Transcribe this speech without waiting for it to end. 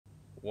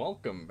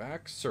Welcome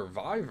back,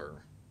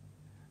 Survivor,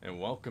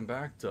 and welcome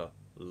back to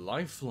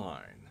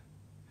Lifeline,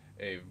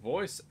 a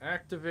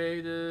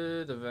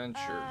voice-activated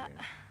adventure game.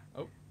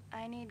 Oh,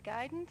 I need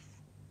guidance.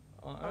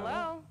 well,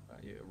 Hello?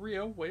 yeah,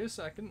 Rio, wait a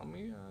second. Let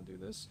me do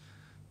this.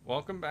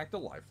 Welcome back to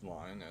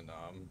Lifeline, and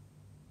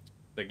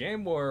the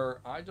game where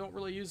I don't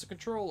really use a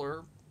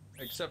controller,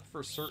 except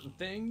for certain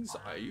things.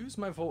 I use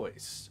my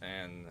voice.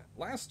 And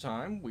last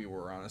time we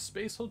were on a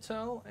space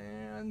hotel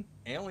and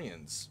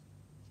aliens.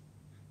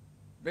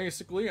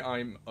 Basically,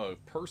 I'm a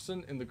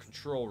person in the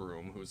control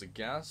room who's a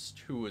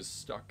guest who is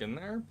stuck in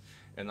there,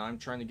 and I'm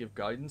trying to give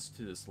guidance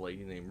to this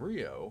lady named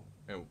Rio,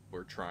 and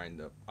we're trying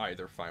to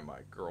either find my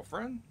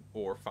girlfriend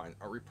or find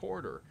a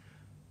reporter.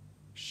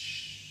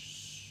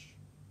 Shh.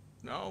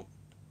 No.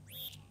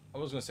 I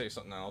was gonna say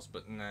something else,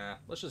 but nah.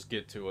 Let's just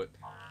get to it.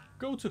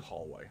 Go to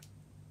hallway.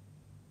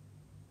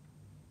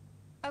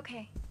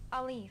 Okay,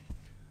 I'll leave.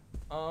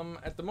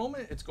 At the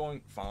moment, it's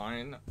going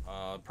fine.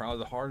 Probably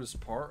the hardest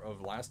part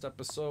of last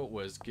episode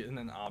was getting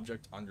an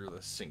object under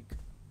the sink.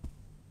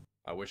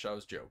 I wish I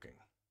was joking.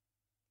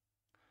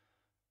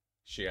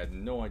 She had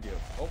no idea.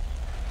 Oh.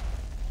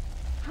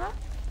 Huh?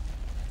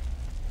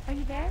 Are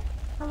you there?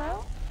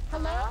 Hello?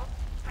 Hello?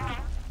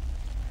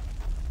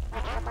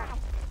 Where am I?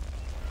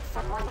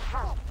 Someone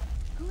help.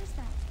 Who is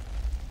that?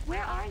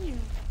 Where are you?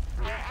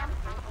 Where am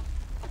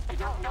I? I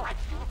don't know. I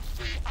can't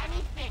see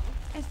anything.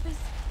 Is this...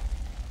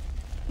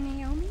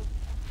 Naomi?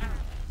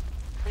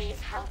 Please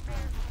help me.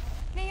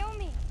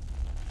 Naomi!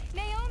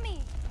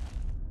 Naomi!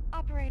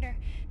 Operator,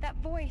 that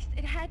voice,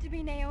 it had to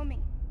be Naomi.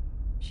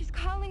 She's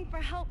calling for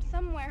help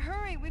somewhere.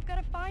 Hurry, we've got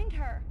to find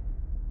her.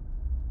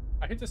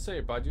 I hate to say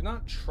it, but I do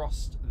not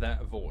trust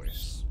that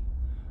voice.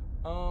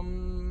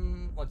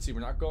 Let's see,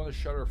 we're not going to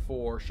Shutter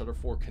 4. Shutter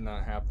 4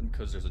 cannot happen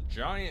because there's a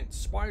giant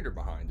spider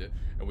behind it,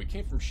 and we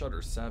came from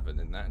Shutter 7,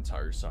 and that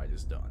entire side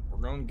is done. We're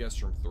going to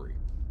Guest Room 3.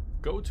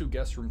 Go to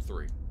Guest Room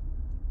 3.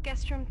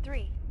 Guest room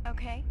 3,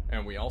 okay?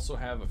 And we also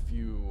have a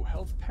few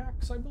health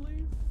packs, I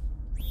believe?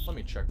 Let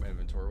me check my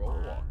inventory while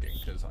we're walking,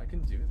 because I can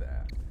do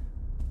that.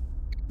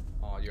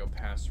 Audio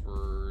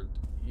password.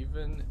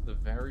 Even the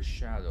very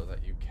shadow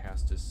that you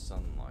cast is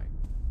sunlight.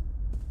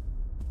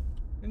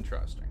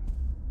 Interesting.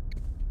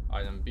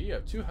 Item B, I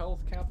have 2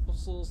 health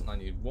capsules, and I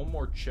need 1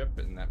 more chip,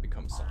 and that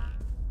becomes sun.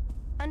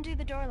 Undo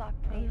the door lock,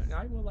 please.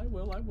 I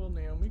will,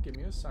 Naomi. Give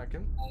me a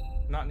second.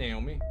 Not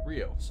Naomi.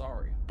 Rio,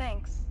 sorry.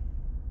 Thanks.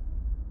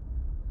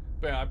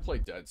 But yeah, I play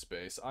Dead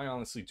Space. I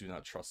honestly do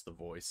not trust the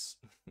voice.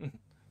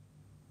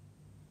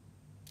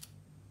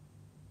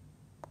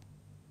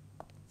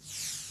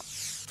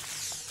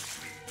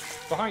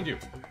 Behind you.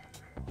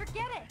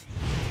 Forget it!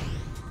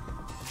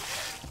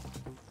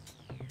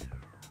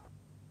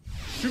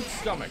 Shoot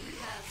stomach.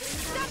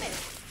 Stomach!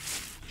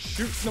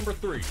 Shoot number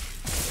 3.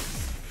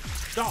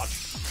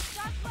 Dodge.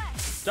 Dodge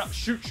left!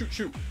 Shoot.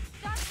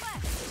 Dodge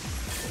left!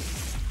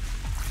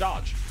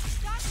 Dodge.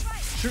 Dodge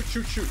right! Shoot.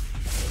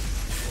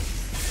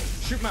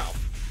 Shoot mouth.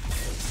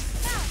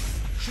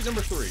 Mouth! Shoot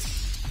number 3.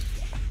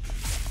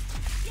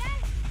 Yes!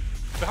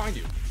 Behind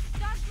you.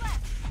 Dodge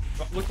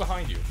left! Look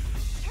behind you.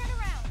 Turn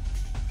around!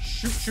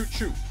 Shoot.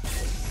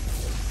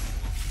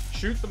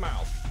 Shoot the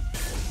mouth.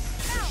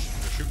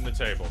 Mouth! You're shooting the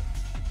table.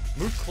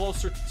 Move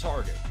closer to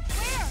target.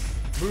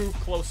 Where? Move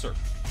closer.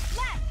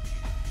 Left!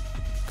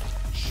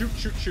 Shoot.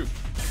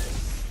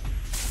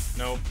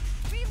 No.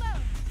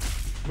 Reload!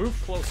 Move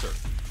closer.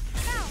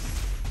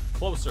 Mouth!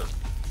 Closer.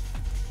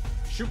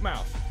 Shoot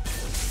mouth.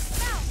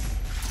 Mouth!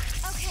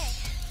 Okay.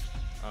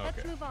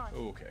 Let's move on.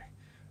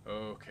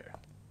 Okay.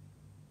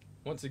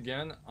 Once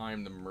again,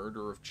 I'm the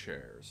murderer of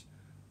chairs.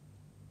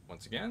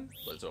 Once again,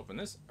 let's open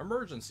this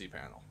emergency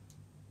panel.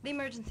 The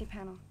emergency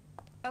panel.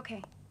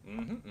 Okay.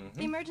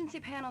 The emergency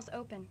panel's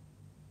open.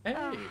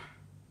 Hey!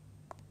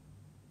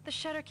 The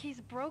shutter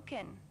key's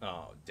broken.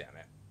 Oh, damn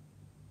it.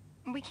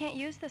 We can't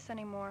use this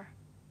anymore.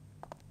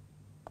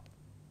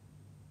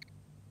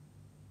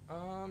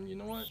 You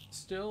know what?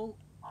 Still,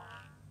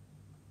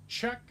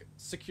 check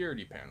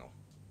security panel.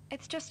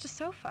 It's just a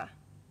sofa.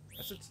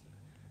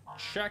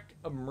 Check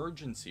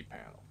emergency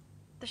panel.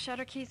 The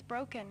shutter key's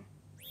broken.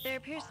 There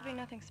appears to be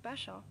nothing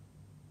special.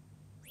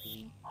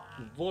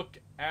 Look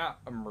at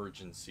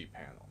emergency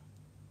panel.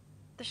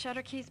 The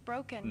shutter key's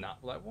broken. Not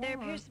let one. There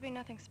appears to be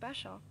nothing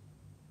special.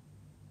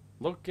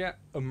 Look at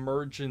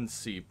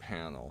emergency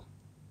panel.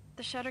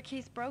 The shutter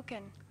key's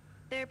broken.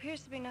 There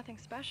appears to be nothing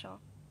special.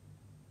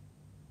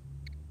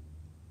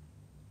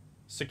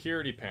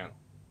 Security panel.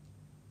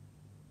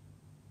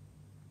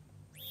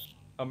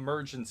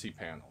 Emergency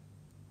panel.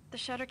 The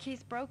shutter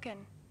key's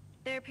broken.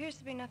 There appears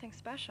to be nothing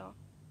special.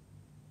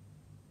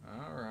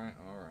 Alright.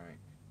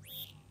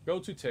 Go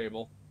to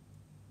table.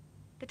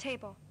 The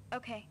table.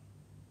 Okay.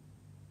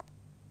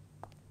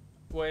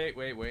 Wait.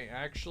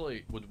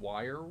 Actually, would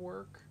wire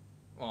work?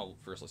 Well,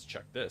 first let's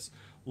check this.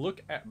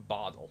 Look at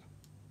bottle.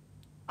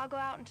 I'll go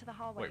out into the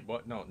hallway. Wait,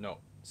 what? No.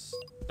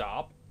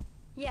 Stop.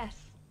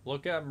 Yes.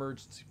 Look at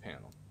emergency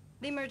panel.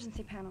 The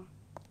emergency panel.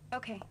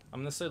 Okay. I'm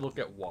gonna say look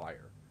at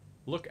wire.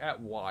 Look at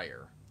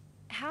wire.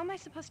 How am I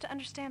supposed to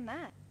understand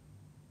that?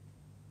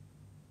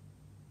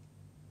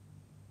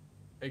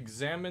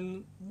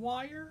 Examine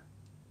wire?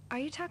 Are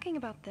you talking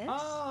about this?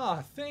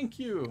 Ah, thank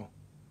you.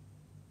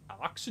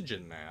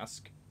 Oxygen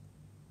mask?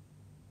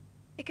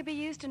 It could be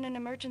used in an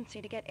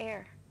emergency to get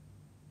air.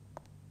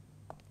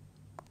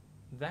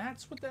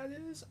 That's what that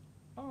is?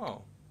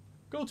 Oh.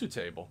 Go to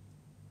table.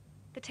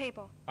 The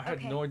table. I had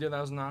okay. no idea that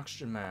was an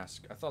oxygen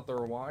mask. I thought there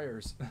were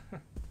wires.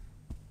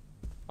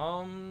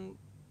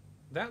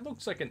 That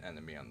looks like an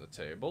enemy on the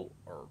table,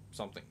 or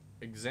something.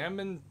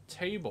 Examine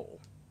table.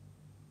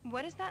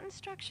 What is that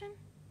instruction?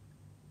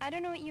 I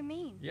don't know what you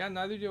mean. Yeah,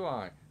 neither do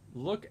I.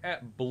 Look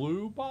at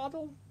blue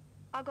bottle?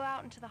 I'll go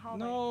out into the hallway.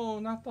 No,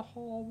 not the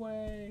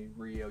hallway.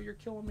 Rio, you're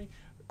killing me.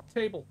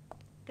 Table.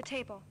 The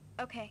table.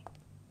 Okay.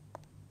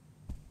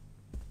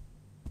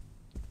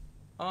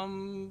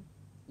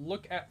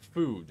 Look at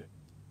food.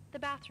 The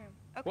bathroom.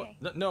 Okay.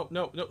 What?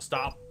 No,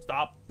 stop.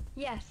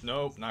 Yes.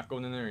 Nope, not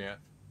going in there yet.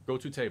 Go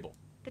to table.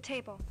 The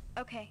table.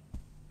 Okay.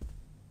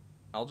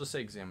 I'll just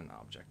say examine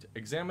object.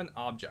 Examine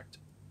object.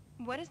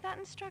 What is that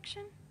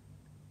instruction?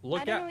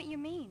 Look I don't know what you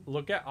mean.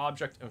 Look at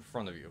object in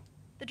front of you.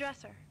 The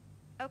dresser.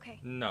 Okay.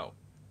 No.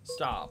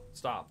 Stop.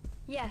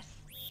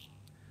 Yes.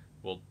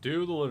 We'll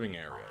do the living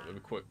area. It'll be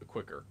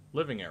quicker.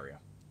 Living area.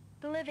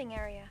 The living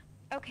area.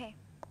 Okay.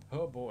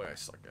 Oh boy, I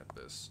suck at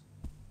this.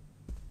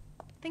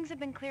 Things have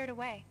been cleared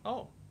away.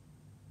 Oh.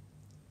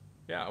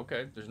 Yeah,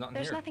 okay. There's nothing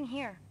There's here. nothing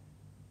here.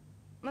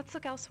 Let's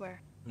look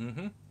elsewhere.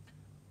 Mm-hmm.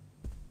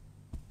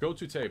 Go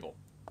to table.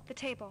 The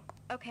table.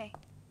 Okay.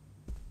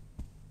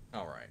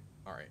 Alright.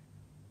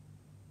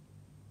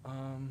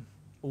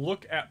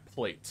 Look at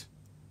plate.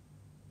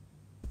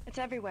 It's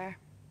everywhere.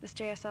 This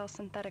JSL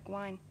synthetic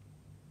wine.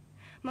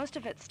 Most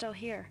of it's still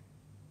here.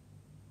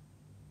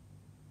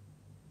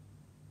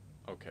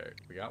 Okay,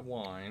 we got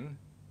wine.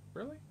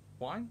 Really?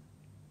 Wine?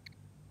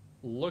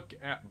 Look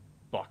at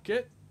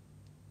bucket?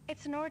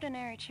 It's an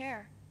ordinary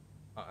chair.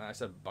 I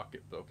said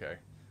bucket, but okay.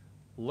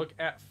 Look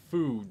at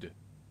food.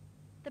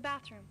 The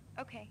bathroom.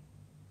 Okay.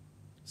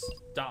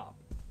 Stop.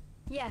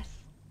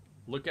 Yes.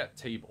 Look at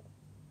table.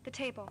 The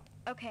table.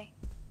 Okay.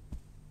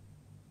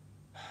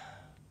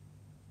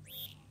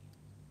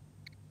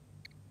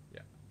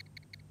 Yeah.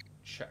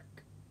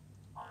 Check.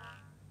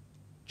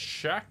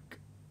 Check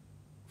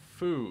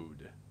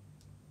food.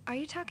 Are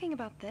you talking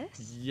about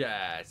this?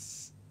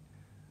 Yes.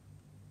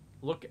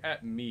 Look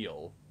at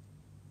meal.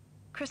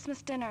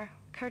 Christmas dinner,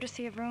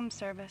 courtesy of room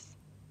service.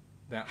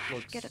 That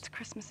looks... Forget it's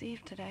Christmas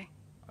Eve today.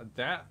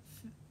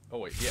 Oh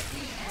wait, yeah.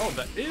 Oh,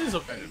 that is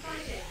a enemy.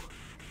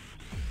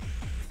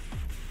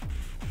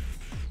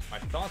 I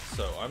thought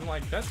so. I'm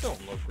like, that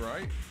don't look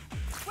right.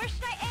 Where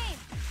should I aim?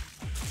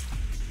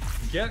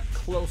 Get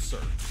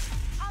closer.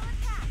 I'll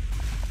attack.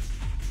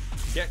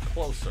 Get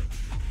closer.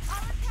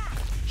 I'll attack.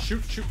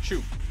 Shoot.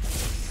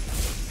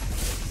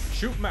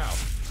 Shoot mouth.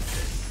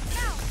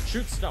 Mouth.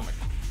 Shoot stomach.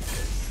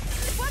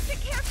 Watch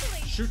it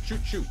carefully.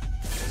 Shoot.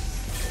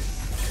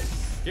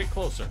 Get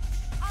closer.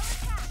 I'll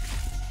attack.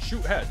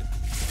 Shoot head.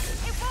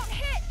 It won't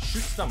hit.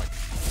 Shoot stomach.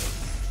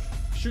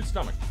 Shoot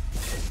stomach.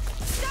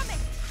 Stomach.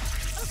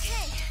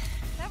 Okay.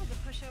 That was a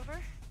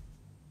pushover.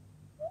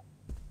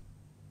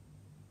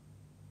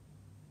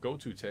 Go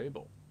to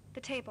table. The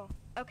table.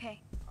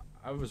 Okay.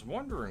 I was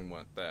wondering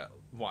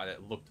why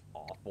that looked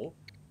awful.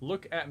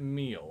 Look at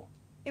meal.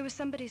 It was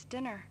somebody's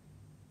dinner.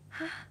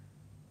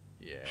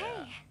 Yeah.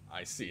 Hey.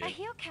 I see A it.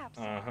 heal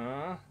capsule.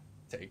 Uh-huh.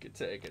 Take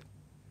it.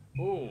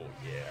 Oh,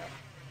 yeah.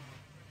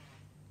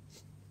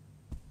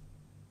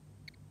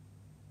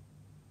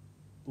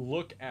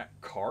 Look at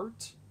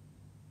cart.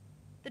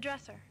 The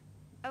dresser.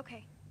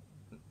 Okay.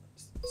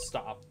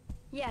 Stop.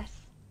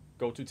 Yes.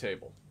 Go to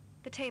table.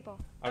 The table.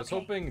 I was Okay.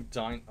 hoping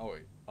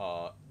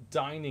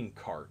dining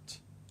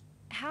cart.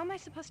 How am I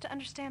supposed to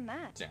understand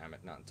that? Damn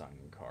it, not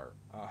dining cart.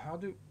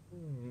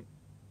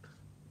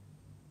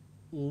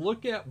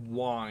 Look at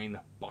wine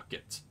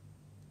bucket.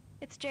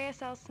 It's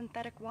JSL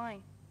synthetic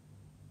wine.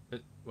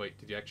 Wait,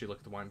 did you actually look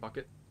at the wine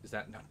bucket? Is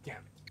that... No,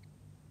 damn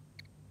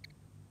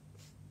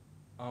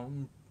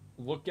it.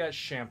 Look at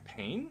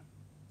champagne?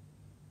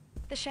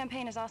 The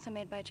champagne is also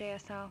made by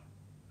JSL.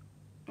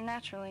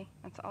 Naturally,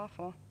 that's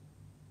awful.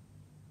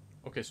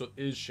 Okay, so it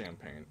is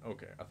champagne.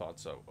 Okay, I thought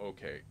so.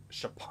 Okay,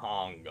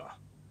 chapanga.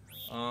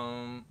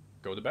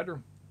 Go to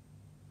bedroom.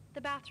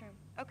 The bathroom.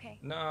 Okay.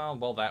 No,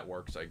 well, that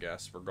works, I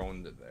guess. We're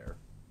going to there.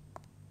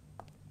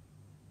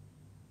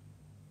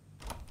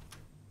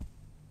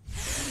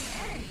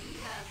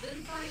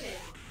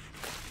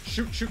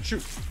 Shoot.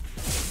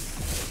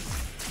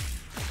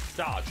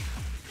 Dodge.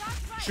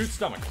 Right. Shoot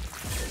stomach.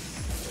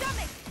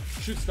 Stomach.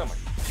 Shoot stomach.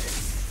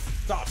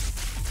 Dodge.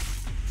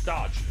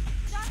 Dodge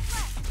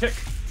left. Kick.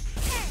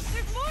 Hey,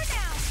 there's more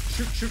now.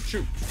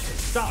 Shoot.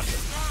 Dodge.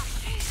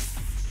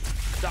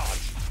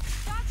 Dodge.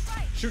 Dodge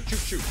right. Shoot.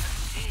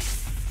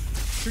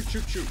 Shoot,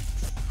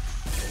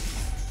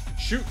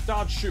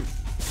 dodge, shoot.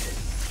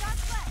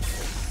 Dodge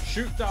left.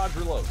 Shoot, dodge,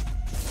 reload.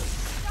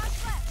 Dodge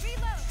left.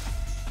 Reload.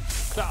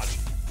 Dodge.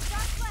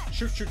 Dodge left.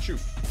 Shoot.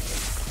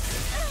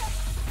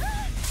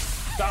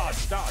 Dodge.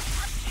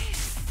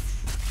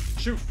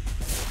 Shoot.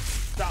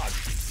 Dodge.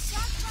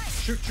 Dodge right.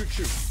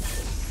 Shoot.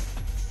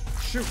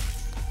 Shoot!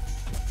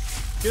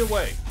 Get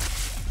away!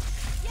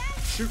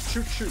 Yes! Shoot,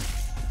 shoot, shoot!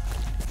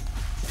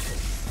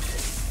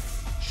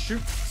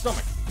 Shoot,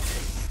 stomach!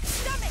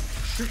 Stomach!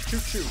 Shoot,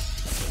 shoot, shoot!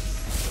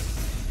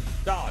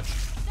 Dodge!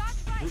 Dodge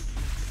right!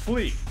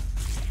 Flee!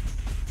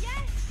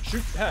 Yes!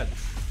 Shoot head!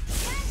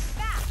 Yes!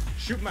 Back!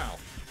 Shoot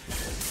mouth!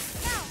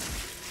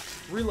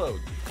 Now! Reload!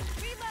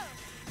 Reload!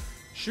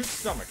 Shoot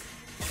stomach!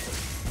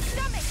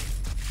 Stomach!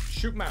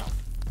 Shoot mouth!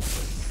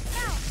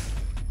 Now!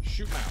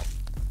 Shoot mouth!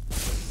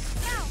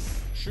 Now!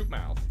 Shoot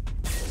mouth!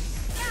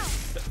 Now!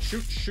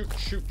 Shoot, shoot,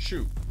 shoot,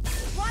 shoot!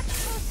 Watch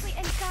closely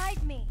and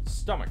guide me!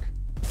 Stomach!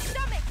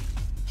 Stomach!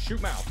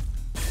 Shoot mouth!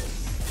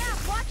 Now!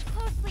 Watch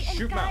closely and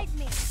Shoot guide mouth.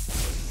 me!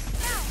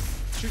 Now!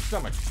 Shoot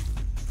stomach!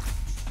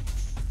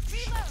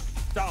 Reload!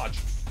 Dodge!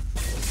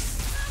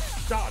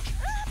 Dodge!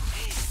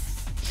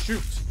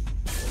 Shoot!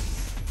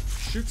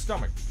 Shoot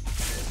stomach!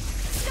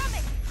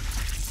 Stomach!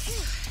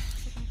 Phew.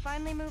 We can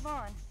finally move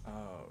on.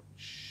 Oh,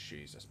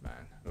 Jesus,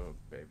 man. Oh,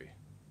 baby.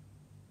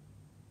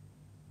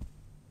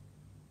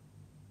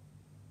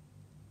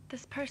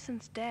 This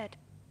person's dead.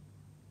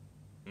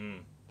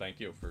 Thank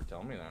you for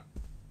telling me that.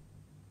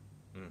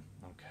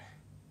 Okay.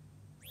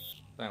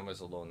 That was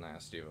a little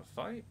nasty of a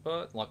fight,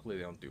 but luckily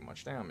they don't do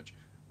much damage.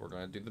 We're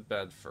gonna do the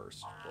bed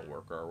first. We'll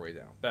work our way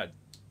down. Bed.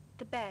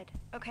 The bed,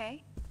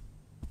 okay?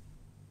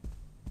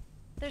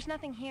 There's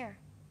nothing here.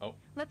 Oh.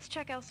 Let's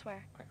check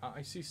elsewhere.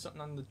 I see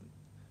something on the...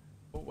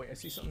 Oh, wait, I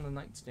see something on the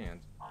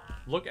nightstand.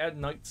 Look at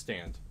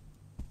nightstand.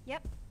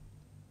 Yep,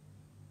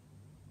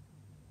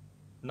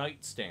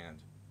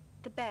 Nightstand.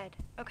 the bed,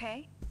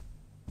 okay?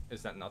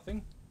 Is that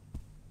nothing?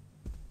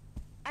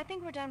 I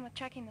think we're done with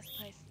checking this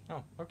place.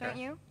 Oh, okay. Don't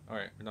you?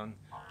 Alright, we're done.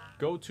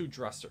 Go to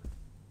dresser.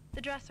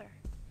 The dresser.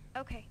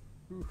 Okay.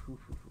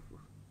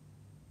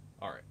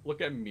 Alright,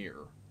 look at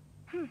mirror.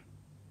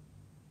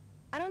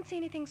 I don't see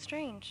anything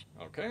strange.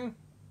 Okay.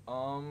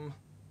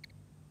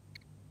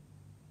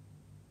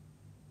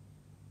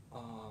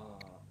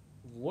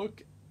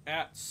 Look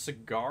at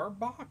cigar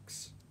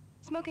box.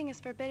 Smoking is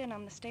forbidden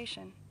on the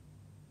station.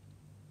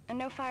 And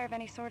no fire of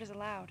any sort is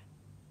allowed.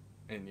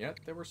 And yet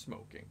they were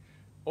smoking.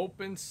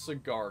 Open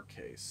cigar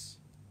case.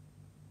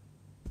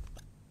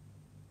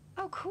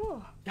 Oh,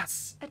 cool.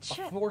 Yes! A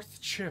chip. fourth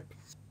chip.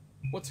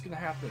 What's gonna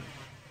happen?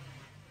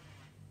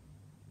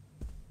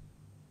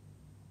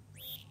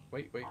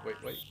 Wait.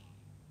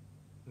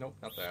 Nope,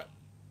 not that.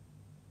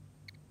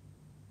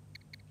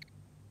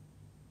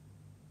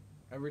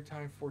 Every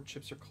time 4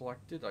 chips are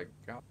collected, I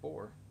got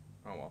 4.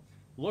 Oh well.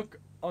 Look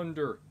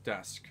under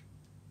desk.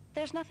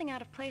 There's nothing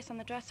out of place on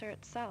the dresser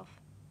itself.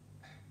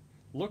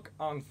 Look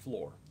on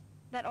floor.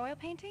 That oil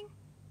painting?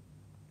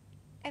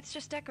 It's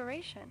just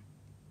decoration.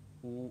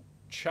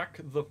 Check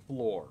the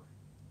floor.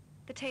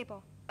 The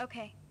table.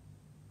 Okay.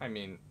 I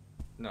mean,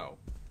 no.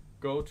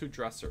 Go to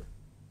dresser.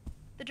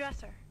 The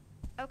dresser.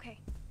 Okay.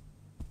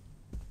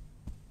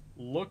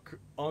 Look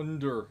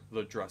under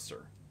the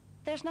dresser.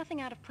 There's nothing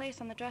out of place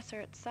on the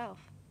dresser itself.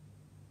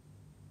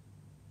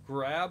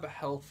 Grab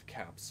health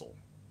capsule.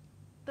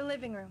 The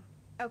living room.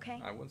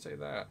 Okay. I wouldn't say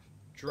that.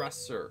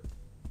 Dresser.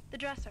 The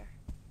dresser.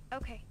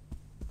 Okay.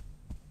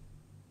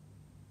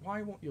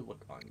 Why won't you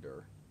look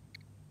under?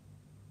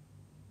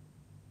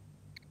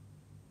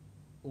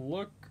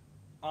 Look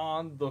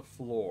on the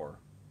floor.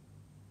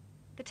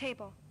 The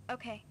table.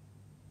 Okay.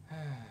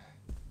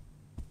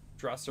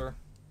 Dresser.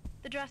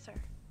 The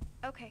dresser.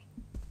 Okay.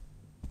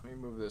 Let me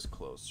move this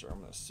closer. I'm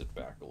going to sit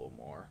back a little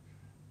more.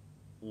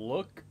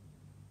 Look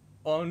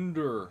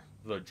under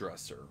the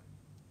dresser.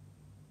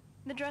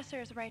 The dresser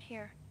is right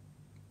here.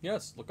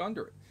 Yes, look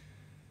under it.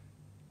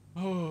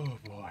 Oh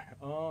boy.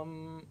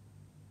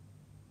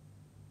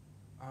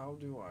 How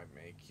do I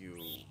make you...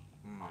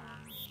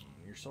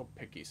 you're so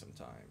picky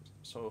sometimes.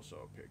 So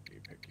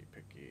picky.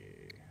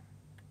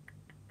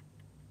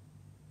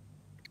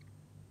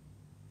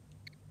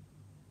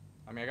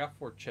 I mean, I got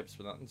 4 chips,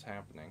 but nothing's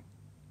happening.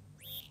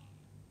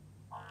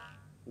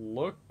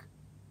 Look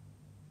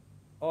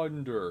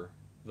under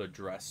the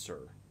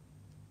dresser.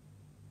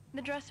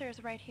 The dresser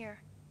is right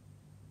here.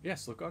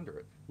 Yes, look under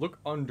it. Look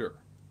under.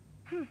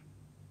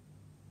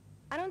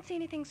 I don't see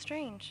anything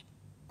strange.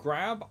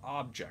 Grab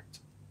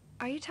object.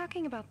 Are you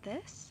talking about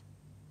this?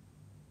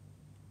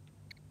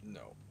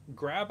 No.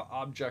 Grab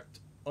object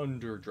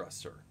under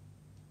dresser.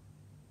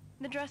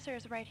 The dresser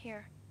is right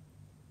here.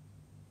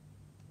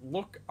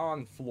 Look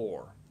on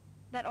floor.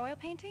 That oil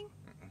painting?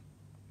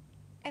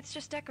 It's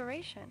just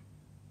decoration.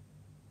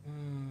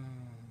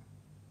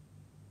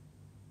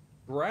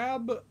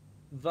 Grab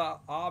the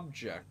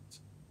object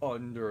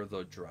under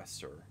the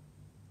dresser.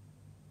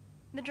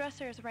 The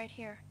dresser is right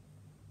here.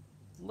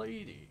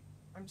 Lady,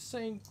 I'm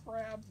saying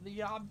grab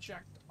the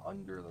object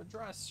under the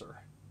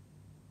dresser.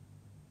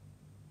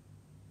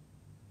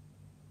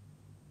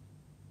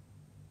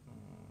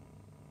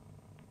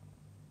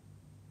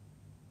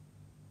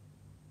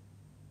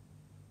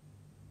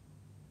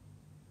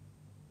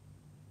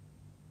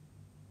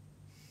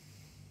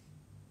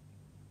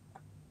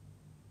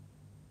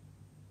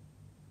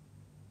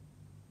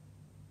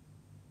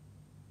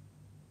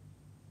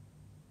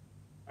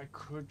 I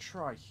could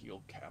try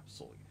heal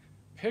capsule.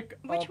 Pick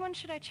Which up one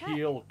should I check?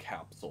 heal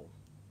capsule.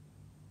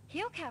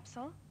 Heal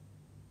capsule?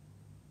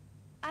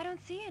 I don't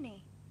see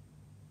any.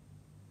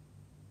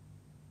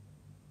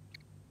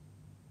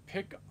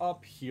 Pick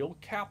up heal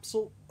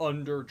capsule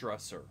under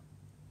dresser.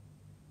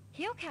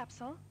 Heal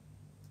capsule?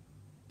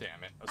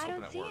 Damn it. I was I hoping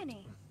don't that see worked.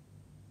 any.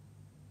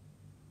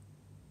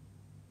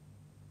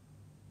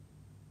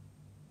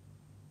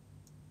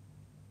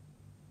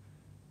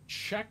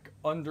 Check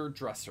under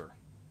dresser.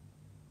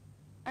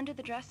 Under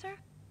the dresser?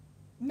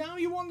 Now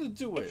you want to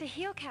do it. It's a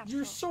heal capsule.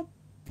 You're so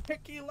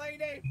picky,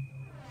 lady.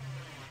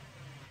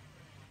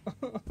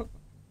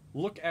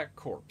 Look at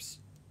corpse.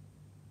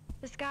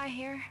 This guy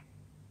here,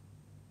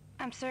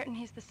 I'm certain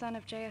he's the son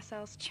of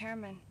JSL's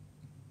chairman.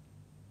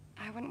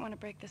 I wouldn't want to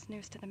break this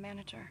news to the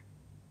manager.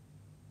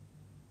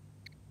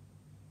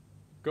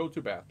 Go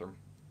to bathroom.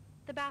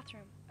 The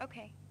bathroom.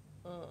 Okay.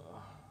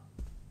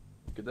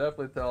 You could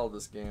definitely tell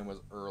this game was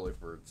early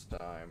for its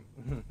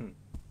time.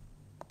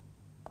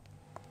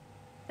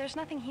 There's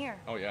nothing here.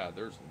 Oh yeah,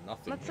 there's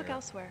nothing Let's here. look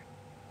elsewhere.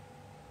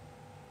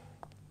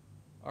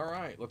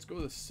 Alright, let's go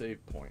to the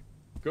save point.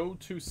 Go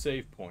to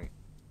save point.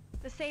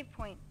 The save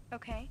point.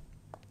 Okay.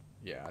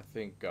 Yeah, I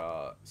think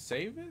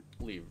save it,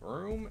 leave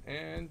room,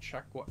 and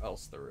check what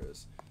else there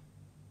is.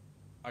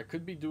 I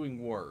could be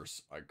doing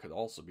worse. I could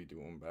also be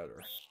doing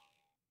better.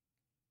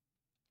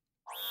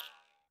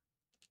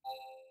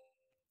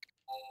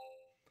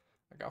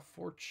 I got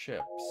 4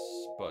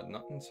 chips, but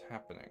nothing's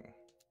happening.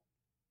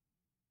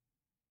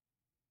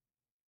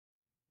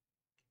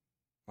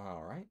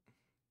 Alright.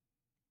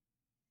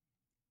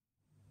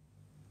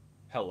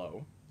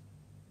 Hello.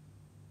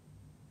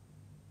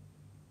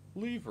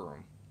 Leave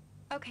room.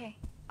 Okay,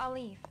 I'll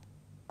leave.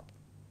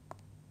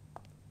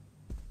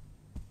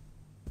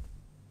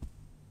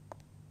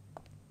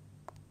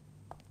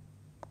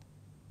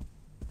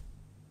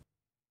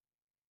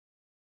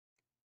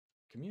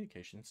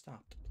 Communication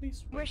stopped.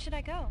 Please wait. Where should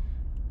I go?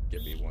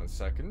 Give me 1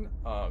 second.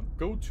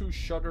 Go to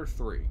shutter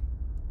 3.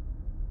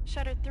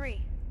 Shutter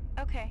 3.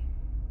 Okay.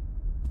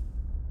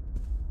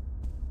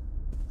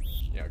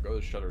 Yeah, go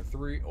to shutter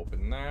 3,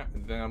 open that,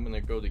 and then I'm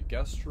gonna go to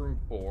guest room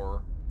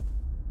 4,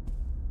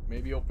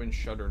 maybe open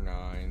shutter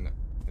 9,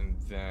 and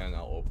then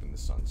I'll open the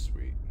sun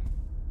suite.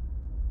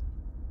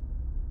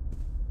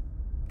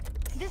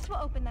 This will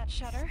open that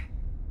shutter.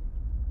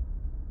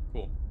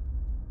 Cool.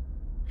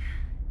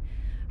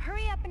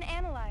 Hurry up and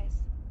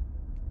analyze.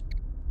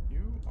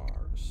 You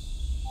are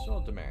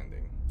so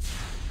demanding.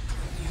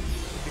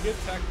 If you get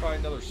attacked by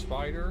another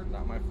spider,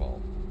 not my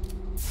fault.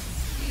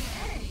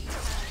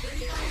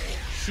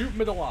 Shoot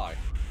middle eye.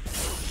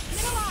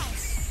 Middle eye.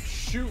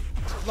 Shoot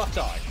left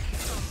eye.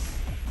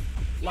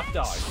 Left eye. Left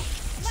eye.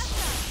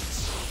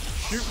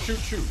 Shoot, shoot,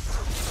 shoot.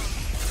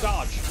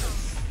 Dodge.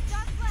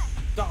 Dodge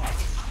left.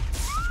 Dodge.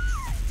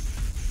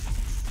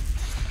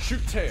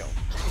 Shoot tail.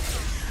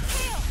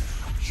 Tail.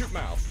 Shoot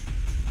mouth.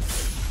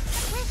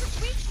 Where's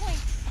its weak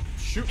point?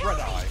 Shoot red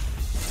eye.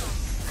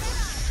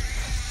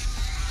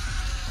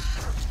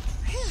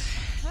 Phew,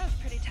 that was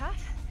pretty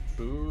tough.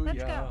 Booyah.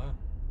 Let's go.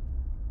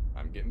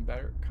 I'm getting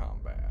better at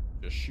combat.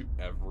 Just shoot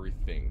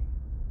everything.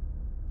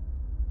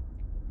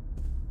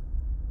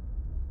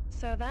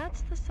 So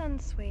that's the sun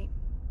suite.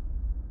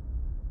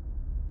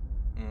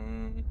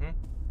 Mm-hmm.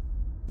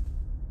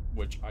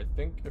 Which I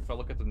think, if I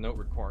look at the note,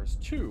 requires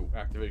 2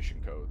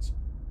 activation codes.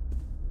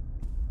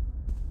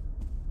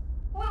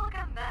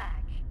 Welcome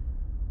back.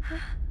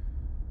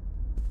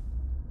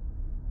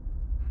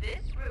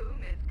 This room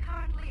is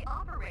currently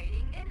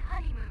operating in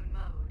honeymoon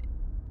mode.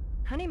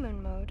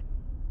 Honeymoon mode.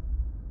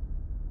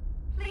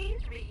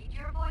 Please read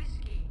your voice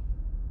key.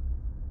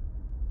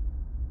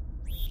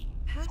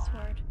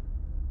 Password.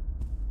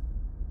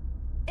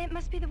 It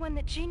must be the one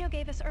that Gino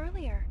gave us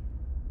earlier.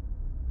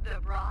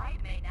 The bride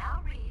may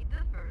now read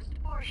the first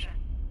portion.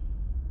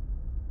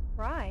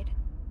 Bride.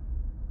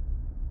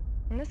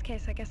 In this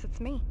case, I guess it's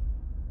me.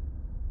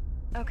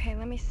 Okay,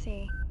 let me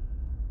see.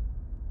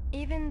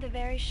 Even the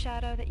very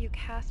shadow that you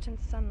cast in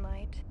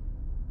sunlight.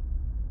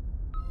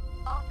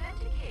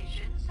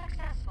 Authentication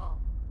successful.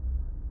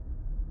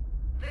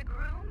 The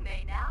groom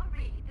may now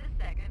read the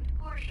second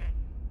portion.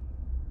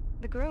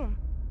 The groom.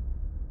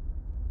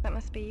 That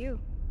must be you.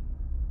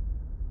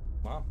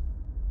 Wow.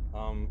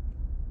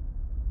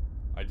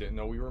 I didn't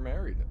know we were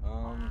married.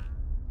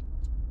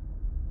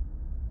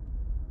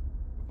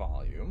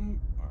 Volume.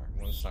 Alright,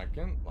 1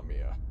 second. Let me,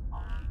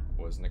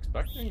 wasn't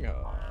expecting,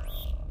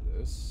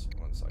 this.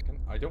 1 second.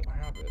 I don't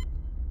have it.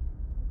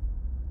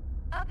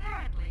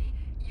 Apparently,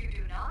 you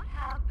do not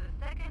have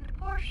the second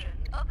portion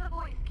of the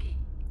voice key.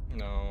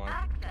 No,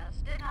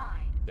 Access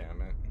denied.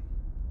 damn it.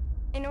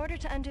 In order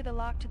to undo the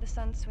lock to the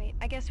sun suite,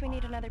 I guess we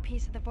need another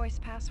piece of the voice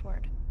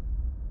password.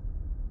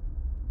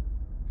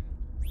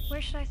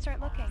 Where should I start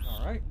looking?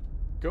 Alright.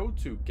 Go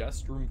to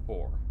guest room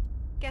 4.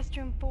 Guest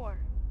room 4.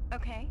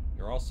 Okay.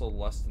 You're also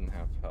less than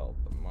half health.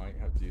 I might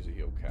have to use a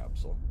heal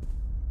capsule.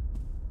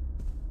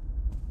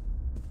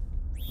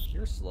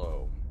 You're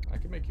slow. I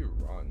can make you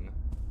run.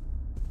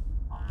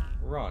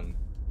 Run.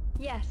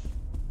 Yes.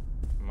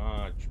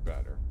 Much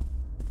better.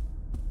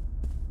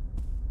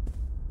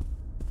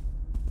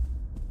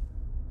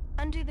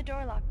 Undo the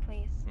door lock,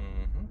 please.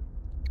 Mm-hmm.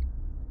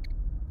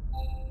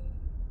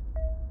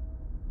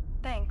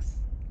 Thanks.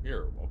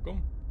 You're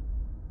welcome.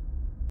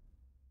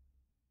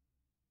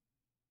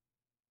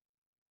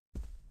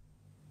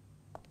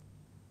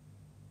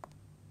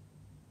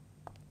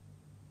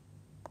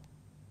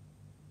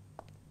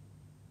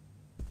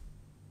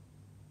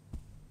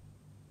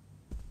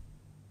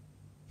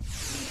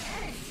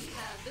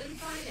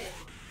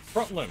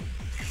 Front limb.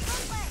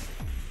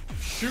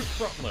 Shoot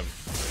front limb.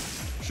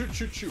 Shoot,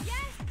 shoot, shoot.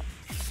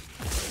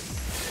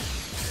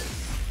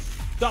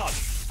 Dodge.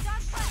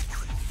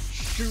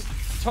 Shoot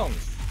tongue.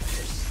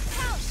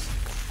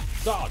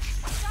 Dodge.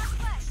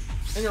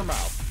 In your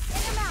mouth.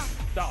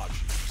 Dodge.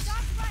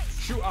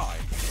 Shoot eye.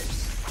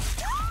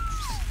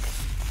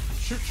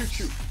 Shoot, shoot,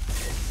 shoot.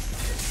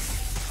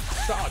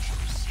 Dodge.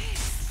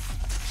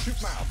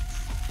 Shoot mouth.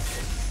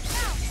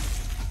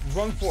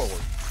 Run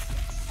forward.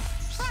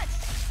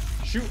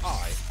 Shoot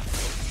eye.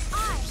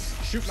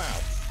 Shoot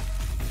mouth.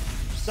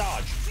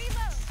 Dodge.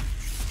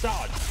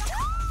 Dodge.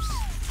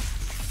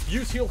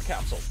 Use heal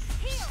capsule.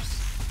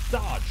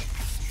 Dodge.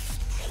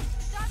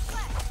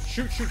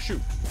 Shoot, shoot,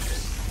 shoot.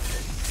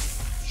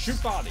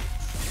 Shoot body.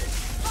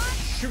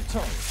 Shoot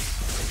tongue.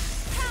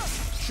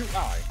 Shoot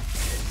eye.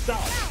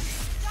 Dodge.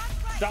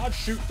 Dodge,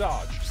 shoot,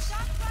 dodge.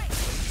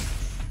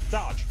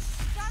 Dodge.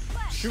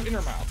 Shoot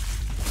inner mouth.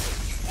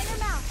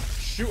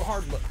 Shoot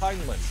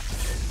hind limb.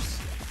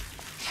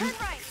 Shoot.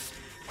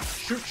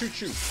 Shoot, shoot,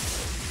 shoot.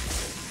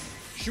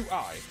 Shoot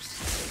eye.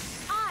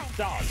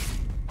 Dodge.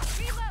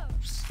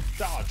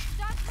 Dodge.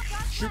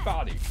 Shoot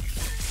body.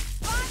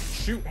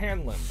 Shoot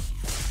hand limb.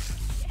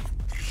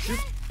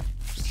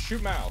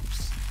 Shoot mouth.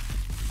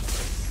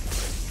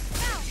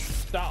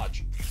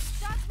 Dodge.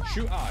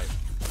 Shoot eye.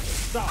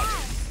 Dodge.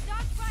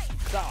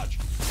 Dodge.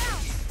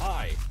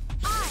 Eye.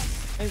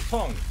 And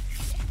tongue.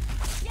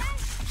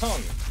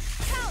 Tongue.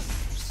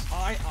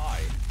 Eye.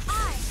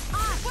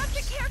 Watch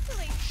it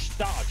carefully.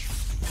 Dodge.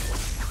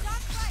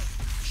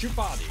 Shoot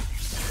body.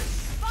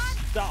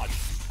 Dodge.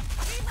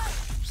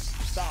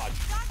 Dodge.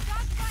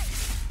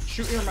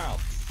 Shoot in your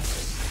mouth.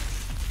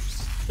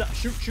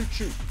 Shoot, shoot,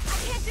 shoot. I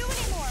can't do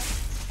anymore.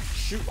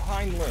 Shoot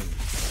hind limb.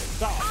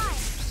 Dodge.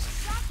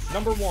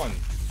 Number one.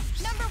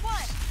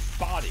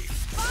 Body.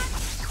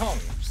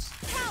 Tongue.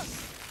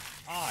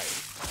 Eye.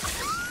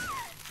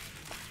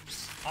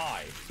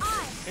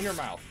 Inner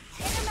mouth.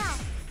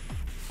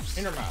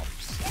 Inner mouth.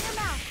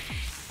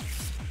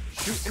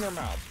 Shoot inner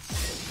mouth.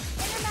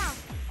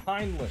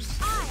 Hind limb.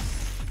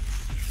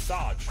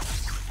 Dodge.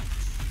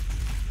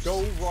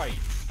 Go right.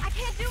 I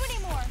can't do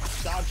anymore.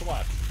 Dodge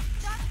left.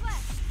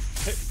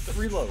 Hit the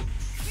reload.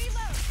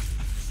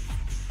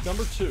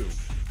 Number two.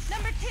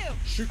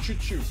 Shoot,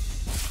 shoot, shoot.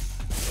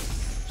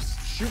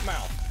 Shoot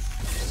mouth.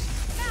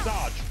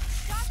 Dodge.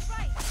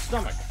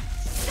 Stomach.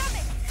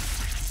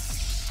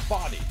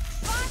 Body.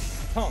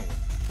 Tongue.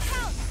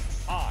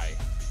 Eye.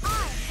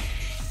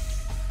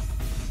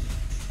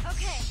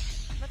 Okay,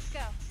 let's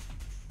go.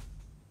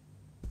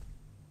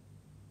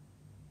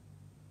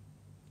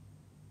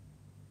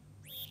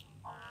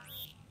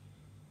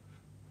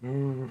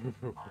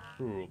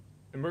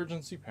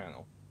 Emergency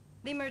panel.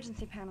 The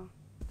emergency panel.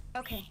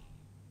 Okay.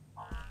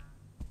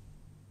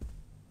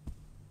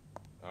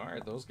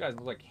 Alright, those guys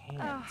look like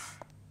hands.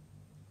 Oh.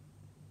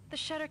 The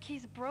shutter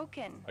key's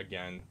broken.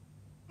 Again.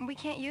 We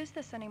can't use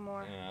this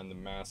anymore. And the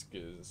mask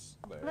is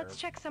there. Let's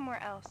check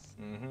somewhere else.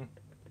 Mm-hmm.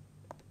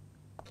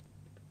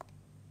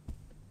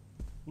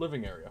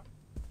 Living area.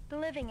 The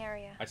living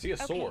area. I see a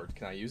Okay. sword.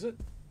 Can I use it?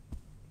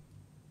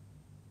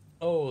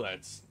 Oh,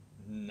 that's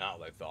not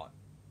what I thought.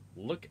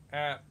 Look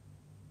at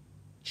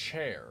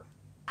chair.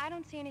 I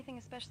don't see anything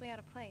especially out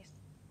of place.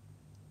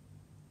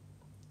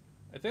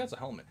 I think that's a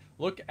helmet.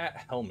 Look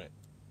at helmet.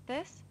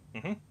 This?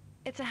 Mm-hmm.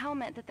 It's a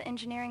helmet that the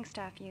engineering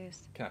staff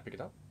use. Can I pick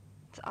it up?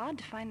 It's odd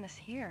to find this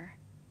here.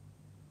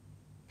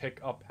 Pick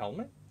up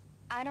helmet?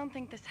 I don't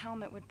think this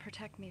helmet would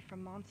protect me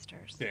from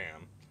monsters.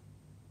 Damn.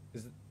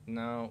 Is it...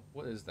 No,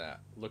 what is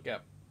that? Look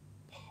at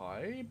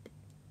pipe?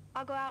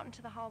 I'll go out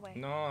into the hallway.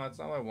 No, that's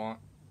not what I want.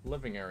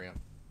 Living area.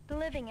 The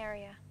living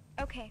area.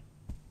 Okay.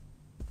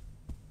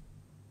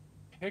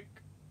 Pick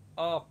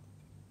up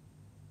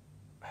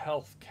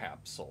health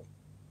capsule.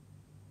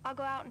 I'll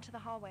go out into the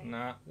hallway.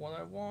 Not what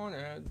I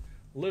wanted.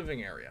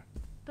 Living area.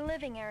 The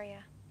living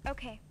area.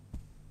 Okay.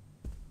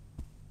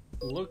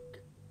 Look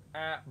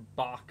at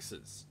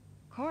boxes.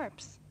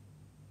 Corpse.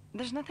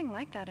 There's nothing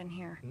like that in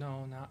here.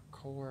 No, not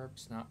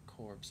corpse, not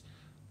corpse.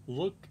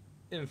 Look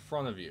in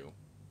front of you.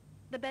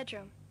 The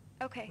bedroom.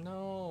 Okay.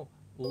 No,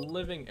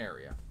 living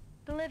area.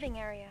 The living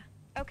area.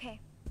 Okay.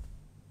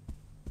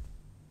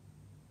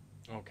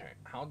 Okay,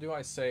 how do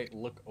I say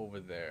look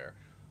over there?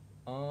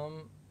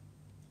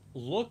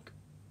 Look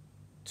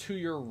to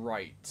your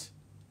right.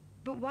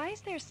 But why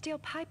is there a steel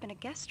pipe in a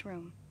guest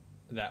room?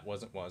 That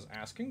wasn't what I was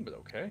asking, but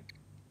okay.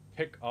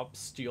 Pick up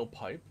steel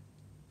pipe.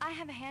 I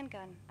have a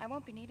handgun. I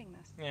won't be needing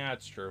this. Yeah,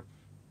 it's true.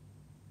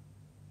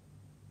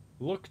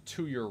 Look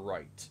to your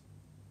right.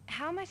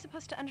 How am I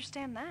supposed to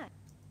understand that?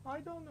 I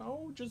don't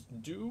know, just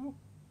do.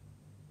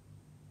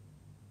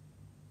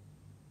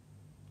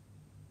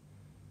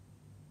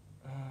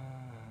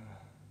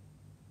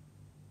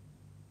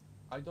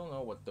 I don't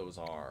know what those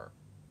are.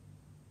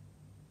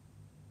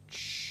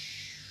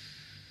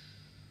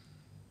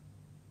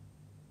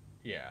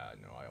 Yeah,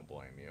 no, I don't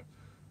blame you.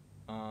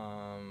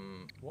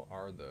 What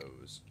are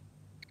those?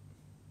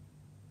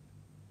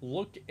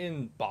 Look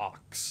in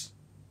box.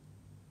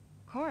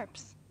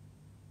 Corpse.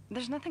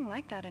 There's nothing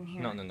like that in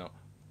here. No, no, no.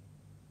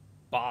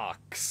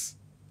 Box.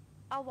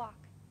 I'll walk.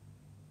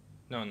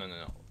 No, no, no,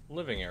 no.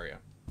 Living area.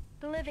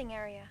 The living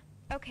area.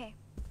 Okay.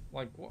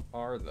 Like, what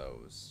are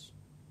those?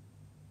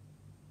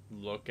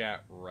 Look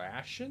at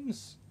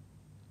rations?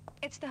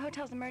 It's the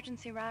hotel's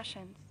emergency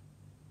rations.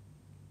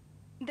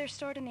 They're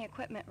stored in the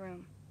equipment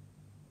room.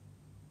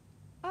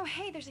 Oh,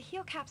 hey, there's a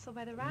heal capsule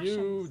by the rations.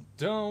 You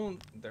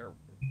don't. There.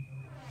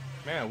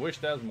 Man, I wish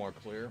that was more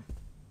clear.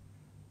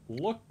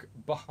 Look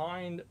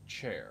behind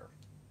chair.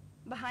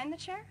 Behind the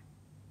chair?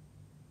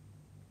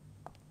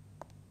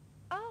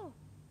 Oh.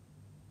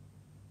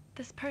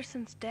 This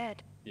person's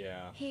dead.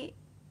 Yeah. He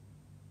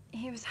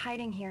was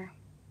hiding here.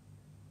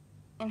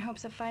 In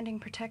hopes of finding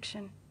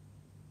protection.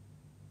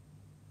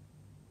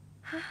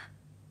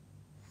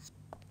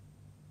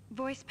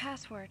 Voice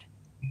password.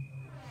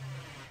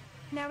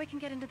 Now we can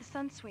get into the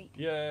Sun Suite.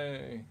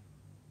 Yay.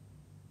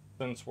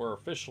 Since we're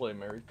officially a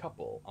married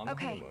couple on the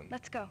honeymoon. Okay,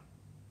 let's go.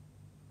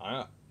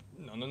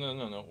 No, no, no,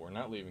 no, no. We're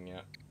not leaving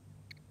yet.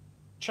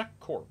 Check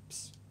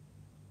corpse.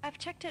 I've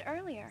checked it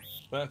earlier.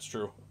 That's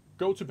true.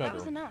 Go to bedroom. That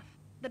was enough.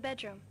 The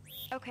bedroom.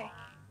 Okay.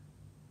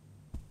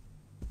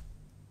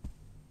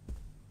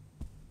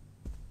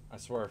 I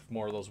swear if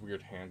more of those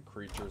weird hand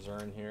creatures are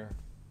in here.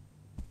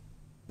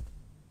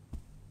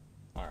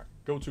 Alright,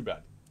 go to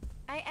bed.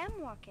 I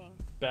am walking.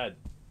 Bed.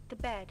 The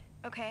bed,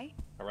 okay?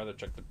 I'd rather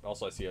check the...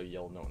 Also, I see a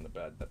yellow note in the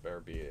bed. That better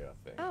be a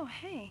thing. Oh,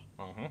 hey.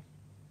 Uh-huh.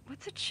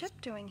 What's a chip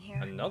doing here?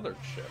 Another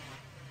chip.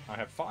 I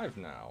have 5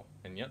 now,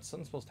 and yet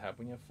Sun's supposed to have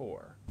when you have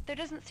 4. There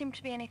doesn't seem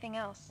to be anything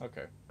else.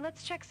 Okay.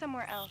 Let's check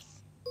somewhere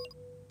else.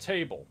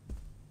 Table.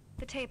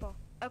 The table,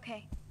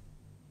 okay.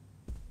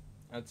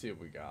 Let's see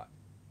what we got.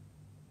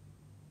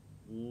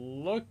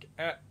 Look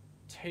at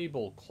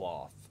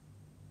tablecloth.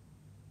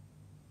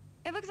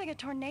 It looks like a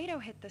tornado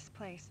hit this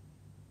place.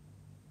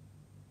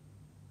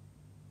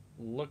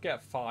 Look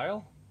at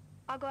file.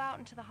 I'll go out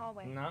into the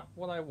hallway. Not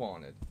what I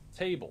wanted.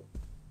 Table.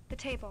 The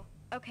table,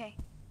 okay.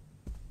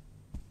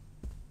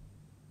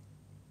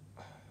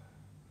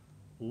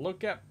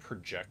 Look at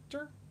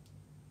projector?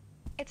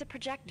 It's a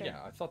projector.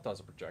 Yeah, I thought that was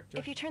a projector.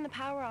 If you turn the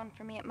power on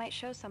for me, it might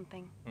show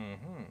something.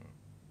 Mm-hmm.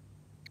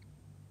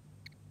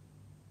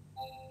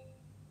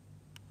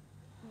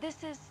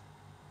 This is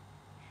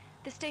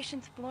the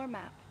station's floor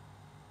map.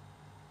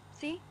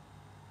 See?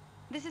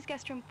 This is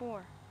guest room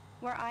 4,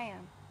 where I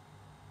am.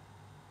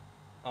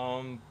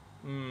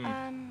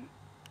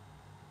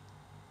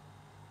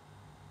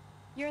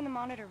 You're in the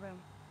monitor room.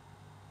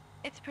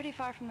 It's pretty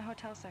far from the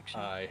hotel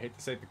section. I hate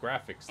to say the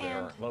graphics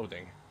there aren't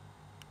loading.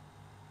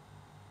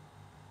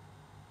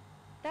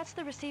 That's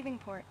the receiving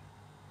port.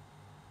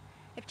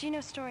 If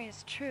Gino's story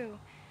is true,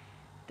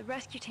 the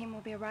rescue team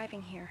will be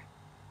arriving here.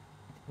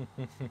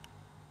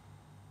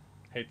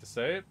 Hate to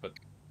say it, but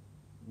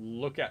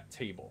look at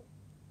table.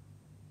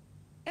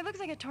 It looks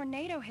like a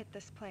tornado hit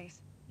this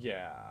place.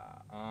 Yeah,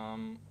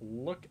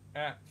 look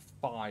at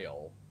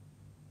file.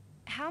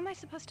 How am I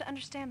supposed to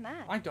understand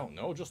that? I don't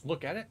know, just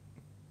look at it.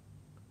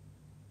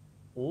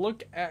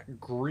 Look at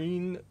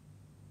green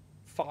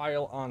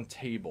file on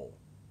table.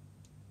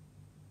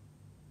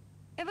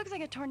 It looks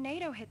like a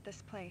tornado hit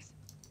this place.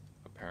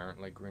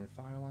 Apparently green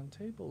file on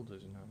table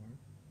does not work.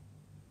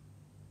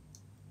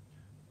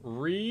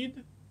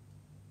 Read.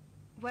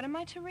 What am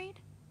I to read?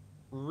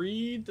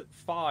 Read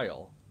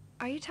file.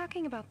 Are you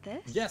talking about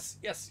this? Yes,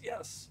 yes,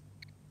 yes.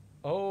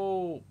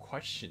 Oh,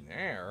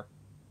 questionnaire.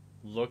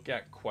 Look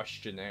at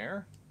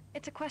questionnaire.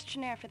 It's a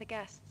questionnaire for the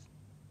guests.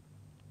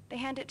 They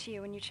hand it to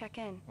you when you check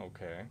in.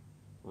 Okay.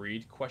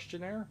 Read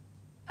questionnaire.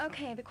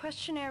 Okay, the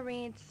questionnaire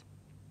reads,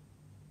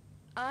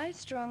 I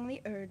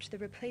strongly urge the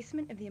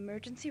replacement of the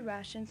emergency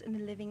rations in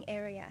the living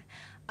area.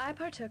 I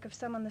partook of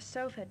some on the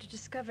sofa to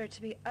discover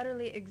to be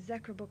utterly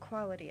execrable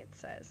quality, it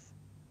says.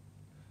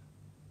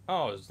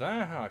 Oh, is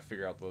that how I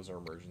figure out those are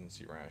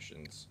emergency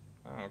rations?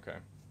 Oh, okay.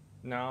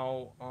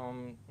 Now,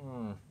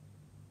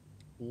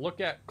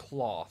 look at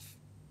cloth.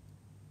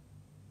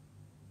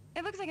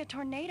 It looks like a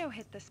tornado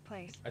hit this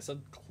place. I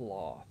said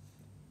cloth.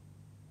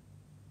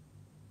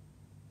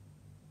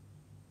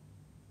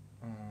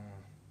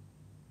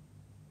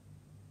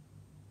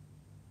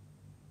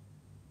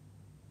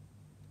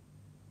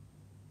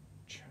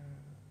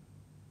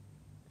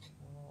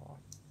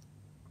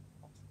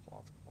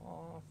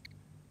 Cloth.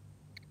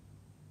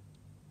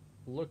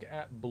 Look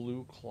at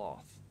blue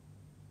cloth.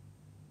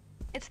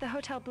 It's the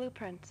hotel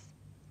blueprints.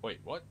 Wait,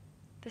 what?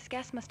 This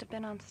guest must have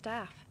been on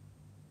staff.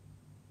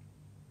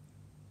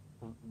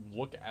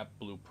 Look at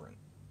blueprint.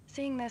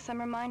 Seeing this, I'm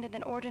reminded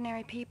that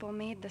ordinary people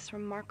made this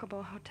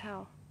remarkable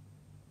hotel.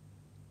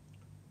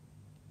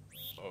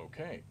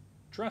 Okay.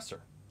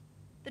 Dresser.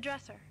 The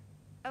dresser.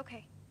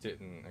 Okay.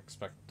 Didn't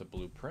expect the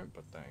blueprint,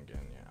 but then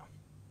again, yeah.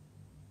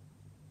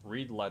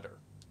 Read letter.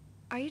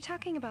 Are you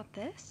talking about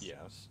this?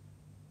 Yes.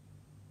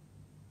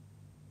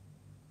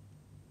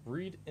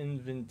 Read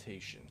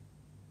invitation.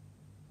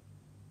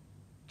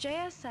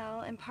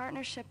 JSL, in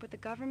partnership with the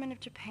government of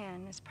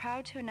Japan, is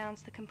proud to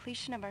announce the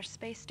completion of our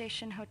space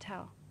station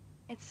hotel.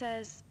 It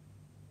says,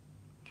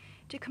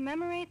 to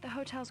commemorate the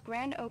hotel's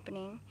grand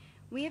opening,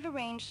 we have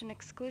arranged an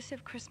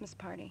exclusive Christmas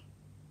party.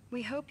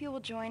 We hope you will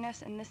join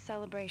us in this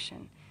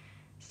celebration.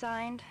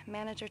 Signed,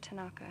 Manager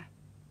Tanaka.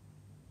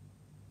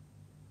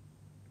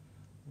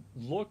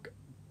 Look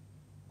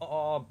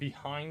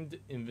behind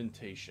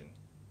invitation.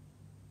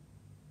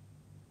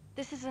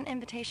 This is an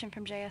invitation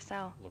from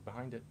JSL. Look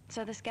behind it.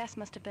 So this guest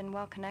must have been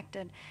well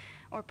connected,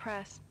 or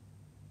press.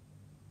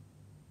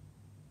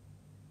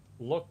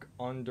 Look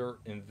under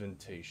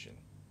invitation.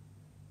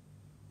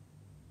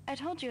 I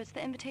told you it's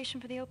the invitation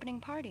for the opening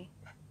party.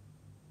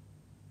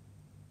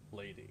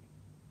 Lady.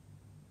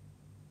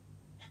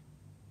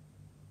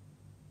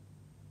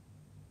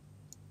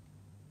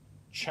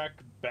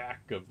 Check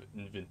back of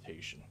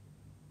invitation.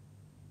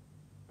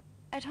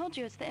 I told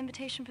you it's the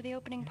invitation for the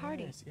opening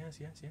party. Yes. Yes,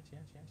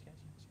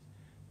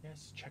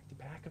 check the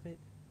back of it.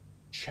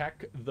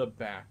 Check the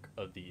back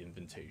of the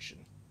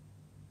invitation.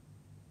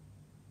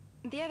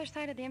 The other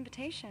side of the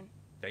invitation.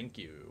 Thank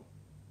you.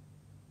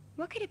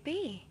 What could it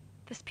be,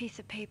 this piece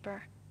of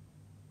paper?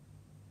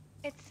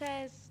 It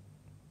says,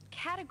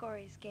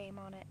 categories game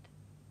on it.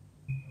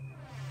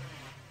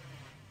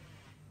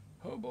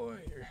 Oh boy.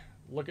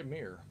 Look at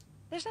mirror.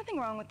 There's nothing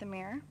wrong with the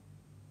mirror.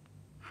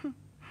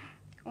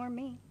 Or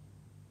me.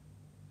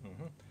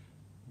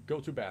 Go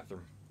to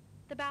bathroom.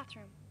 The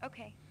bathroom.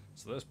 Okay.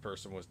 So this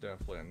person was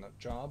definitely a nut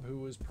job who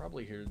was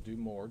probably here to do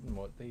more than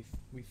what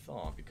we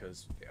thought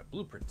because they have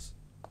blueprints.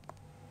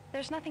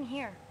 There's nothing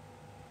here.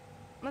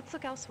 Let's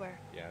look elsewhere.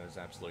 Yeah, there's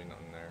absolutely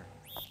nothing there.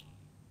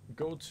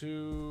 Go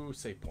to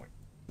save point.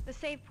 The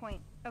save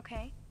point.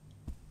 Okay.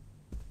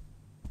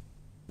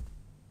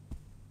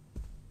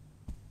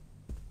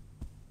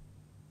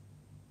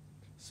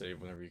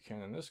 Save whenever you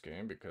can in this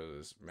game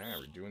because, man,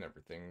 redoing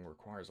everything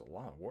requires a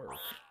lot of work.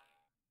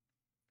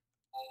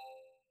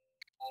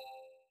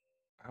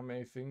 How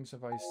many things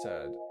have I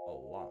said? A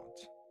lot.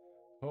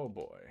 Oh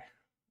boy.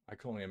 I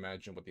can only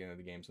imagine what the end of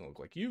the game's gonna look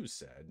like. You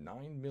said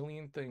 9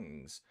 million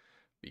things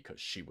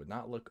because she would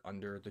not look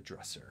under the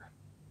dresser.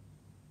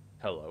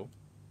 Hello.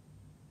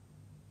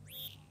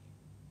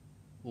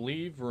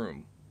 Leave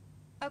room.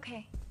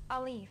 Okay,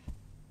 I'll leave.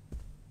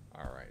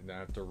 Alright, then I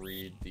have to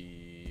read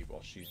the...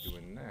 While she's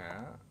doing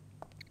that,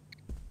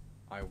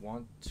 I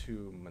want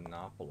to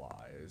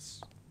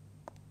monopolize.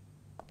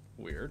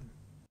 Weird.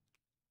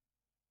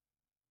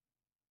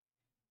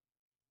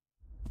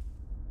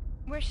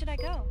 Where should I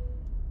go?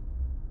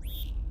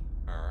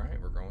 Alright,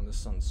 we're going to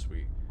Sun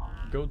Suite.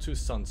 Go to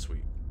Sun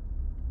Suite.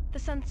 The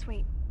Sun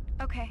Suite.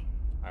 Okay.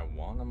 I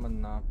want to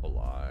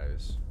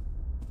monopolize.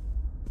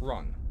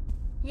 Run.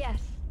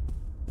 Yes.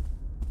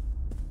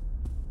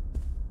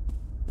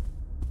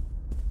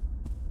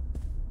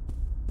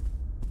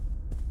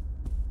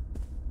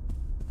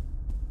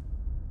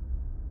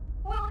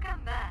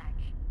 Welcome back.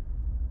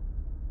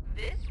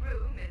 This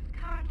room is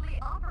currently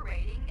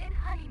operating in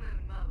honeymoon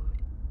mode.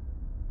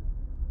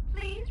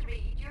 Please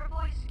read your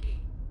voice key.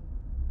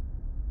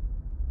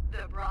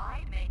 The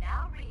bride may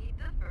now read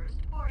the first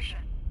portion.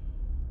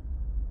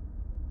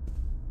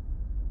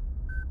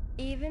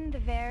 Even the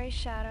very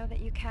shadow that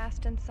you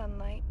cast in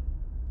sunlight.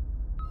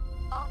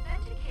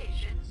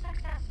 Authentication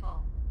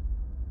successful.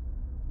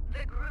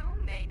 The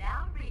groom may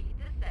now read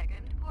the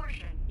second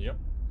portion. Yep.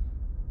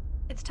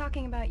 It's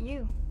talking about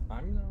you.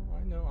 I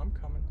know, I'm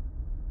coming.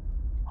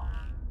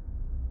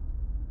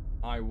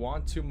 I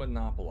want to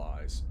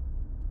monopolize.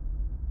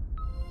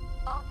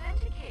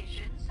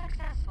 Authentication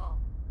successful.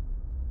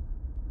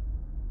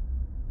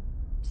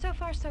 So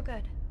far, so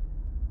good.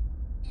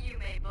 You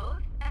may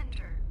both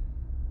enter.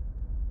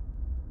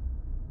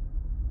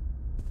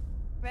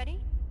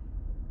 Ready?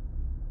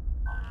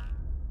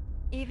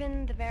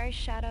 Even the very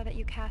shadow that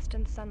you cast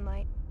in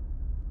sunlight,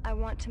 I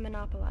want to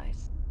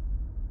monopolize.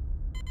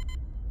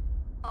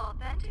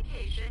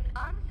 Authentication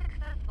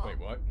unsuccessful. Wait,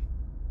 what?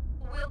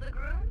 Will the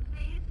groom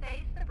please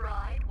face the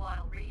bride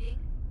while reading?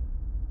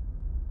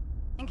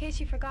 In case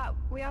you forgot,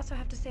 we also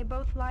have to say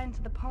both lines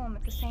of the poem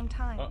at the same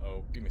time.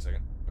 Uh-oh, give me a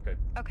second. Okay.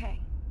 Okay,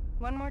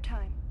 one more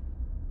time.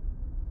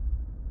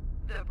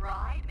 The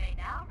bride may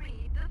now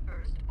read the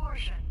first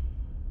portion.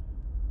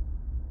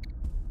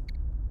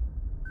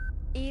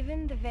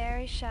 Even the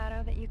very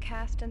shadow that you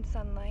cast in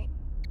sunlight.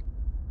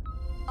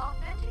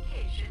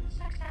 Authentication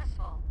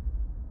successful.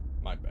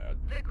 My bad.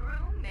 The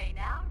groom may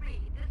now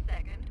read the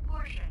second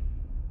portion.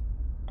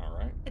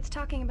 Alright. It's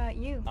talking about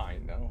you. I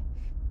know.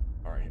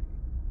 Alright.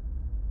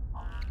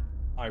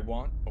 I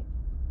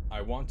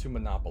want to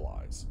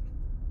monopolize.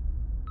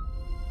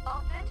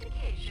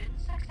 Authentication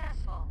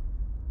successful.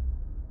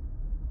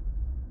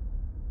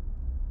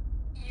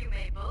 You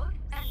may both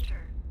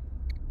enter.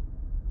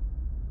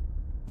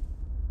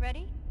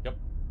 Ready? Yep.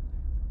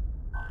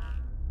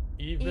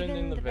 Even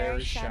in the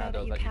very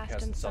shadow that you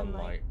cast in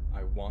sunlight,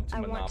 I want to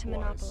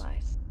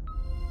monopolize.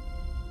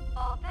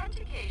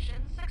 Authentication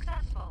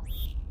successful.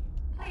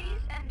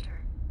 Please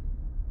enter.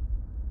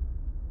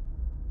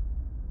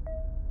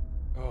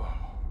 Oh,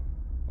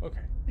 okay.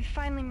 We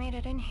finally made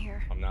it in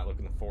here. I'm not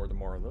looking forward to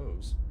more of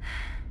those.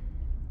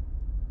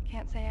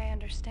 Can't say I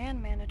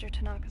understand Manager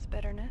Tanaka's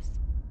bitterness.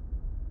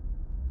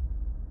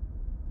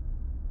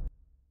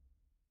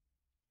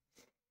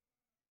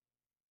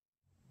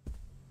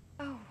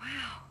 Oh,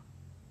 wow.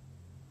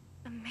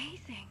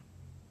 Amazing.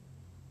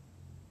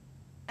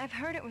 I've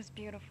heard it was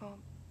beautiful,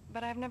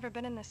 but I've never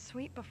been in this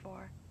suite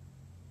before.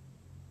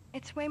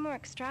 It's way more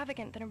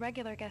extravagant than a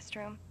regular guest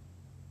room.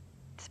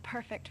 It's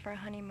perfect for a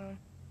honeymoon.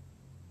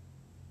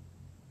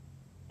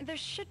 There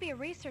should be a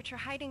researcher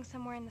hiding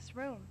somewhere in this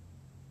room.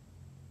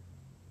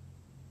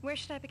 Where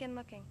should I begin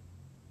looking?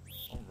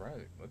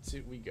 Alright, let's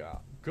see what we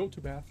got. Go to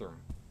bathroom.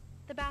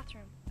 The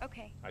bathroom.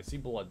 Okay. I see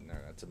blood in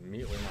there. That's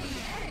immediately not good.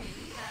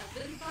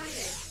 Has been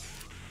sighted.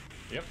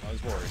 Yep, I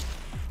was worried.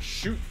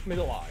 Shoot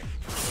middle eye.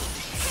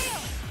 Tail!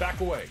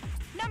 Back away.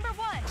 Number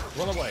 1!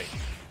 Run away.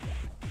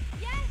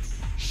 Yes!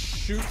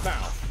 Shoot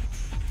mouth.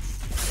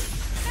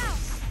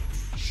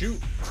 Mouth! Shoot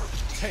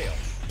tail.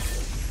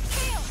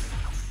 Tail!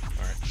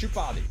 Alright, shoot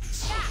body.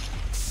 Back!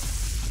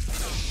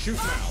 Shoot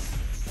mouth.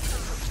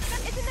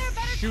 Isn't there a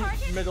better Shoot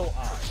target? middle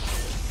eye.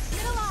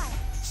 Middle eye!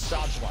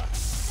 Dodge left.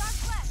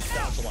 Dodge left!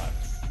 Dodge left.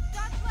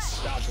 Dodge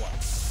left! Dodge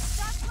left.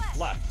 Dodge left!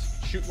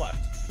 Left. Shoot left.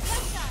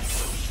 Left eye!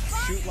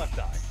 Body. Shoot left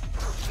eye.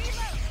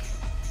 Reload!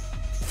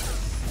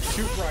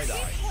 Shoot right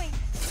eye. Point.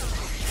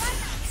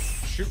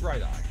 Right. Shoot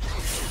right eye.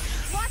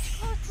 Watch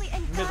closely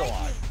and guide Middle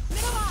eye. you.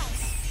 Middle eye!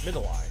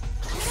 Middle eye.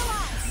 Middle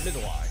eye!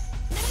 Middle eye.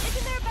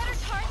 Isn't there a better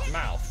target?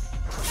 Mouth.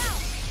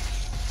 Mouth!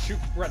 Shoot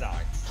red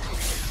eye.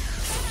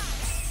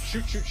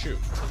 Shoot, shoot, shoot.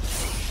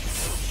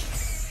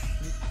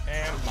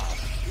 And mouth.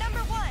 Number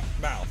 1!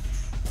 Mouth.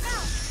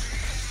 Mouth!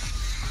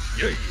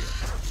 Yeah.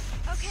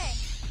 Okay,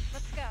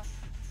 let's go.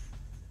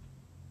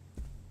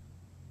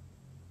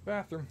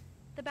 Bathroom.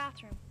 The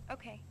bathroom.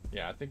 Okay.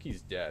 Yeah, I think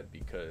he's dead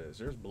because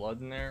there's blood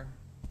in there.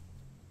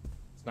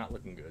 It's not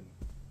looking good.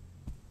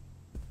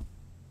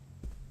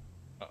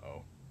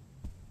 Uh-oh.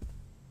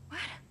 What?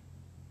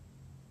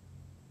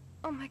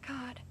 Oh my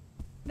god.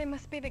 They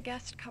must be the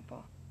guest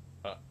couple.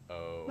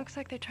 Uh-oh. Looks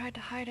like they tried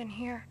to hide in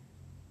here.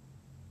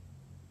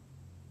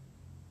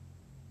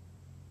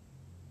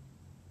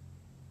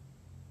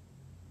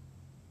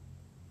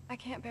 I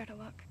can't bear to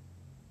look.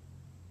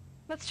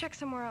 Let's check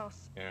somewhere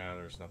else. Yeah,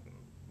 there's nothing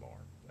more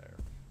there.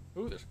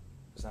 Ooh, there's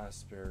not a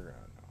spare.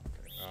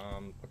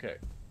 No, okay. Okay.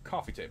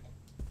 Coffee table.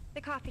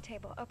 The coffee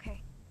table.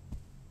 Okay.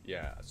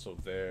 Yeah, so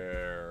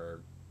they're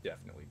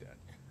definitely dead.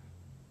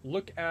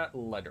 Look at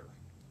letter.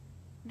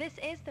 This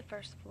is the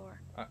first floor.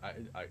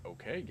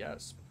 Okay,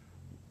 yes.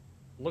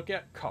 Look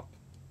at cup.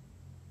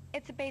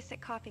 It's a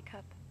basic coffee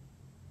cup.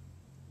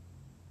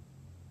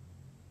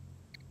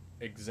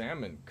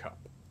 Examine cup.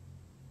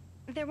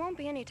 There won't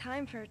be any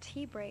time for a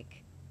tea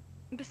break.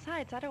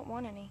 Besides, I don't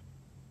want any.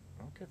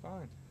 Okay,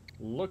 fine.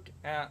 Look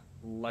at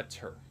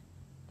letter.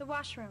 The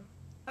washroom.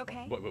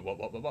 Okay.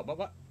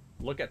 What?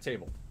 Look at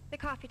table. The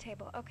coffee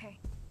table. Okay.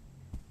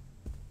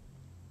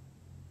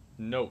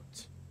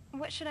 Note.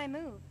 What should I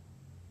move?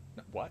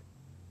 What?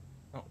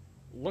 Oh,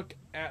 look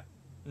at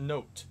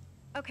note.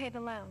 Okay, the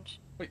lounge.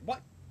 Wait,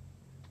 what?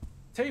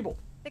 Table.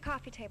 The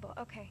coffee table.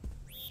 Okay.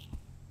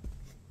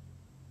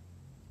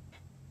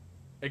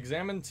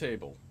 Examine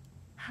table.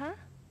 Huh?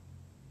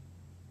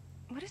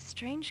 What a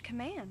strange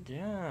command.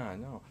 Yeah, I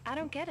know. I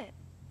don't get it.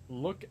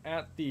 Look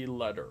at the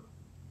letter.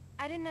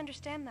 I didn't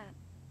understand that.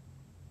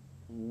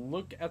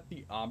 Look at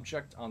the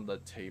object on the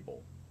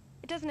table.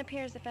 It doesn't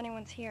appear as if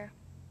anyone's here.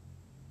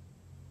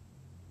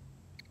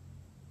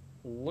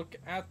 Look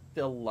at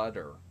the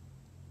letter.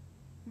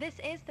 This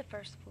is the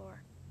first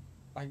floor.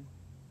 I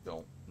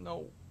don't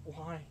know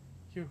why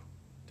you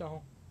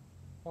don't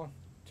want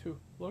to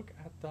look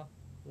at the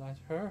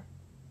letter.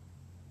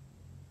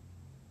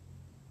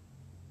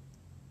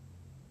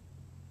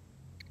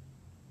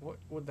 What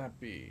would that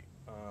be?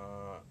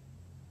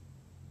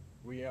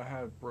 We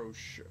have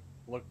brochure.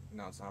 Look,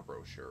 no, it's not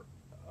brochure.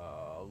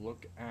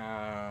 Look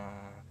at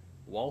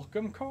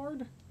welcome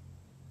card?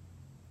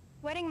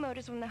 Wedding mode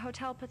is when the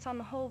hotel puts on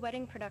the whole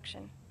wedding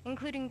production,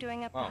 including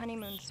doing up the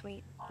honeymoon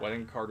suite.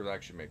 Wedding card would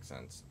actually make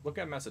sense. Look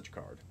at message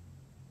card.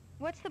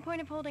 What's the point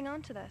of holding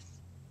on to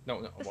this?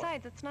 No.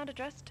 Besides, it's not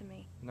addressed to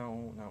me.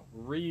 No.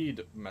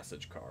 Read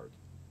message card.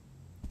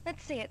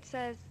 Let's see, it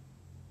says,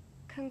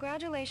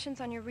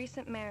 "Congratulations on your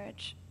recent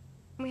marriage.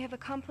 We have a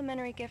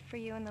complimentary gift for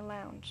you in the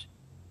lounge."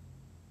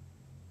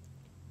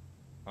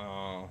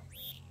 Oh,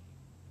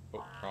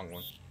 wrong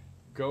one.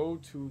 Go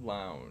to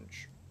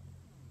lounge.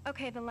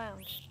 Okay, the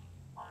lounge.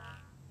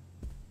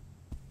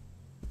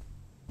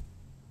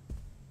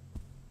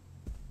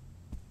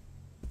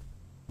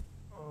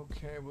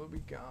 Okay, what we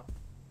got?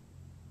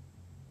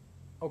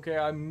 Okay,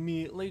 I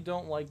immediately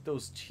don't like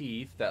those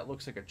teeth. That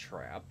looks like a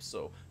trap,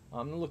 so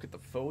I'm gonna look at the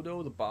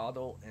photo, the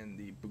bottle, and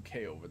the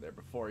bouquet over there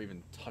before I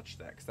even touch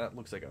that, because that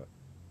looks like a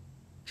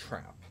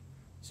trap.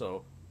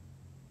 So,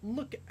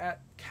 look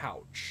at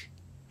couch.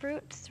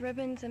 Fruits,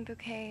 ribbons, and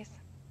bouquets.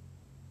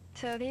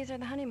 So these are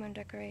the honeymoon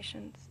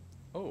decorations.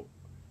 Oh,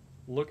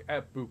 look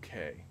at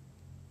bouquet.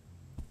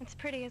 It's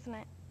pretty, isn't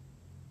it?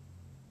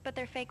 But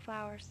they're fake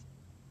flowers.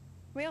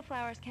 Real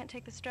flowers can't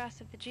take the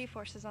stress of the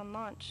G-forces on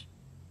launch.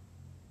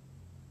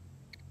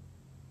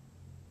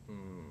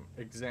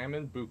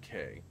 Examine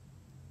bouquet.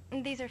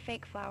 And these are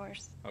fake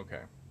flowers.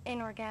 Okay.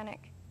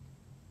 Inorganic.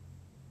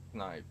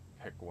 Can I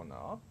pick one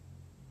up?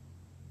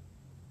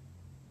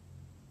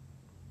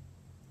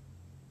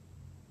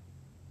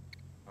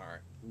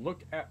 Alright.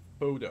 Look at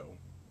photo.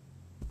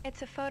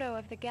 It's a photo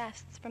of the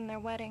guests from their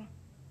wedding.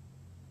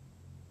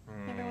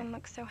 Everyone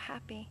looks so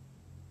happy.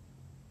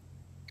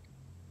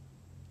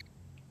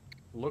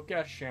 Look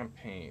at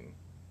champagne.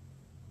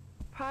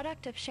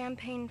 Product of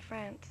Champagne,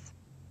 France.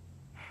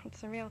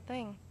 It's a real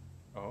thing.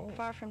 Oh.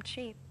 Far from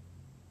cheap.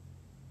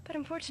 But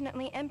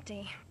unfortunately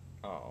empty.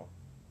 Oh.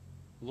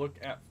 Look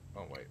at...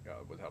 Oh, wait.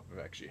 Would help if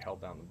I actually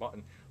held down the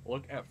button.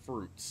 Look at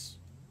fruits.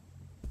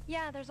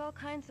 Yeah, there's all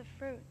kinds of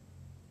fruit.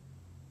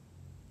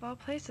 Of all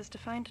places to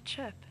find a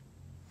chip.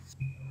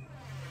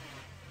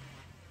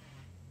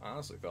 I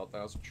honestly thought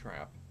that was a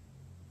trap.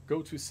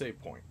 Go to save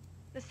point.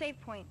 The save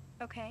point,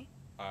 okay.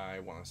 I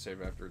want to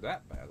save after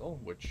that battle,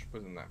 which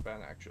wasn't that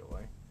bad,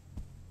 actually.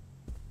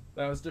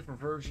 That was a different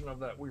version of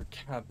that weird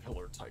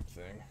caterpillar type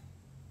thing.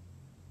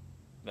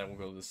 Then we'll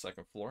go to the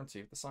second floor and see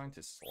if the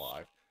scientist is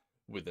alive.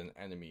 With an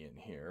enemy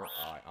in here,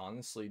 I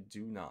honestly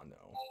do not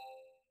know.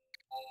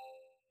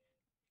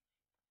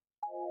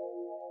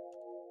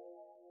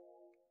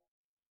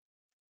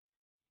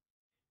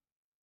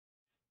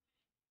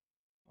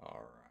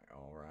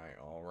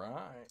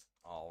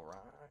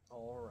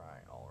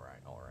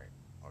 Alright.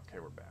 Okay,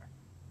 we're back.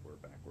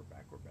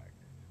 We're back.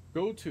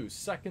 Go to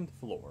second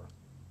floor.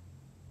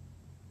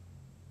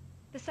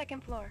 The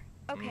second floor,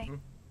 okay.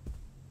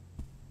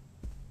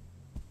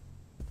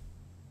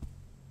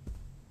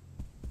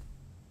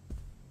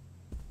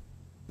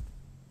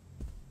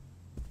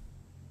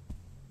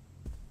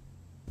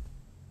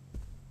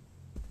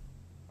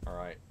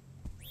 Alright.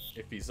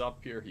 If he's up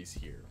here, he's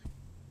here.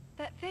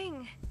 That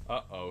thing.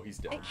 Uh-oh, he's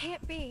dead. It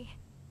can't be.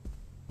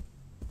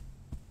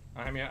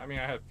 I mean,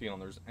 I have a feeling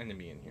there's an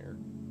enemy in here.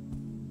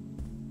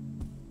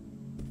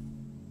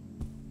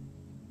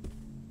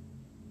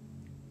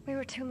 We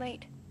were too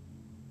late.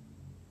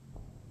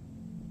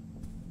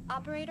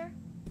 Operator,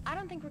 I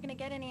don't think we're gonna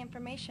get any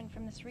information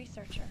from this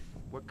researcher.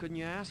 What couldn't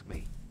you ask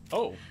me?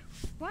 Oh,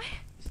 What?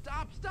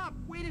 Stop!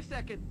 Wait a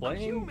second! I'm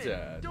Playing human!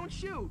 dead. Don't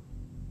shoot!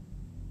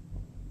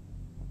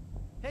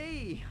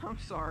 Hey, I'm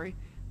sorry.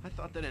 I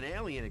thought that an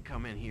alien had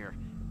come in here.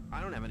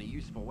 I don't have any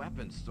useful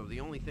weapons, so the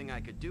only thing I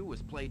could do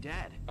was play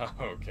dead.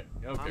 okay.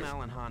 I'm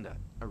Alan Honda,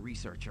 a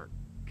researcher.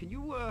 Can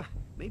you,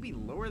 maybe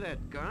lower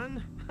that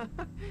gun?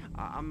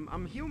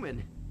 I'm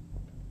human.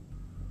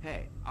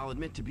 Hey, I'll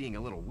admit to being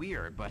a little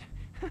weird, but...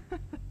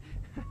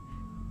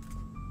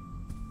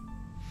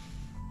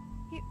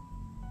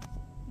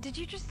 Did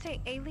you just say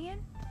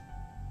alien?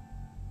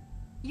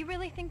 You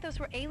really think those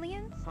were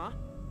aliens? Huh?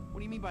 What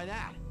do you mean by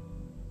that?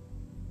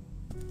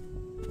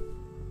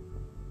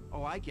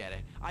 Oh, I get it.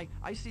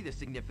 I see the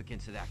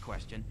significance of that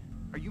question.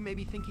 Are you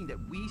maybe thinking that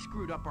we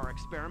screwed up our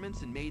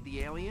experiments and made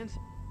the aliens?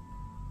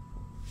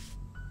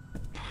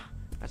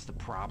 That's the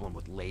problem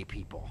with lay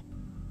people.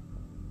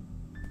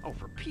 Oh,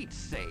 for Pete's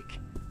sake.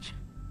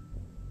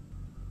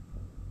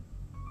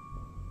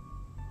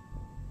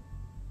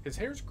 His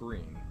hair's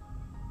green.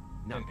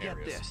 Now in get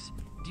areas. this.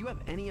 Do you have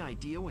any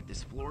idea what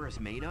this floor is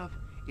made of?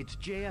 It's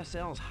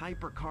JSL's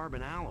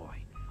hypercarbon alloy.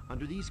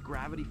 Under these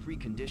gravity-free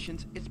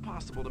conditions, it's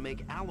possible to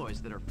make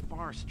alloys that are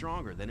far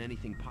stronger than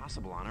anything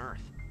possible on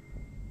Earth.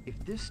 If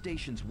this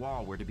station's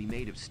wall were to be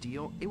made of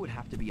steel, it would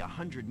have to be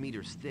 100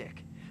 meters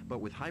thick.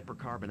 But with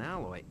hypercarbon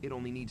alloy, it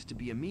only needs to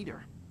be 1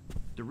 meter.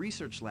 The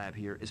research lab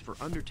here is for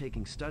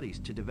undertaking studies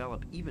to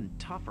develop even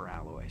tougher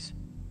alloys.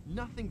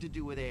 Nothing to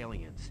do with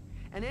aliens.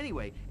 And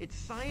anyway, it's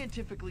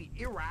scientifically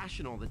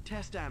irrational that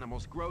test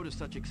animals grow to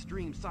such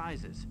extreme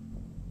sizes.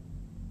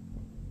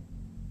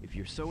 If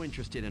you're so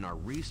interested in our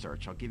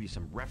research, I'll give you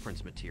some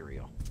reference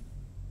material.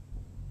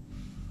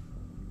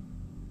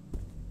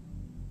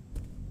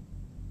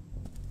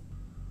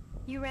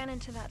 You ran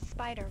into that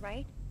spider,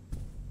 right?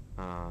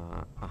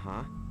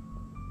 Uh-huh.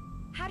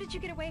 How did you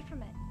get away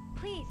from it?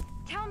 Please,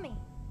 tell me.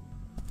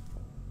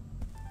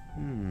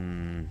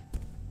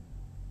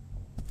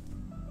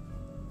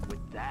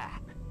 With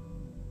that.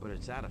 But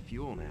it's out of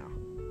fuel now.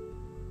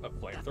 A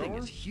That thing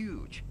is flamethrower?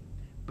 huge.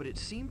 But it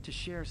seemed to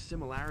share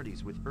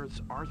similarities with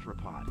Earth's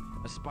arthropod,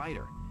 a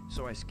spider,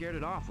 so I scared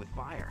it off with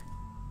fire.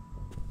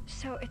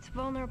 So it's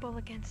vulnerable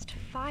against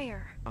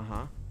fire.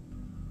 Uh-huh.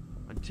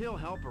 Until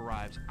help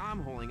arrives,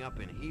 I'm holding up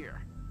in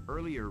here.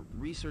 Earlier,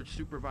 Research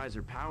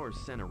Supervisor Powers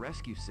sent a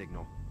rescue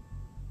signal.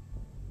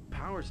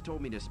 Powers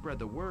told me to spread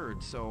the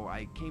word, so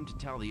I came to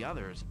tell the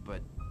others,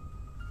 but...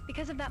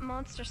 Because of that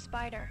monster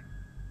spider.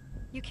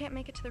 You can't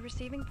make it to the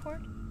receiving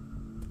port?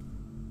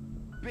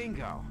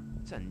 Bingo!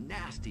 It's a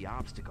nasty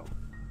obstacle.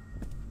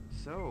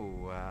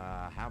 So,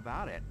 how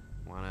about it?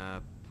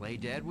 Wanna play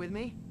dead with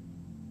me?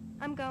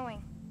 I'm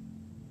going.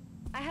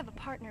 I have a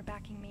partner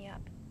backing me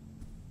up.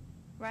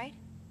 Right?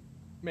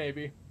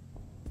 Maybe.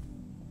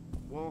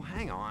 Well,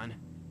 hang on.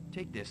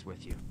 Take this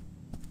with you.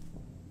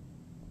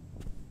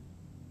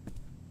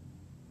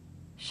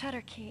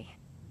 Shutter key.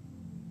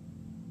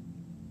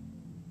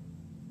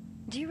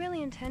 Do you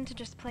really intend to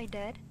just play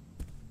dead?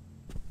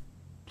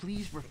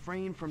 Please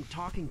refrain from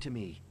talking to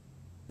me.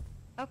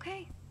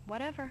 Okay,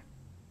 whatever.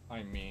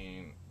 I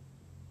mean,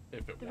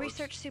 if it The works.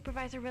 research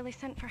supervisor really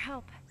sent for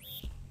help.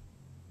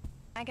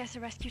 I guess a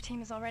rescue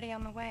team is already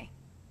on the way.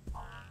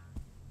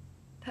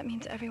 That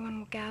means everyone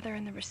will gather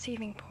in the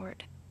receiving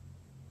port.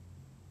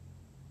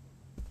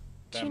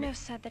 That Juno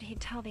said that he'd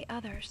tell the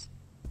others.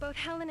 Both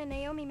Helen and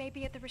Naomi may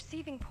be at the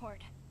receiving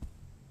port.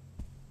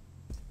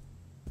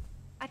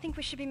 I think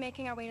we should be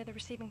making our way to the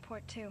receiving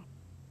port, too.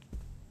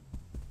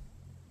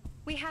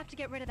 We have to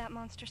get rid of that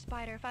monster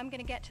spider if I'm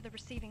gonna get to the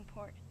receiving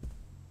port.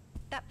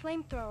 That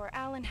flamethrower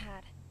Alan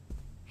had.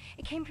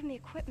 It came from the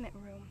equipment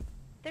room.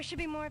 There should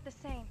be more of the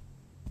same.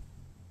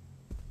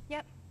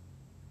 Yep.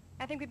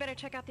 I think we better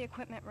check out the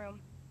equipment room.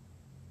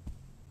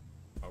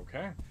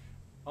 Okay.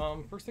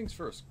 First things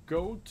first.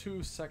 Go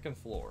to second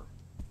floor.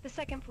 The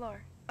second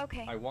floor.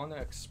 Okay. I want to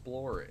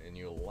explore it, and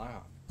you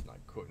laughed, and I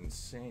couldn't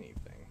say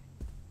anything.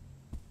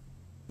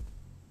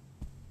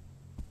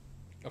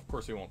 Of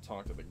course, we won't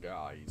talk to the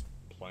guy. He's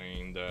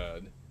plain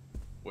dead.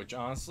 Which,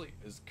 honestly,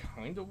 is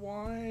kind of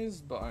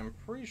wise, but I'm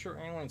pretty sure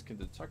aliens can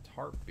detect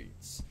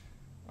heartbeats.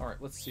 Alright,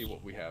 let's see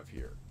what we have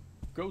here.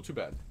 Go to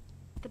bed.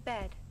 The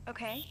bed.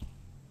 Okay.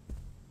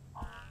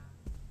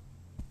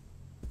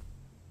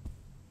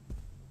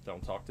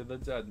 Don't talk to the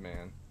dead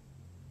man.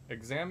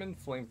 Examine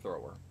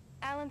flamethrower.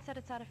 Alan said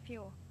it's out of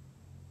fuel.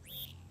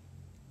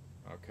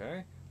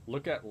 Okay.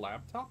 Look at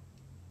laptop.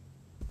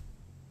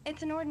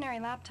 It's an ordinary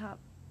laptop.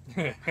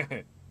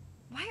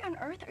 Why on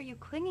earth are you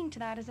clinging to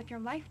that as if your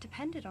life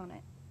depended on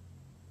it?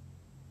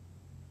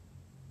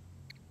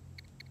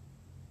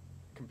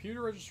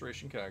 Computer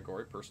registration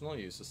category, personal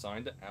use,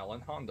 assigned to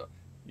Alan Honda.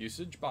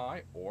 Usage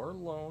by or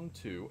loan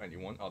to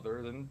anyone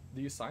other than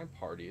the assigned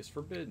party is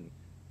forbidden.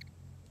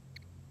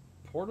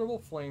 Portable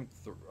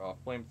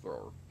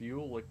flamethrower,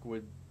 fuel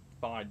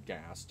liquefied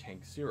gas,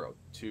 tank 0.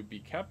 To be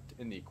kept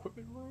in the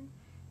equipment room.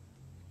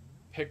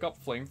 Pick up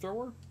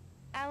flamethrower.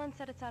 Alan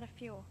said it's out of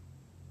fuel.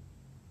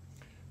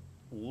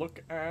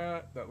 Look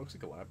at... that looks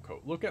like a lab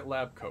coat. Look at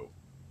lab coat.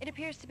 It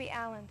appears to be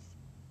Alan's.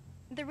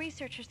 The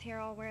researchers here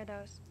all wear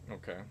those.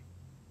 Okay.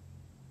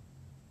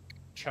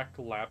 Check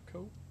lab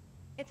coat.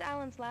 It's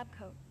Alan's lab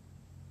coat.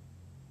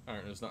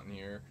 Alright, there's nothing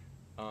here.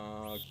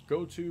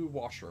 Go to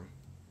washroom.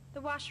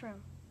 The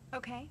washroom.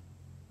 Okay.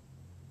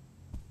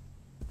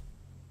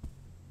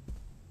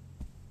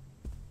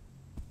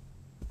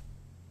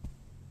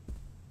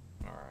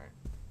 Alright.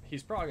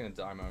 He's probably gonna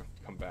die. I'm gonna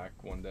come back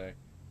one day.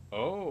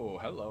 Oh,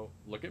 hello.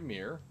 Look at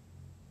mirror.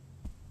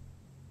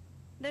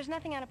 There's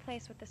nothing out of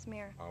place with this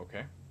mirror.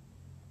 Okay.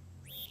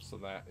 So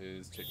that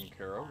is taken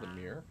care of, the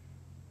mirror.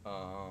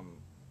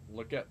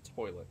 Look at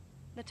toilet.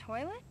 The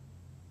toilet?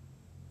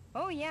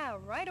 Oh yeah,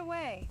 right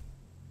away.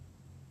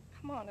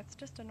 Come on, it's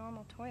just a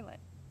normal toilet.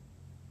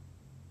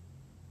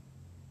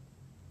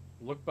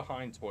 Look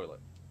behind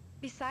toilet.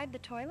 Beside the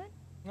toilet?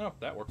 Oh,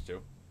 that works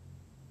too.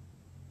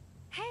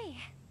 Hey,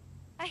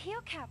 a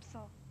heal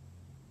capsule.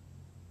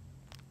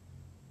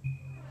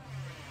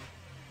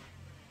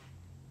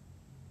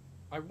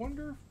 I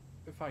wonder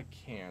if I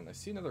can. I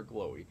see another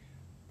glowy.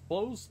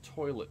 Close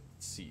toilet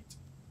seat.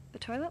 The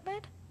toilet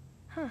lid?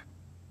 Huh.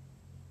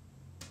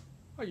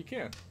 Oh, you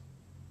can.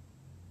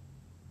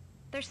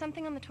 There's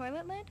something on the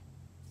toilet lid?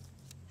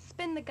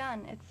 Spin the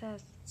gun, it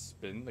says.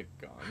 Spin the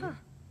gun. Huh.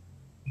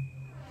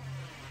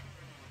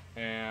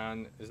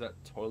 And is that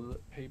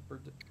toilet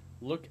paper?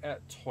 Look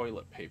at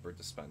toilet paper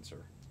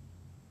dispenser.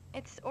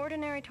 It's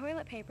ordinary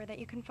toilet paper that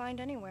you can find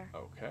anywhere.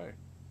 Okay.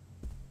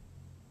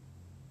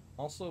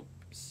 Also,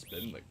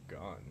 spin the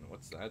gun.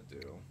 What's that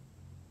do?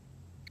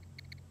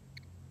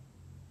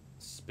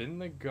 Spin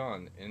the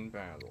gun in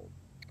battle.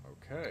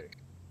 Okay.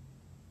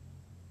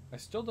 I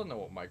still don't know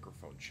what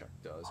microphone check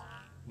does.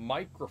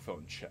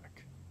 Microphone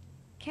check.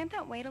 Can't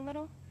that wait a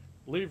little?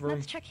 Leave room.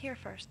 Let's check here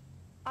first.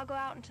 I'll go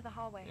out into the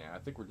hallway. Yeah, I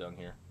think we're done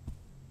here.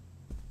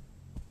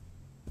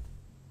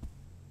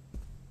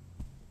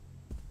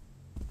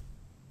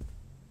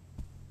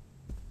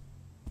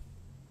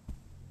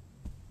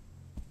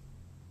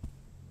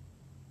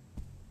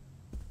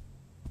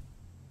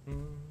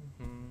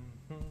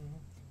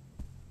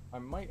 I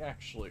might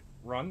actually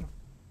run.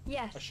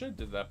 Yes. I should have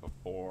did that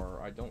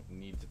before. I don't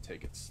need to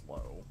take it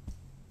slow.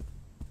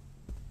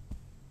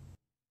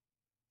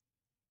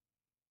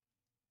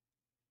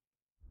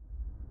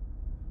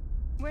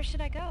 Where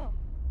should I go?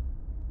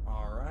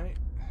 Alright.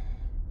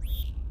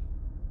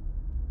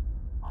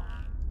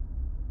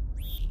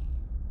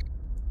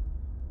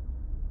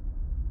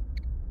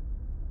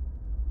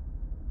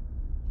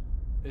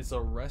 Is a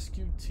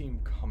rescue team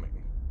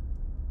coming?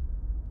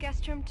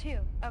 Guest room 2,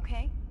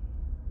 okay?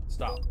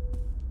 Stop.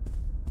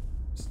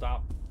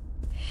 Stop.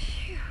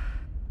 Phew.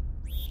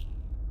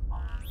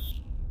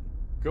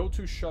 Go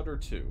to Shutter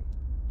 2.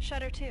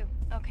 Shutter 2,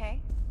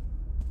 okay.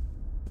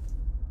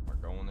 We're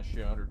going to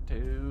Shutter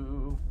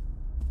 2.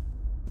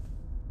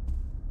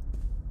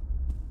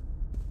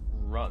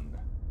 Run.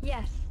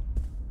 Yes.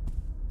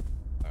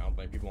 I don't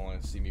think people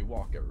want to see me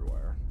walk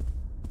everywhere.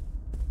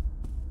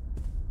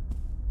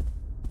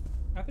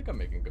 I think I'm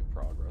making good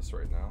progress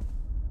right now.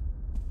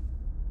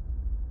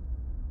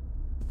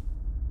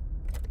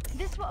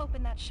 This will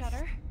open that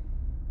shutter.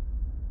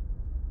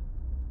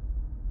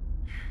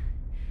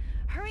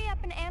 Hurry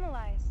up and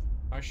analyze.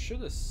 I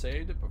should have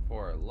saved it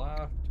before I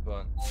left,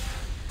 but I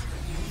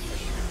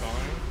should be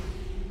fine.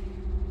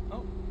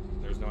 Oh,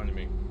 there's no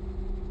enemy.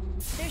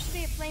 There should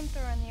be a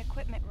flamethrower in the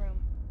equipment room.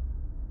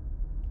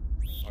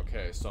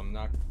 Okay, so I'm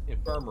not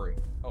infirmary.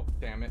 Oh,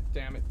 damn it,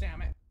 damn it,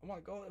 damn it. I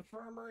want to go to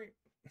infirmary.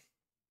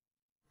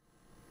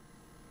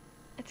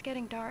 It's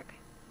getting dark.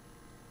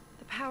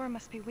 The power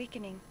must be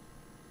weakening.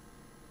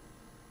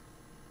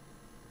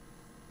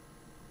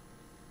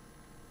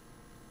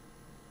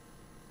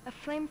 A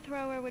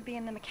flamethrower would be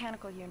in the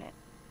mechanical unit.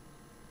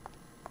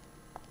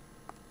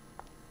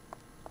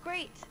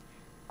 Great!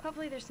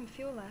 Hopefully there's some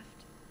fuel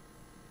left.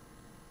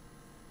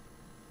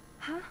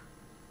 Huh?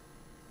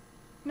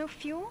 No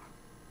fuel?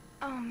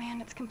 Oh man,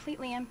 it's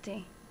completely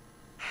empty.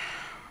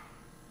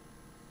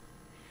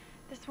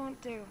 This won't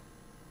do.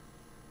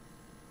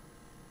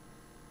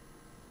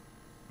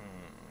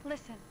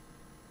 Listen.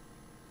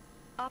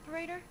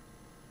 Operator?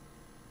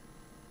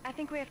 I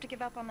think we have to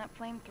give up on that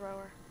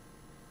flamethrower.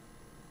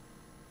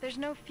 There's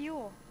no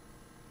fuel.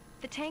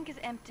 The tank is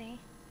empty.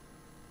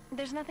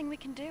 There's nothing we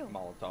can do.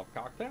 Molotov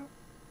cocktail?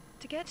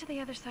 To get to the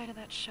other side of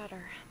that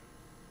shutter,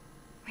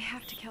 we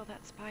have to kill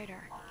that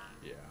spider.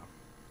 Yeah.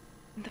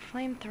 The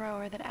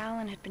flamethrower that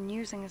Alan had been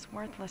using is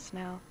worthless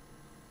now.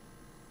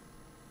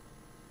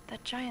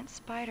 That giant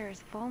spider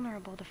is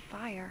vulnerable to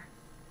fire.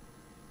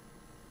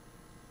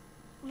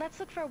 Let's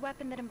look for a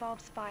weapon that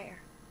involves fire.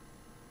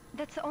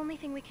 That's the only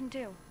thing we can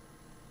do.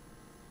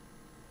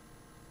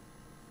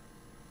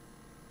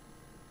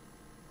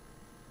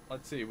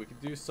 Let's see, we could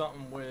do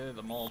something with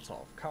a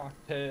Molotov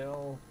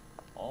cocktail.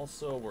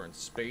 Also, we're in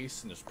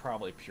space and there's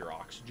probably pure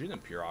oxygen,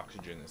 and pure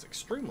oxygen is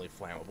extremely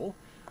flammable.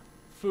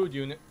 Food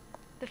unit.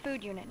 The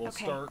food unit, We'll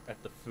okay. start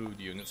at the food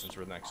unit since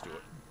we're next to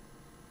it.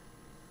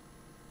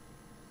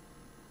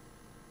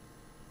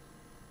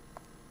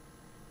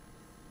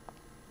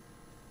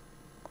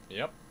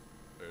 Yep,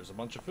 there's a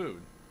bunch of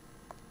food.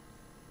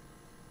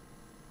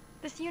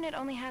 This unit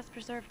only has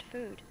preserved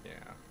food.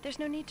 Yeah. There's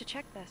no need to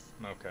check this.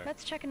 Okay.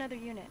 Let's check another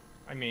unit.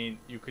 I mean,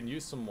 you can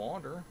use some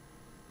water.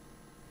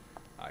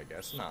 I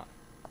guess not.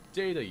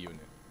 Data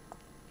unit.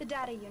 The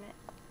data unit.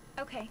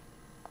 Okay.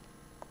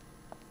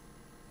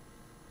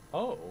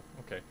 Oh,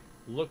 okay.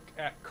 Look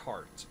at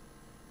cart.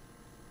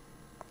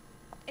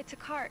 It's a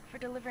cart for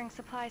delivering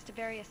supplies to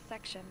various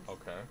sections.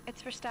 Okay.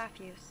 It's for staff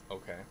use.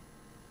 Okay.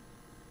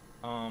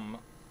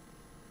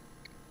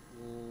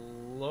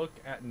 Look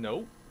at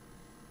note.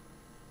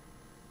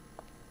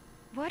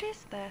 What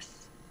is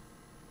this?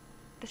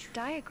 This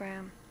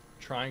diagram.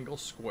 Triangle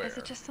square. Is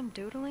it just some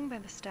doodling by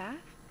the staff?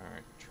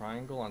 Alright,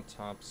 triangle on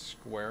top,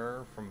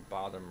 square from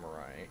bottom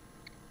right.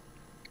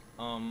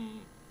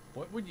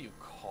 What would you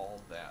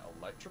call that?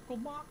 Electrical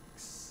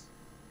box?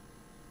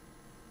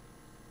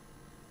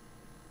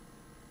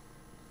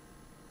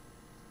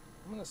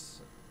 I'm gonna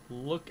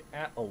look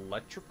at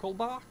electrical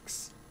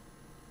box?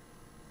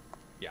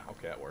 Yeah,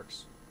 okay, that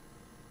works.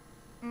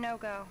 No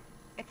go.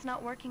 It's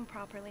not working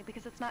properly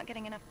because it's not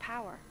getting enough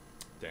power.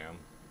 Damn.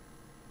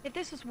 If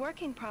this was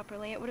working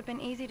properly, it would have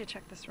been easy to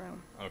check this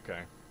room.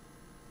 Okay.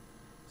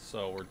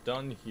 So we're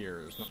done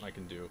here. There's nothing I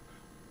can do.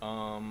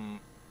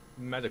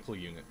 Medical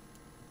unit.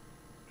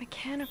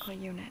 Mechanical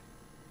unit.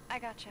 I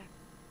gotcha.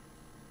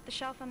 The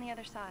shelf on the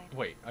other side.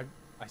 Wait,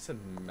 I said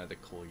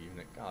medical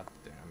unit. God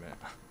damn it.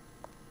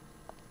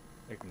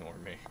 Ignore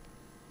me.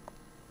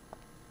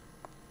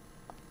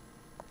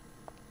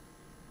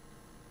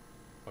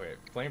 Okay,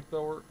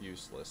 flamethrower,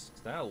 useless.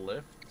 Is that a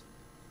lift?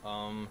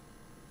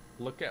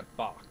 Look at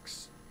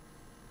box.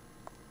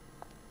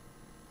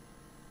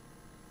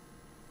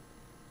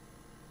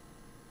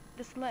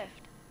 This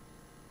lift.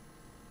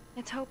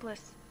 It's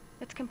hopeless.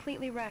 It's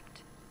completely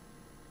wrecked.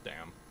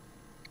 Damn.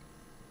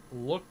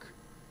 Look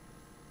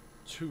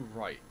to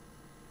right.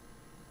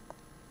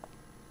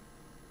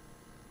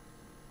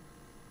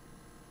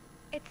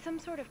 It's some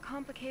sort of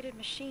complicated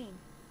machine.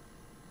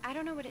 I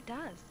don't know what it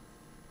does.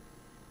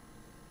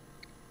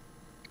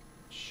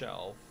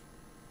 Shelf.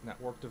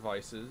 Network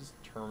devices,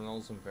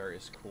 terminals, and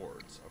various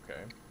cords.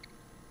 Okay.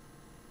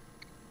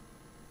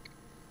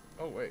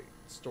 Oh wait.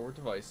 Store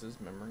devices,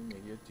 memory,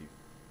 media,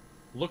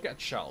 look at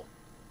shelf.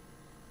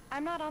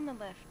 I'm not on the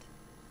lift.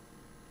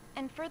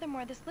 And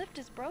furthermore, this lift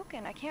is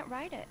broken. I can't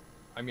ride it.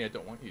 I mean, I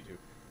don't want you to.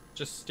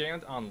 Just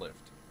stand on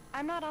lift.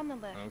 I'm not on the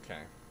lift.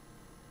 Okay.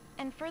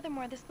 And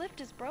furthermore, this lift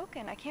is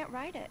broken. I can't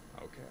ride it.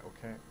 Okay,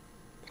 okay.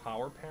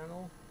 Power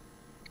panel?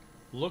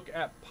 Look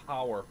at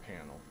power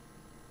panel.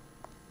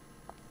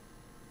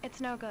 It's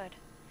no good.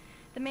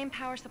 The main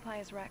power supply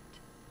is wrecked.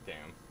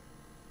 Damn.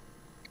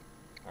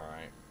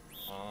 Alright.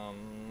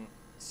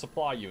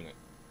 Supply unit.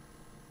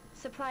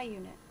 Supply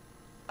unit.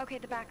 Okay,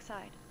 the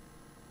backside.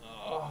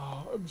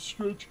 I'm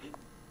stretched.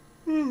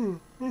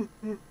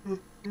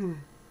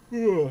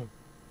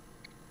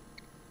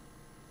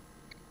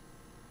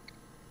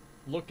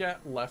 Look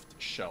at left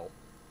shelf.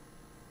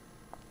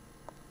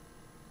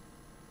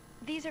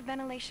 These are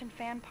ventilation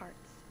fan parts.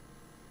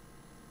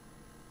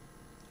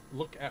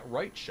 Look at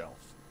right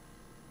shelf.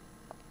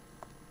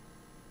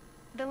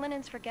 The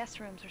linens for guest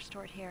rooms are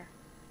stored here.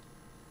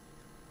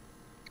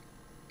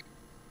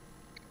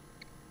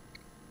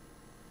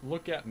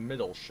 Look at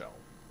middle shelf.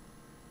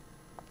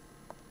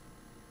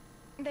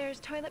 There's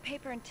toilet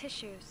paper and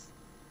tissues.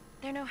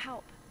 They're no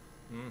help.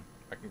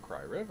 I can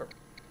cry river.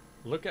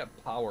 Look at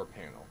power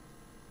panel.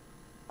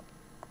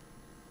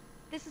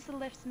 This is the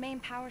lift's main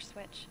power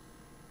switch.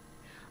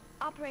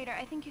 Operator,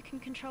 I think you can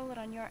control it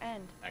on your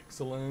end.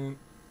 Excellent.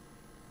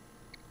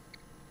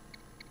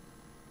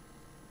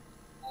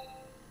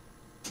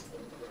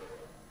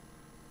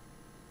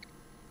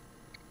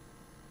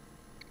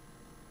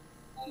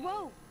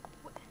 Whoa!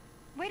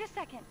 Wait a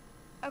second.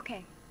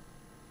 Okay,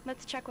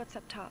 let's check what's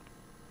up top.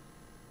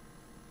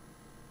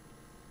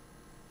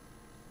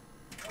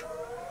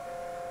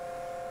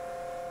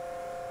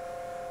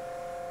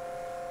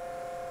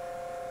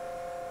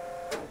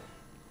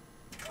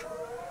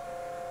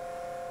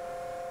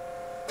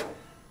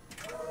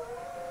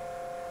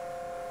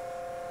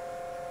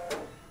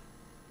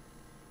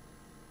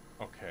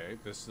 Okay,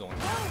 this is only...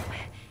 Whoa!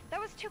 That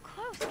was too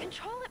close.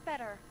 Control it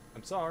better.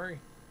 I'm sorry.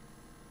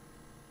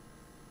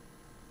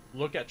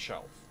 Look at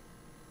shelf.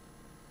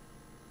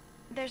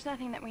 There's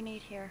nothing that we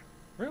need here.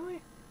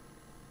 Really?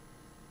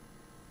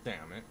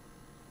 Damn it.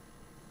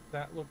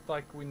 That looked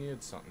like we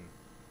needed something.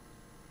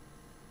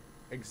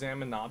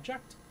 Examine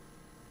object?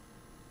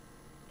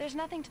 There's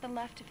nothing to the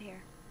left of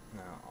here.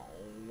 No.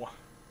 Whoa!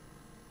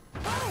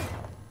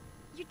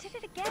 You did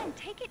it again.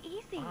 Take it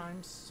easy.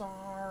 I'm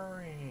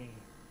sorry.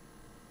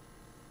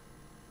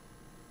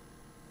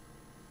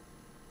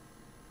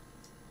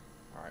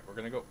 Alright, we're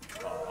gonna go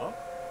up.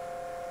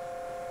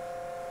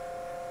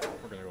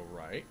 We're gonna go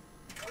right.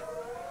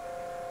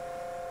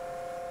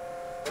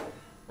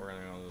 We're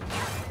gonna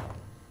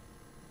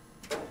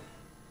go...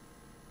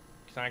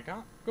 Can I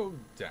go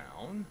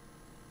down?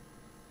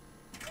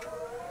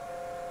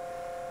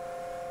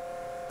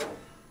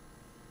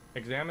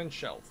 Examine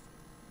shelf.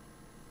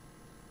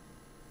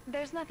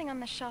 There's nothing on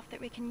the shelf that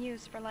we can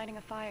use for lighting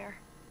a fire.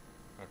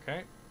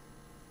 Okay.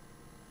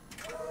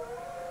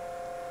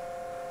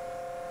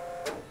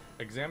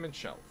 Examine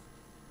shelf.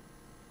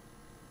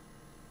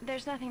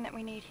 There's nothing that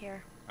we need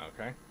here.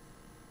 Okay.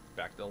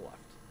 Back to the left.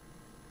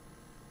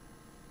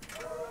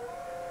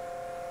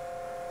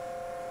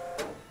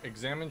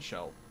 Examine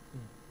shelf.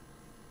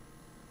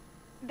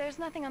 There's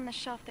nothing on the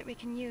shelf that we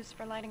can use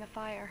for lighting a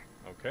fire.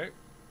 Okay.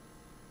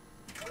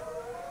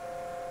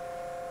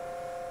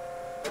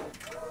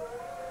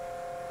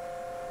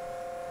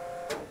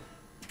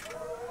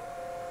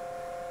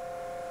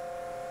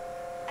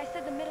 I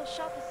said the middle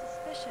shelf is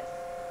suspicious.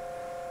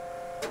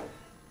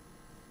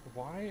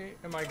 Why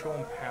am I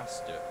going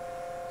past it?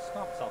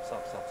 Stop, stop,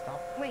 stop, stop,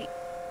 stop. Wait,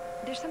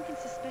 there's something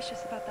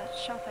suspicious about that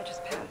shelf I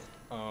just passed.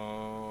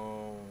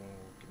 Oh,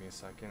 give me a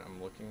second.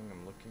 I'm looking.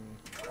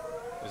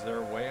 Is there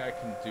a way I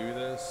can do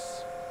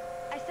this?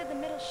 I said the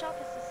middle shelf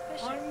is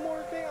suspicious. I'm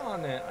working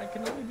on it. I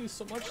can only do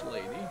so much,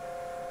 lady.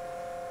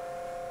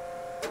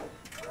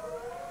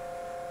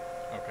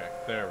 Okay,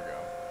 there we go.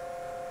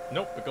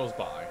 Nope, it goes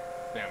by.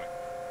 Damn it.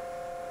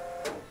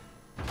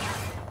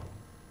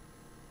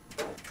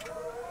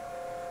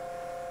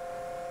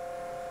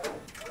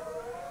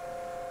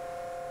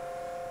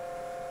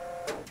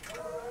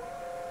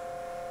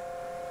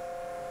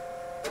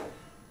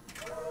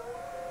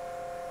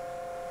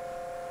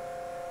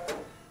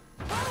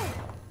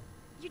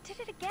 Did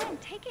it again.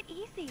 Take it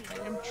easy.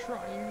 I am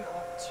trying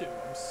not to.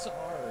 I'm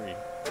sorry.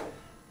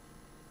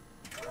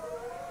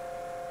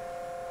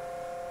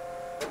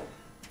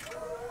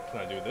 Can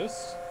I do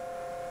this?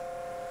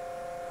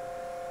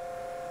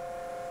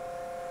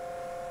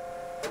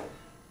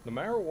 No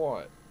matter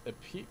what, it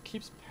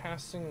keeps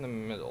passing the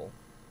middle.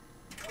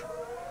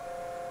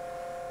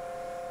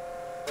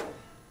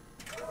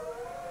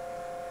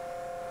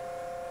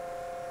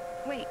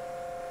 Wait,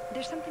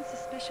 there's something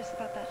suspicious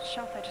about that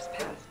shelf I just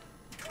passed.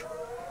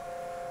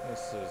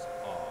 This is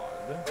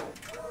odd.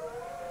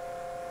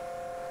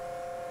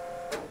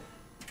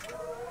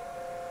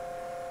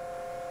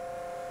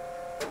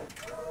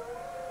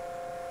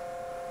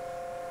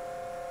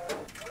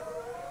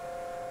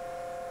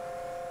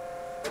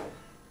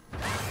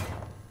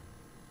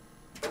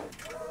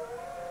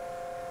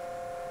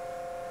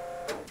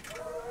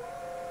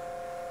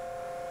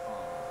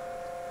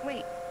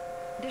 Wait,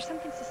 there's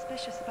something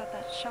suspicious about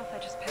that shelf I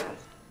just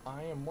passed.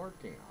 I am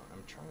working on it.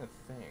 I'm trying to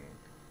think.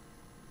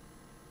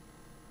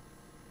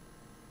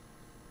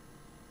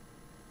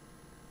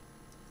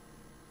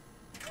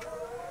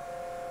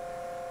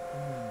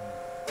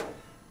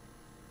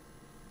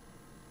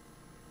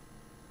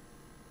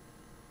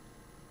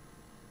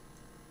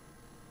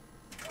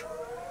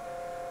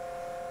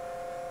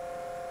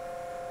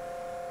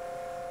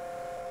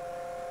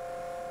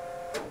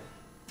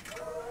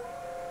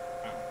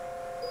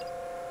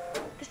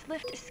 This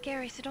lift is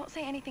scary, so don't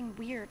say anything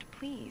weird,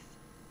 please.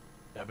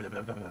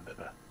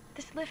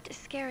 This lift is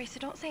scary, so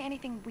don't say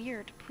anything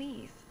weird,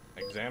 please.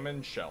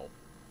 Examine shelf.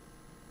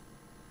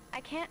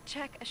 I can't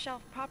check a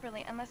shelf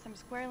properly unless I'm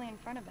squarely in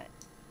front of it.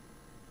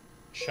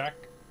 Check.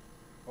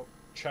 Oh,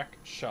 check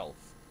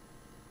shelf.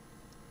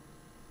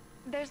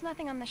 There's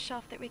nothing on the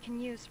shelf that we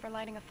can use for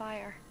lighting a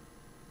fire.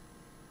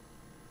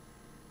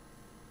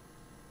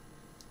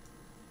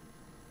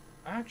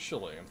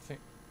 Actually,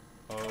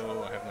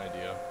 oh, I have an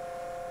idea.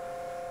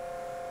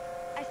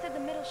 I said the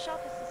middle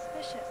shelf is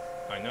suspicious.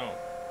 I know.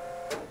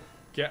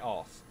 Get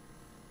off.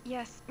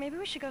 Yes, maybe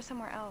we should go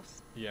somewhere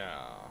else.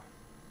 Yeah.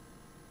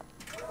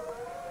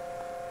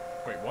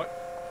 Wait, what?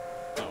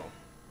 Oh.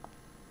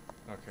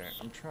 Okay,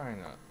 I'm trying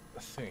to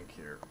think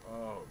here.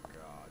 Oh,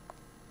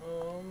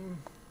 God.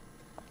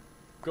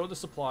 Go to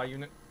supply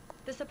unit.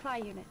 The supply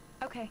unit.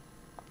 Okay.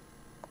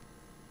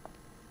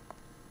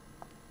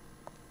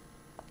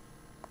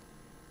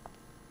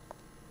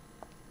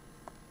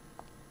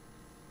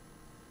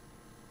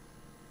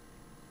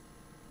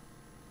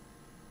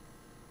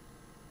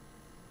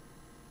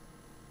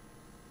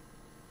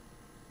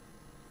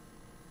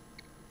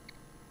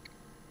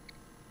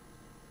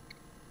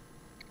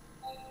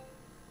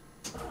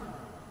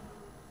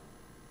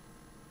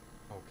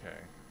 Okay.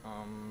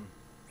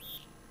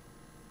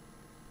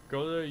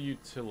 Go to the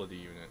utility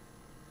unit.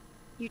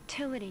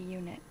 Utility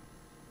unit.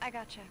 I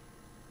gotcha.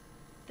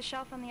 The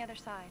shelf on the other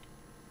side.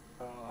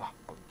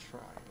 I'm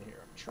trying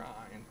here. I'm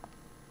trying.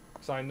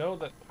 Because I know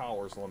that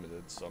power's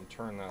limited, so I'm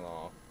turning that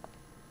off.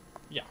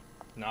 Yeah.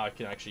 Now I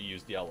can actually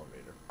use the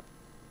elevator.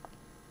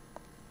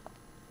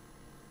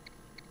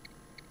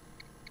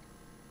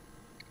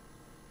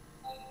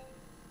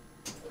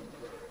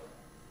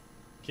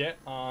 Get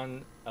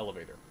on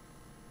elevator.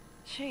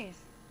 Jeez.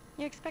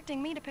 You're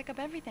expecting me to pick up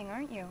everything,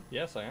 aren't you?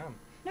 Yes, I am.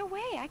 No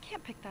way, I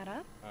can't pick that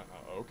up.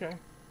 Okay.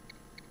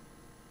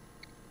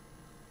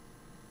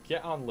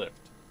 Get on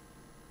lift.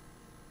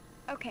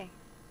 Okay.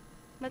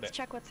 Let's There.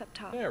 check what's up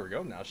top. There we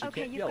go. Now she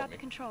Okay, can't you've yell got at the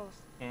me. controls.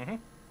 Mm-hmm.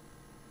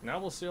 Now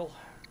we'll seal.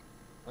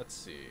 Let's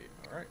see.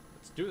 All right,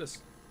 let's do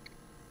this.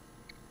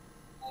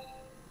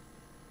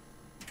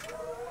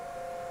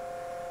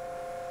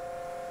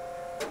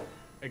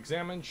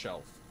 Examine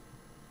shelf.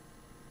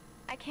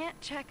 I can't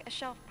check a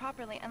shelf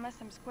properly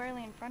unless I'm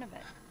squarely in front of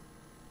it.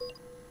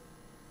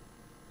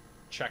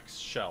 Checks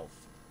shelf.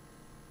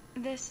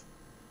 This...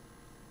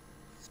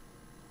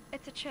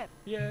 It's a chip.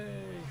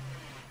 Yay!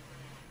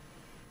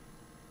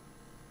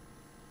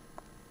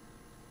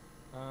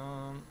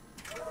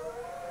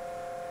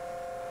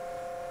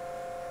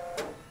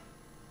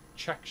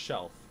 Check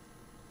shelf.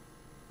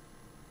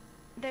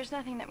 There's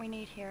nothing that we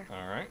need here.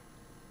 Alright.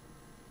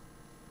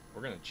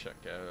 We're gonna check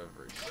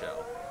every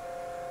shelf.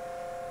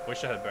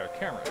 Wish I had a better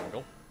camera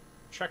angle.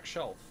 Check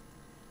shelf.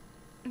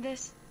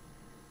 This...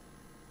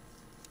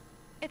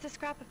 It's a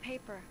scrap of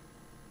paper.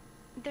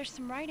 There's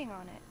some writing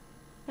on it.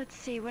 Let's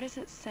see, what does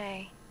it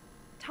say?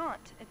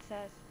 Taunt, it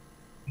says.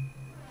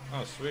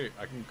 Oh, sweet.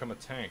 I can become a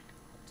tank.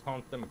 I'll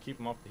taunt them and keep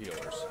them off the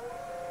healers.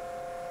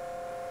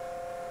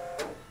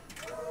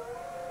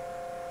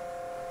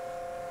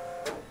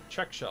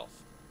 Check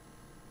shelf.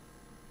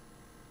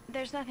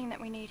 There's nothing that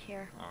we need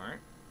here. Alright.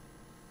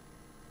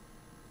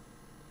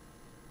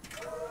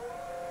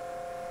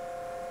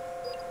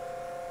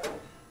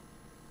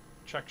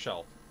 Check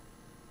shelf.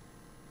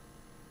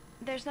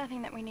 There's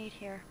nothing that we need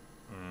here.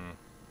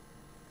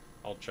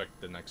 I'll check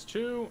the next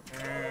two,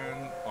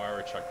 and I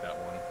already checked that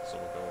one, so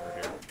we'll go over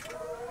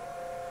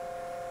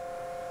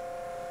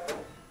here.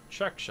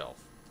 Check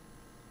shelf.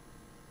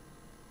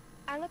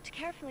 I looked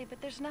carefully,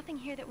 but there's nothing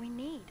here that we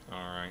need.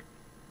 Alright.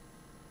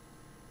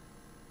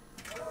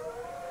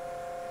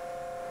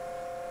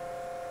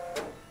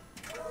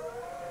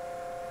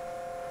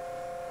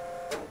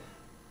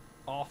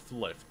 Off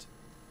lift.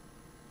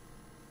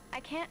 I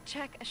can't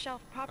check a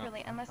shelf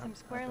properly unless I'm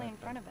squarely in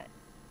front of it.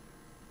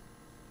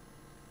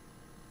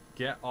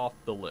 Get off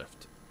the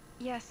lift.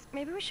 Yes,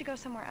 maybe we should go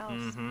somewhere else.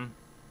 Mm-hmm.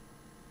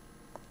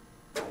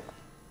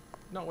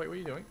 No, wait, what are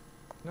you doing?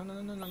 No.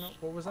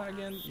 What was that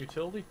again?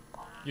 Utility?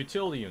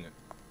 Utility unit.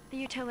 The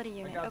utility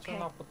unit, I gotta okay.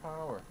 turn off the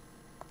power.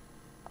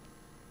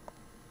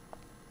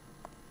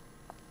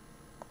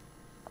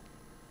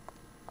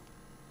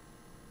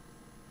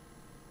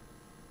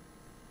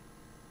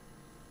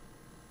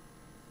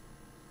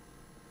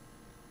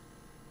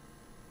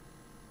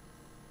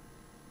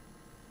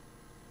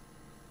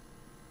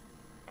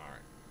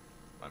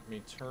 Let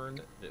me turn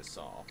this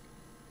off.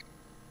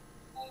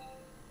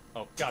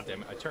 Oh, god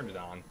damn it, I turned it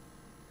on.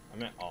 I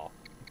meant off.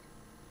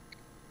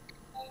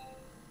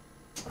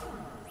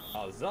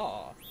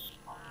 Huzzah!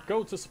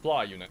 Go to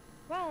supply unit.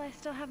 Well, I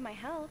still have my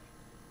health.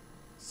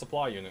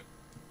 Supply unit.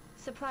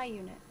 Supply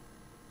unit.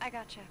 I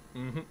gotcha.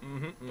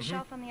 The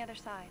shelf on the other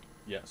side.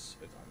 Yes,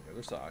 it's on the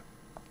other side.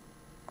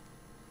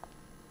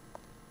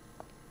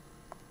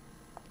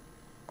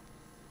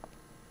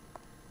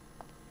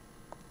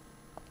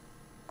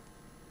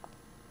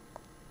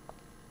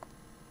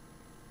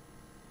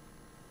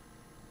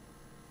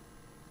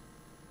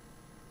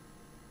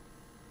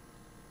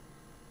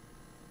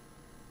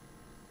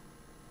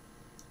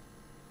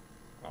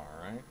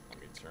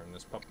 Turn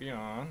this puppy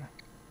on.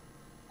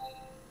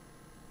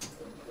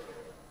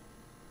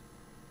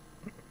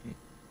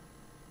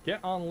 Get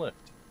on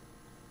lift.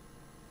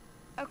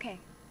 Okay.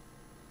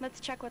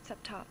 Let's check what's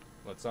up top.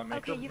 Let's not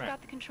make her Okay, you've mad.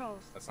 got the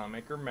controls. Let's not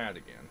make her mad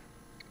again.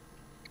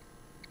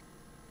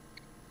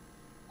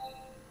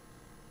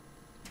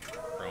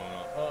 Throwing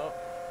up.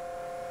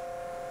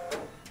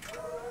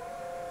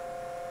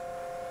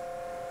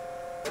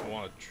 I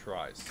want to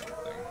try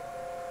something.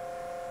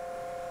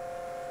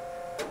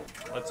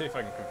 Let's see if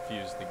I can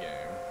confuse the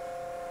game.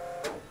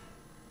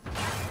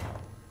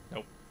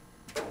 Nope.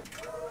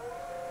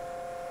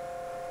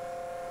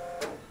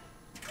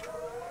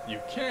 You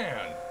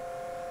can!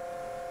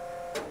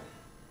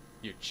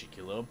 You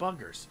cheeky little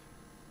buggers.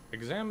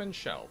 Examine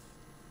shelf.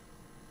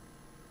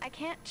 I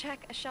can't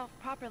check a shelf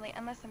properly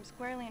unless I'm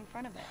squarely in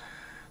front of it.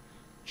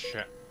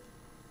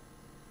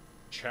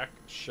 Check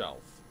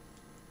shelf.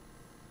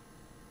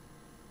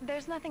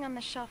 There's nothing on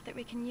the shelf that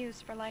we can use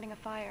for lighting a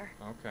fire.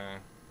 Okay.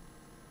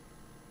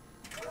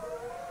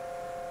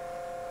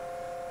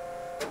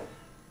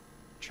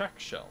 Check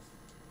shelf.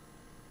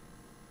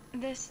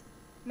 This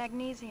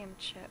magnesium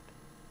chip.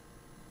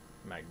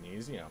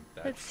 Magnesium.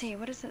 Let's see,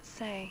 what does it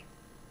say?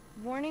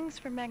 Warnings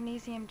for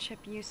magnesium chip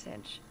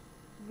usage.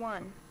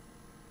 1.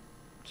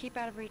 Keep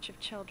out of reach of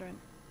children.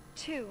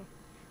 2.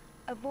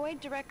 Avoid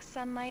direct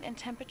sunlight and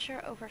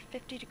temperature over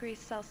 50 degrees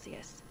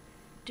Celsius.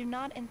 Do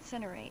not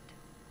incinerate.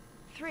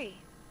 3.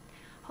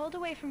 Hold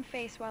away from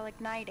face while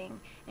igniting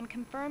and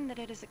confirm that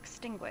it is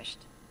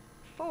extinguished.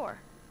 4.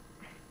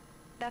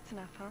 That's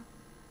enough, huh?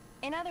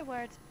 In other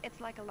words, it's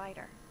like a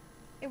lighter.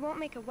 It won't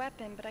make a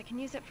weapon, but I can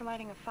use it for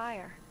lighting a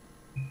fire.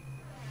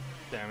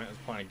 Damn it, I was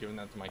planning on giving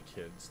that to my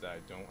kids that I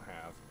don't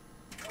have.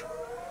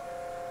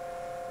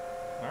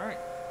 Alright.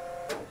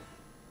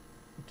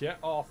 Get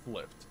off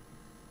lift.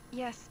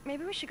 Yes,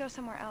 maybe we should go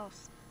somewhere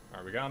else.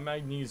 Alright, we got a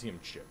magnesium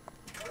chip.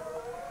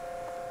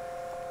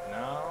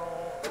 Now...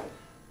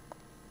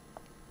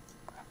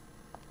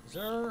 Is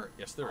there...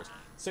 Yes, there is.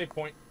 Save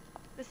point.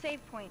 The save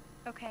point,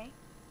 okay?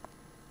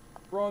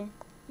 Run.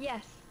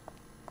 Yes.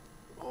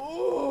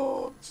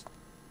 Oh,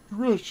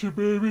 stretch it,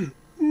 baby.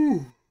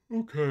 Ooh,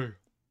 okay.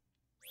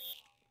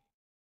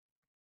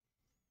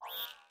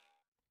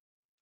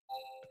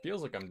 It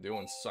feels like I'm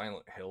doing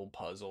Silent Hill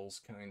puzzles,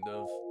 kind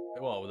of.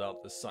 Well,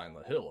 without the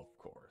Silent Hill, of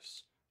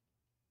course.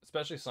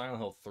 Especially Silent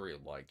Hill 3,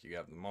 like, you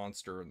have the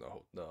monster in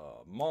the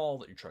mall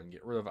that you're trying to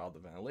get rid of out of the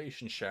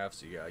ventilation shaft,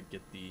 so you gotta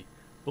get the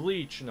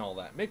bleach and all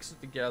that, mix it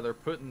together,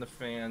 put it in the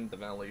fan, the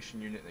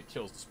ventilation unit, and it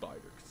kills the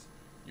spider. 'Cause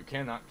you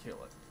cannot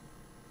kill it.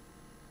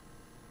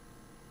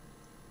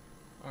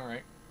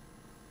 Alright.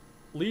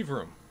 Leave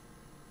room.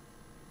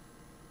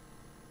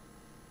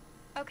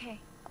 Okay,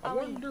 I I'll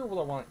leave. wonder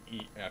what I want to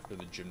eat after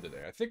the gym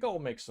today. I think I'll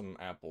make some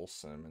apple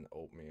cinnamon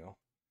oatmeal.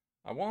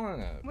 I want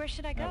to Where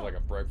should I go? have like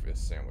a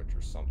breakfast sandwich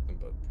or something,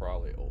 but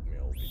probably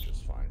oatmeal will be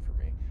just fine for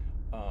me.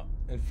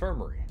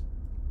 Infirmary.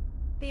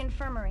 The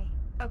infirmary,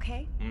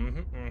 okay?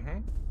 Mm-hmm.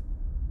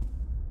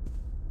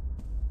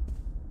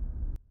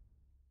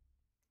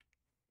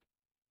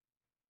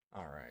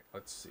 Alright,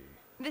 let's see.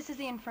 This is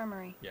the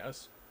infirmary.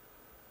 Yes.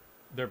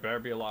 There better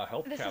be a lot of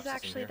health This capsules is in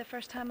actually here. the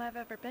first time I've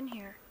ever been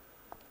here.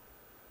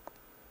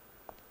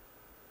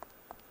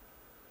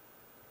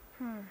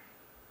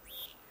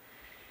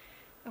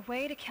 A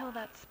way to kill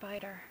that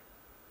spider.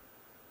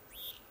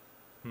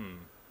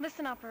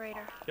 Listen,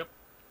 operator. Yep.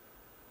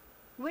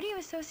 What do you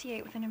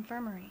associate with an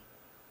infirmary?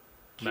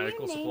 Can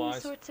Medical you name supplies.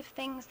 the sorts of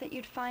things that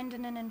you'd find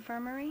in an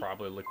infirmary?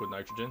 Probably liquid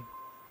nitrogen.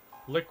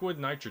 Liquid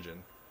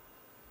nitrogen.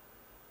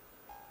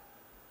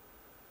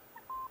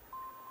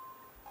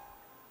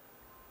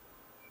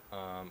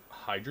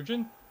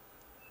 Hydrogen?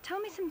 Tell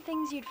me some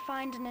things you'd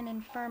find in an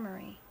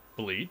infirmary.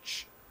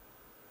 Bleach.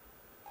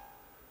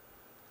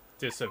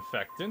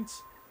 Disinfectant.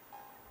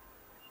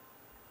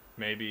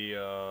 Maybe,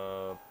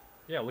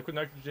 yeah, liquid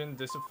nitrogen,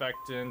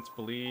 disinfectant,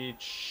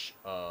 bleach,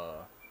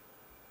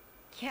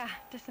 Yeah,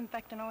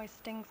 disinfectant always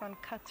stings on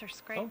cuts or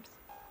scrapes.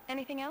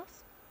 Anything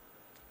else?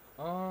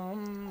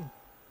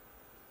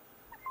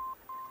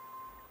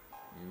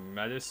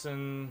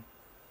 Medicine.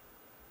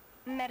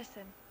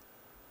 Medicine.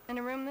 In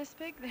a room this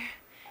big,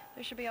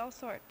 there should be all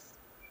sorts.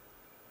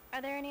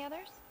 Are there any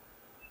others?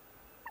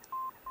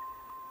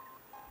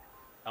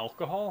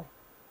 Alcohol.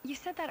 You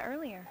said that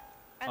earlier.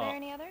 Are there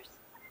any others?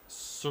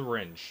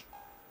 Syringe.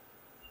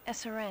 A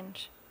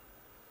syringe.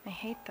 I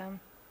hate them.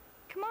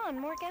 Come on,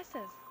 more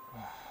guesses.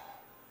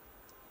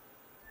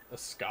 A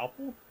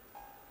scalpel?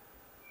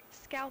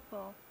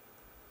 Scalpel.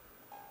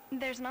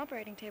 There's an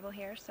operating table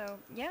here, so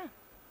yeah,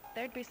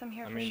 there'd be some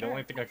here I for mean, sure. the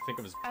only thing I can think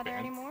of is Are there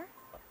any more?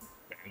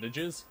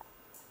 bandages.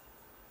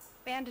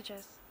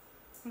 Bandages.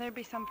 There'd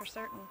be some for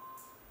certain.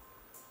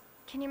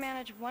 Can you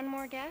manage one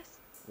more guess?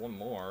 One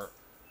more.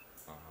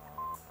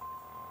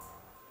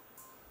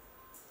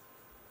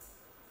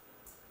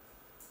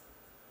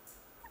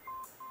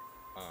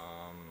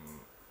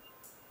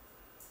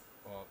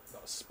 Well,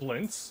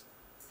 splints.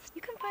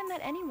 You can find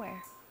that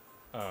anywhere.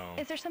 Oh.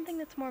 Is there something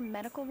that's more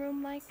medical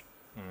room-like?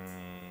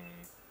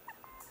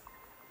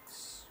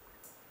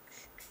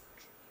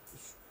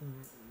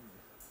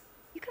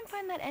 You can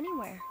find that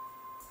anywhere.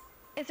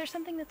 Is there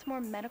something that's more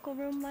medical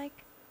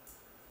room-like?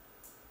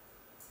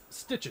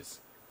 Stitches.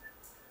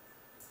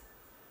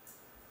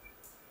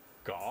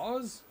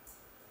 Gauze?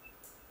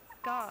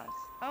 Gauze.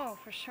 Oh,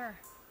 for sure.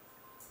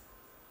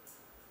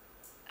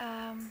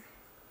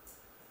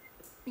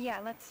 Yeah,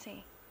 let's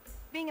see.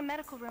 Being a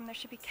medical room, there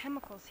should be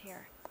chemicals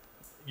here.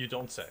 You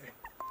don't say.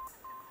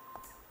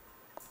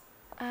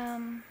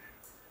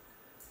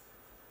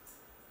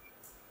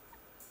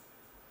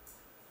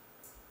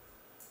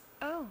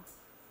 Oh.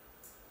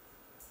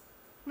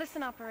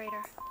 Listen,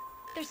 operator.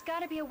 There's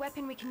gotta be a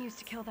weapon we can use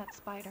to kill that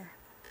spider.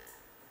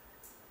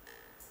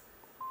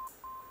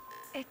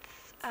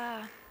 It's,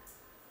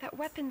 that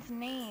weapon's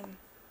name.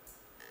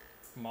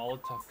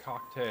 Molotov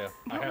cocktail.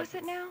 What was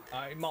it now?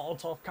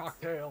 Molotov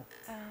cocktail.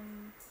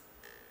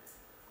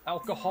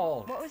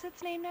 Alcohol. What was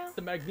its name now?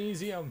 The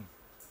magnesium.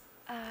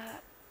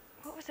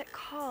 What was it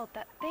called?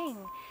 That thing?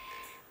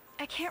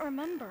 I can't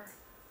remember.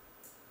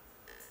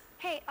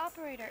 Hey,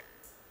 operator,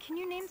 can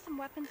you name some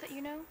weapons that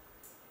you know?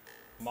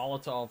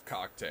 Molotov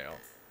cocktail.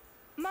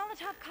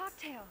 Molotov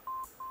cocktail.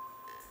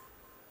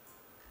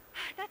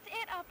 That's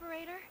it,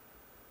 operator.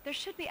 There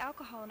should be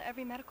alcohol in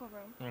every medical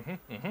room.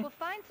 We'll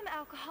find some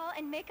alcohol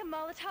and make a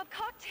Molotov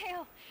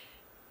cocktail.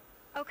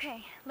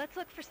 Okay, let's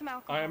look for some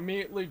alcohol. I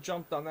immediately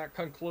jumped on that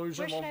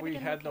conclusion when we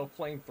had no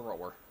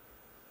flamethrower.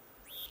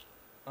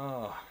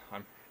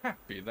 I'm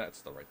happy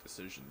that's the right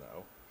decision,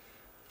 though.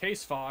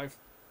 Case 5.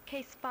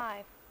 Case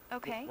 5.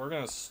 Okay. We're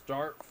gonna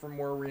start from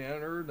where we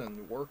entered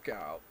and work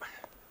out.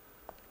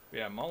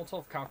 Yeah,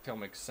 Molotov cocktail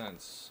makes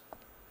sense.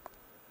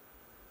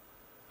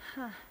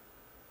 Huh.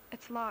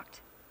 It's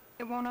locked.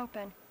 It won't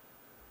open.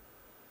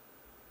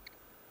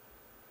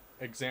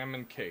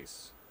 Examine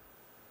case.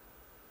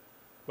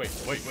 Wait.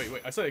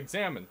 I said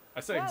examine. I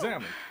said Whoa,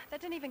 examine.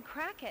 That didn't even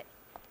crack it.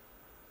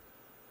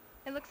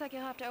 It looks like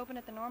you'll have to open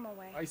it the normal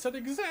way. I said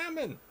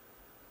examine.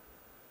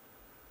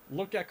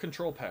 Look at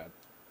control pad.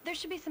 There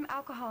should be some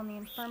alcohol in the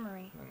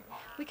infirmary.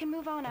 We can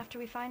move on after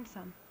we find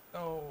some.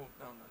 No.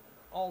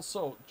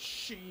 Also,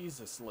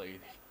 Jesus, lady.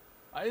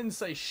 I didn't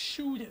say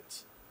shoot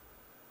it.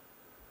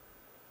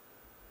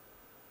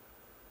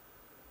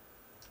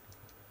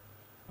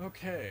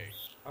 Okay.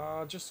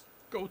 Just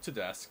go to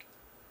desk.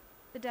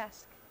 The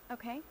desk.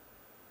 Okay.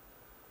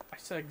 I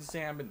said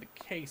examine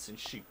the case and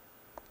she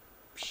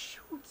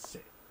shoots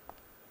it.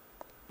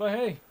 But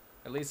hey,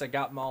 at least I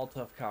got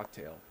Molotov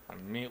cocktail. I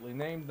immediately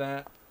named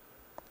that.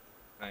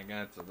 I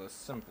got to the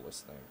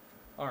simplest thing.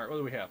 Alright, what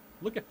do we have?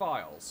 Look at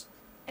files.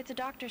 It's a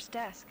doctor's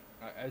desk.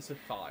 I said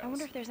files. I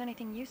wonder if there's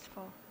anything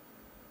useful.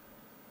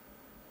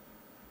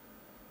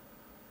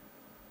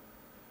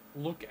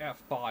 Look at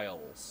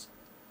files.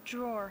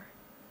 Drawer.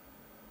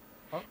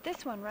 Oh.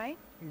 This one, right?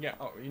 Yeah,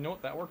 oh, you know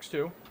what? That works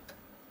too.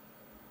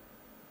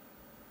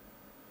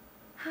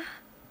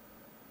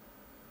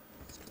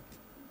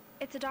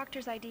 It's a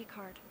doctor's ID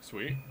card.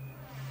 Sweet.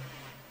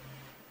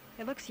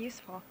 It looks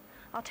useful.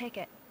 I'll take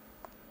it.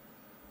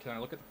 Can I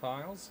look at the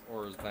files,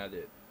 or is that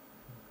it?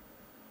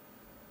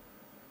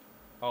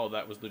 Oh,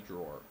 that was the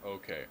drawer.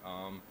 Okay,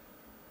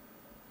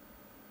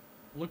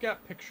 look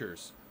at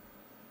pictures.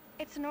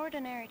 It's an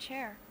ordinary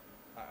chair.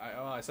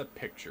 I said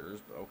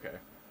pictures, but okay.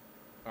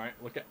 Alright,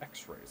 look at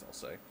x-rays, I'll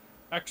say.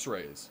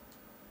 X-rays.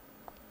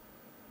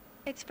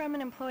 It's from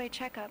an employee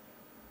checkup.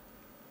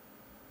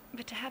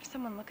 But to have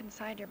someone look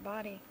inside your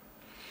body,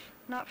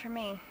 not for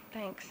me,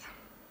 thanks.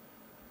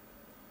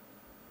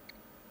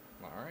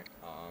 Alright,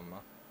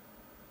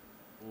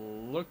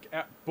 look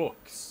at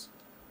books.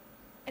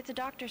 It's a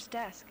doctor's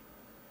desk.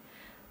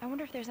 I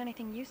wonder if there's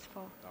anything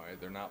useful.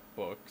 Alright, they're not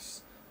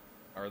books.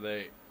 Are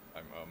they?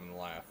 I'm gonna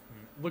laugh.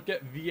 Look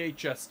at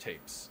VHS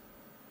tapes.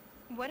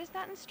 What is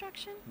that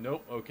instruction?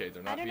 Nope, okay,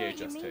 they're not I don't know what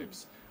you VHS mean.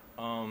 tapes.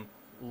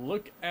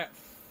 Look at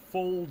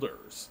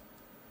folders.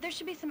 There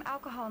should be some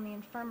alcohol in the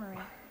infirmary.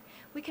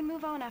 We can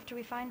move on after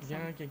we find some.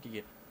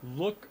 Yeah.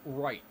 Look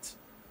right.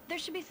 There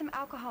should be some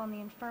alcohol in the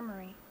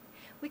infirmary.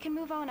 We can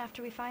move on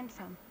after we find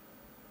some.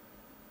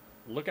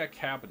 Look at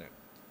cabinet.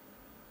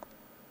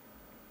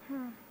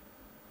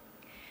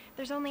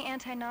 There's only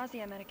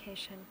anti-nausea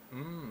medication.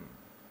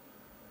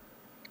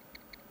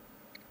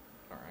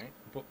 Alright,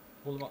 but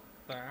what about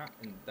that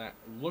and that?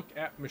 Look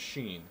at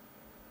machine.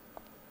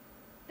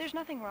 There's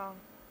nothing wrong.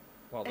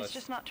 Well, It's that's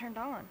just not turned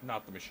on.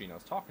 not the machine I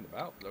was talking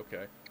about, but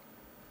okay.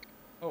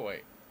 Oh,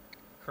 wait.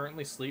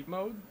 Currently sleep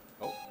mode?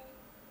 Oh,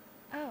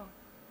 Oh.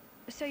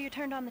 So you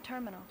turned on the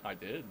terminal. I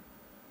did.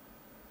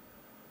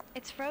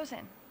 It's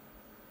frozen.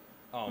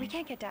 We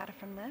can't get data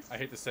from this. I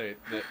hate to say it,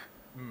 that...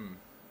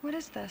 What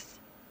is this?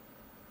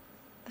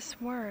 This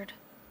word.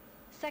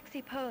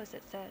 Sexy pose,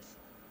 it says.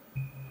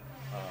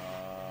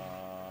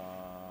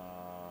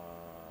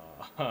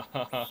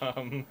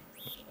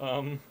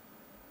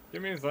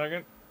 Give me a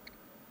second.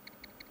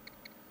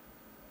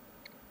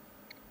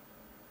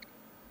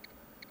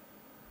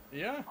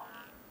 Yeah.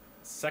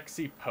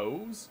 Sexy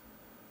pose?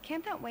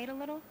 Can't that wait a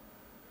little?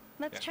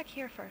 Let's Yeah. check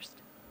here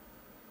first.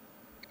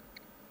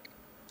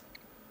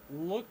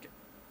 Look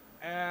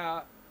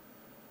at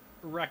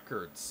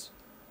records.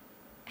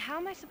 How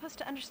am I supposed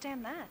to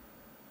understand that?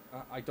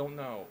 I don't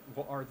know.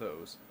 What are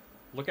those?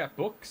 Look at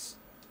books?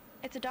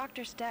 It's a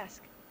doctor's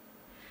desk.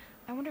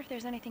 I wonder if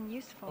there's anything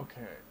useful.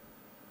 Okay.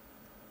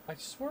 I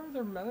swear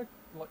they're like,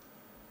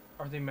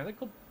 are they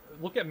medical?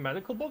 Look at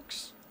medical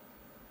books?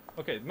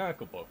 Okay,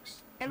 medical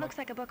books. It looks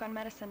like a book on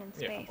medicine in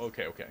space.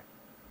 Yeah, okay.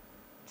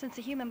 Since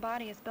the human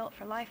body is built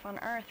for life on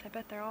Earth, I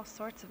bet there are all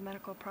sorts of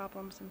medical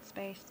problems in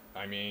space.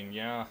 I mean,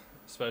 yeah,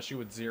 especially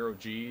with 0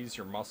 Gs,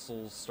 your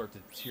muscles start to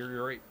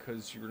deteriorate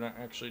because you're not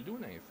actually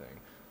doing anything.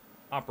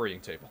 Operating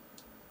table.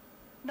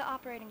 The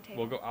operating table.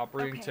 We'll go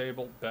operating Okay.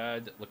 table,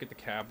 bed, look at the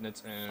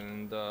cabinets,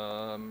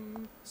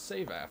 and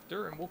save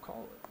after, and we'll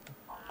call it.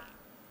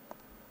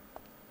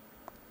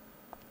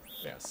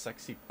 Yeah,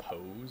 sexy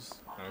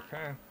pose.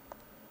 Okay.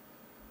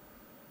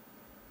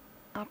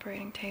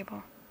 Operating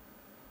table.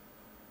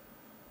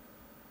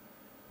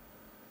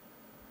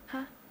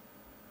 Huh?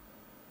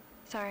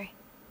 Sorry.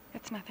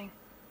 It's nothing.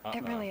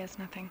 It really is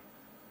nothing.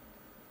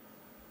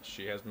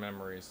 She has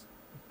memories.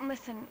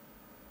 Listen,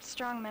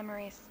 strong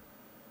memories.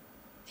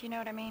 Do you know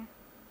what I mean?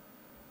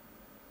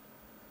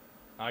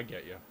 I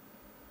get you.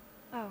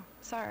 Oh,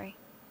 sorry.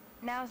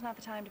 Now's not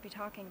the time to be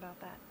talking about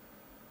that.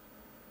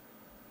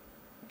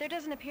 There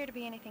doesn't appear to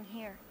be anything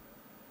here.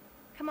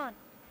 Come on,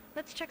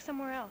 let's check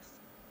somewhere else.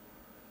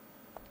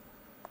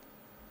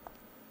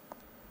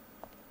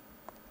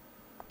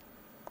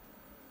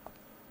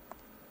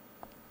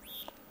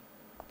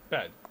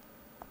 Bed.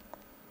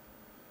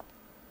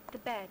 The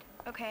bed,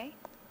 okay?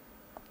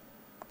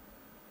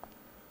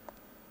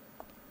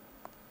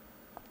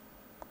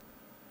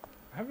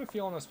 I have a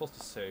feeling I'm supposed to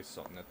say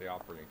something at the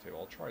operating table.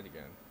 I'll try it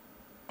again.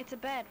 It's a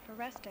bed for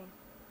resting.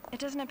 It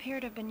doesn't appear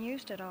to have been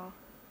used at all.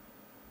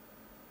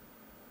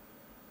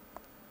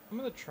 I'm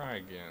gonna try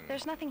again.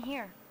 There's nothing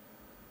here.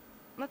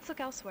 Let's look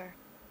elsewhere.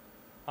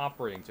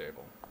 Operating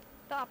table.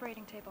 The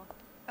operating table.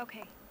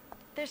 Okay.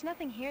 There's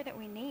nothing here that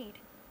we need.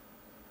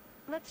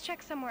 Let's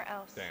check somewhere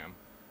else. Damn.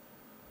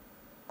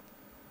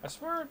 I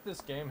swear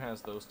this game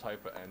has those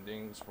type of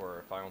endings where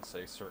if I don't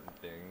say certain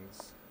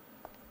things...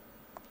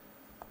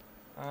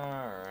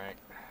 Alright,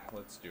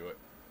 let's do it.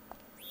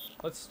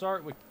 Let's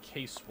start with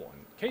case 1.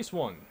 Case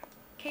 1.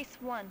 Case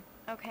 1,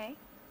 okay?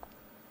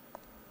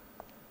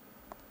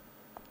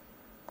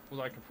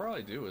 What I could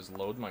probably do is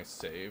load my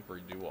save,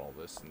 redo all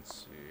this and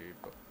see,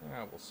 but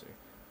yeah, we'll see.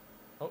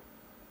 Oh,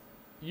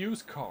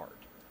 use card.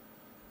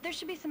 There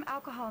should be some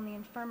alcohol in the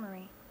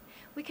infirmary.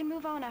 We can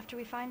move on after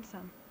we find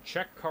some.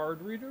 Check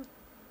card reader?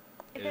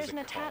 If It there's is an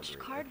a attached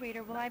card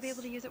reader, will I be Nice.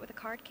 able to use it with a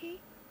card key?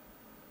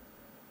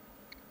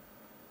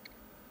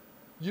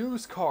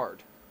 Use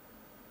card.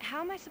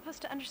 How am I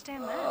supposed to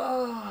understand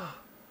that?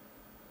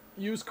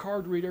 Use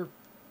card reader.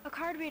 A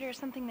card reader is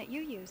something that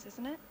you use,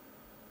 isn't it?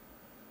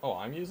 Oh,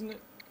 I'm using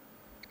it?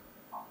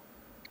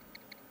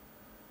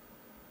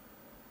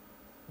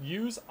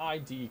 Use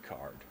ID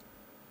card.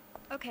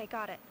 Okay,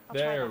 got it. I'll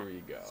try There that.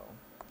 we go.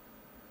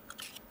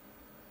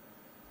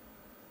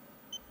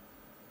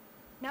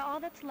 Now all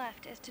that's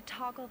left is to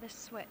toggle this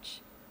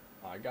switch.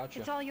 I got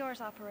you. It's all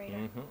yours,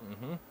 operator.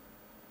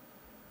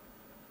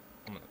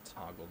 I'm gonna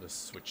toggle this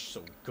switch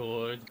so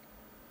good.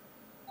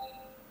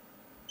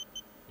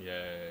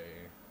 Yay.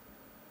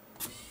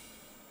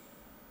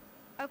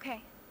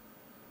 Okay.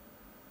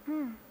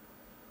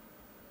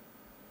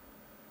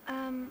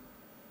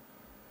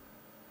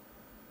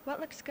 What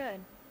looks good?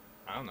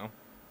 I don't know.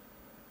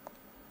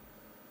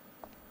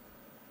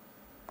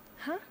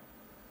 Huh?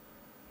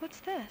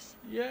 What's this?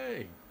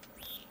 Yay.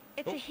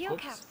 It's Oh, a heal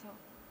whoops. capsule.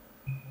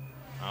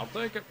 I'll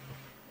take it.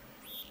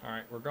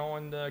 Alright, we're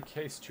going to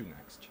case 2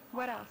 next.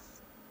 What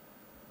else?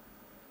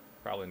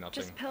 Probably nothing.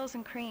 Just pills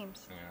and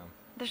creams. Yeah,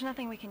 There's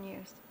nothing we can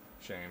use.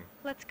 shame.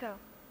 Let's go.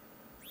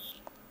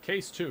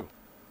 Case 2.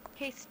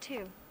 Case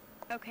 2.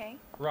 Okay.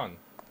 Run.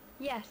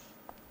 Yes.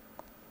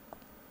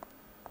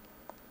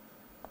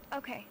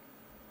 Okay.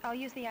 I'll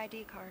use the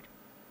ID card.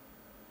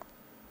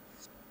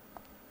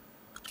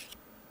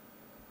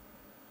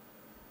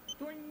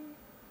 Doing.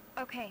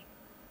 Okay.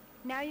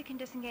 Now you can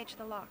disengage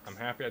the locks. I'm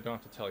happy I don't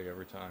have to tell you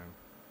every time.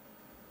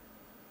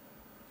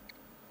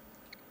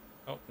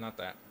 Oh, not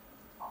that.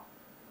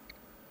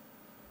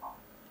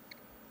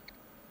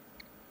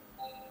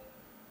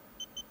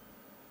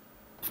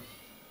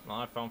 Well,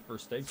 I found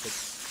first aid kit.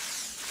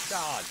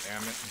 God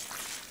damn it.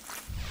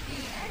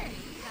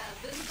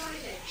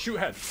 Shoot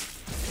head.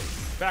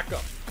 Back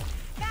up.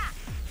 Back!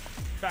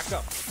 Back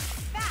up.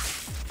 Back!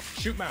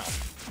 Shoot mouth.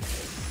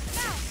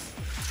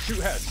 Mouth! Shoot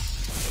head.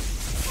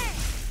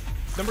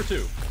 Head! Number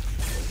 2.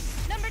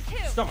 Number 2!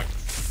 Stomach.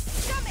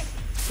 Stomach!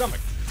 Stomach.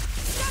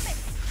 Stomach!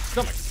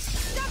 Stomach.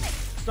 Stomach!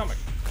 Stomach.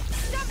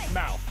 Stomach!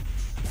 Mouth.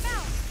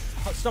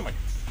 Mouth! Stomach.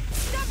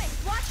 Stomach!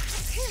 What?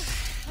 Phew.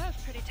 That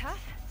was pretty tough.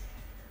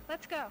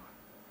 Let's go.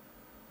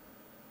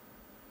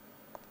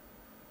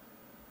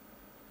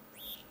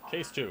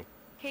 Case 2.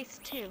 Case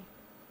 2.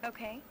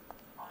 Okay.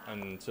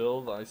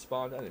 Until I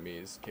spawn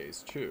enemies.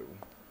 Case 2.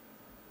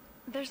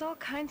 There's all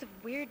kinds of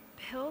weird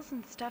pills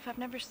and stuff I've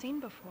never seen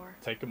before.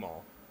 Take them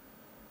all.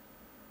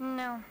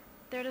 No,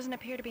 there doesn't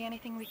appear to be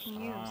anything we can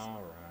use.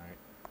 Alright.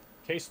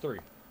 Case 3.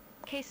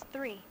 Case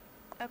 3.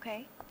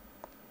 Okay.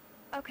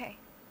 Okay.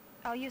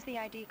 I'll use the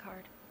ID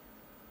card.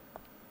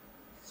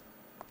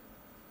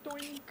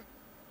 Doink.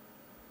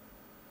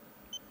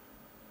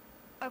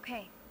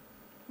 Okay.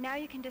 Now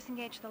you can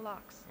disengage the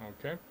locks.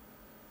 Okay.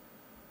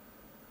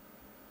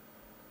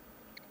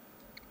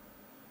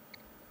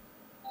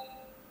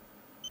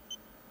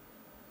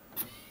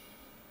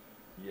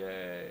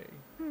 Yay.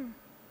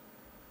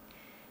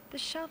 The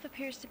shelf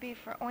appears to be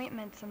for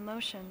ointments and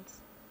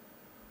lotions.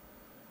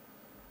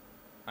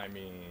 I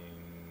mean...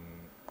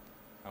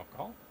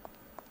 alcohol?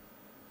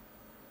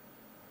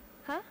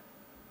 Huh?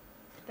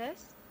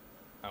 This?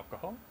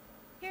 Alcohol?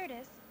 Here it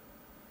is.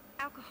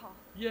 Alcohol.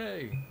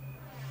 Yay.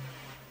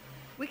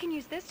 We can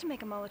use this to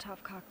make a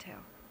Molotov cocktail.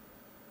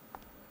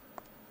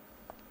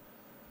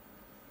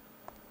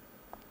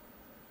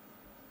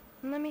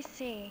 Let me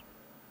see.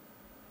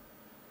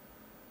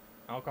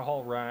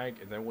 Alcohol rag,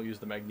 and then we'll use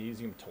the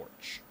magnesium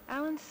torch.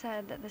 Alan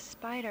said that the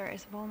spider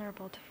is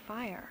vulnerable to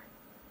fire.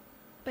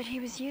 But he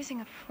was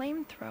using a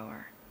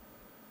flamethrower.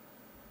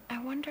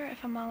 I wonder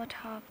if a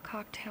Molotov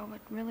cocktail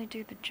would really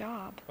do the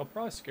job. I'll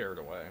probably scare it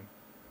away.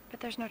 But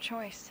there's no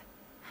choice.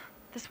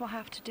 This will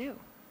have to do.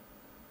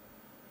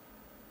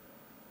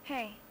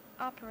 Hey,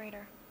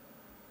 operator.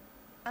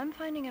 I'm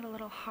finding it a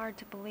little hard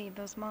to believe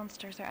those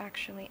monsters are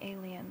actually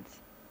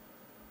aliens.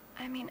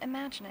 I mean,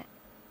 imagine it.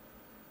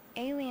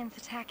 Aliens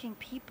attacking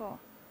people.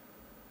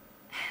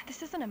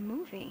 This isn't a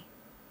movie.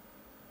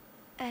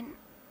 And...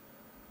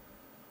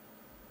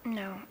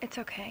 no, it's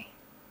okay.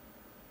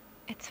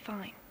 It's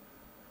fine.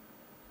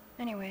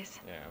 Anyways,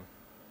 Yeah.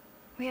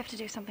 we have to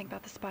do something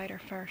about the spider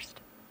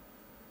first.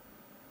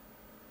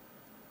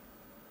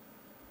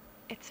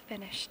 It's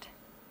finished.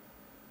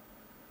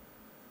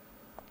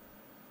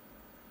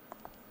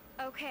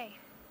 Okay.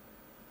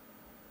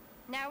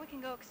 Now we can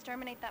go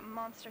exterminate that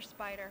monster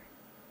spider.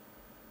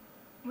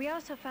 We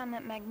also found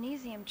that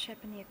magnesium chip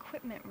in the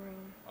equipment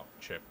room. Oh,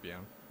 chip, yeah.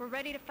 We're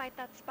ready to fight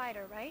that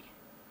spider, right?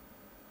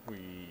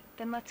 We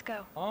Then let's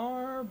go.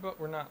 are, but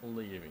we're not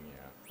leaving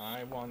yet.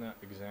 I want to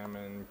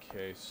examine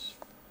case...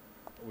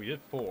 we did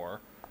 4,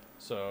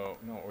 so...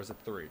 no, or was it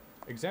 3?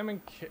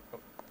 Examine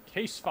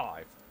case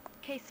 5.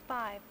 Case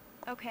 5.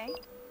 Okay.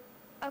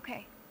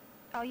 Okay.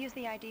 I'll use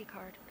the ID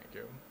card. Thank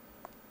you.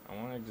 I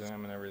want to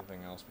examine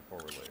everything else before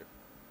we leave.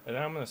 And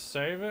then I'm going to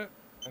save it,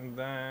 and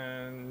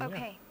then... yeah.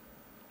 Okay.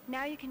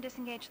 Now you can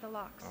disengage the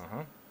locks.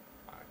 Uh-huh.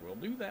 I will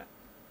do that.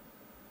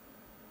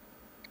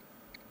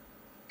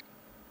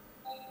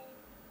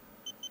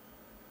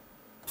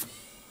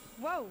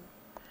 Whoa!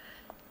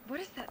 What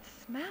is that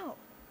smell?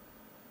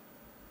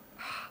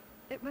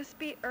 It must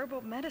be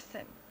herbal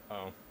medicine.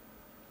 Oh.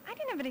 I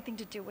didn't have anything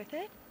to do with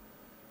it.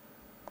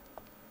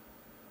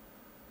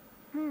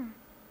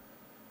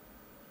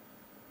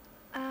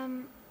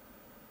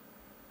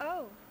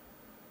 Oh.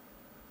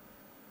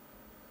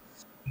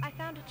 I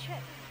found a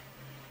chip.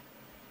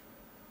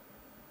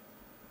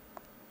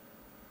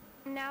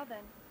 Now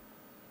then.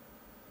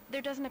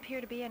 There doesn't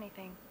appear to be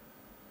anything.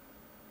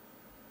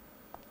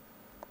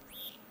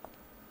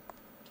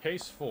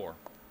 Case 4.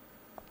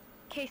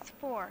 Case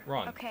 4.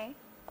 Run. Okay.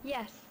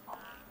 Yes.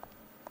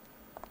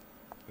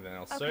 And then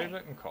I'll Okay. save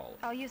it and call it.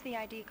 I'll use the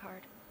ID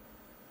card.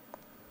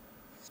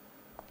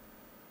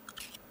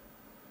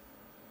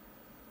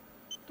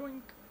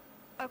 Doink.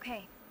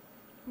 Okay.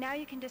 Now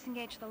you can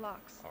disengage the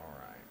locks.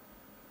 Alright.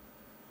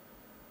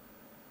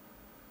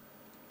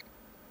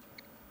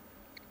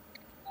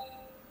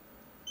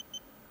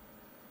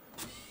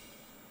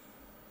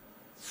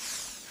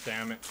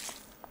 Damn it.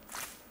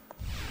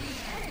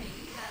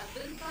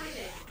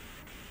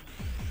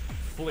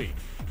 Flee.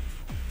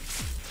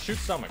 Shoot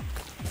stomach.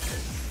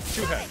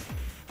 Shoot head.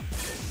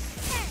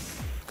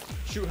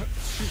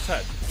 Shoots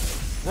head.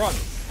 Run.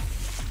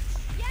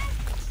 Yes!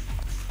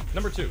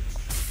 Number 2.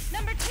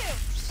 Number 2.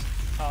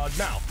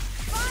 Now.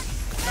 Run.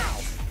 Now.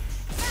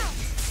 Now.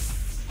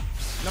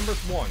 Number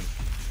 1.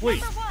 Flee.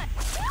 Number 1.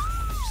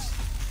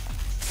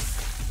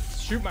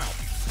 Shoot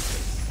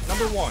mouth.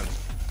 Number 1.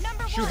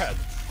 Number 1. Shoot head.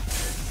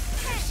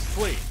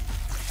 Flee.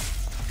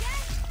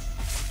 Yes!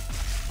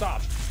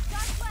 Stop.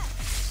 Dodge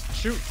left.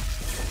 Shoot.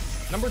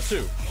 Number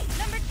 2.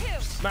 Number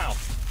 2. Mouth.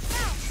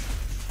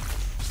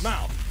 Mouth.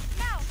 Mouth.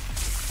 Mouth.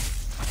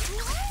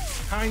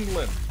 Hind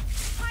limb.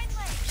 Hind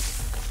leg.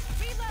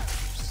 Reload.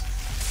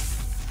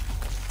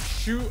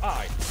 Shoot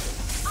eye.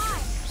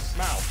 Eye.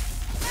 Mouth.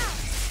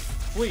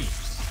 Mouth. Flee.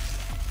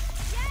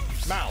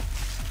 Yes! Mouth.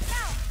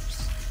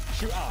 Mouth.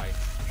 Shoot eye.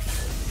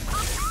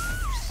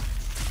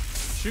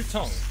 Shoot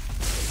tongue.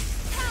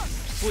 Tongue.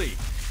 Flee.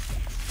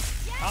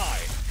 Yes!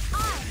 Eye.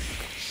 Eye.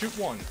 Shoot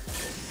 1.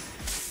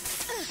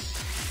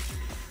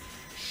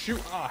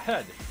 Shoot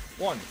head.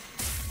 1.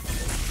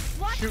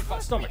 Watch Shoot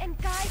closely stomach. and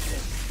guide me.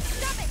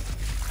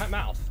 Stomach.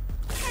 Mouth.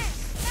 Head.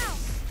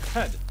 Mouth.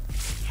 Head.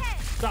 Head.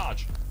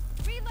 Dodge.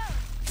 Reload.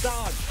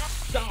 Dodge.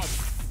 Dodge.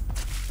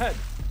 Head.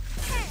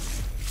 Head.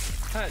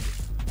 Head.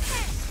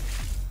 Head.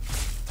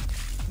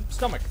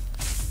 Stomach.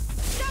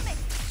 Stomach.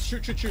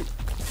 Shoot, shoot, shoot.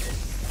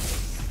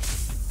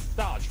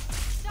 Dodge.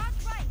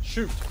 Dodge right.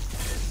 Shoot.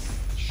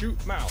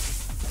 Shoot mouth.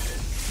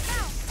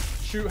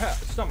 Mouth. Shoot head.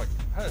 Stomach.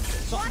 Head.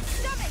 Watch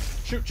stomach.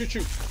 Shoot, shoot,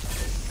 shoot.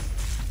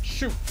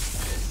 Shoot.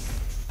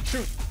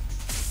 Shoot.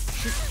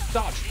 Shoot.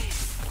 Dodge.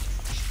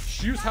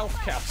 Use health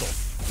capsule.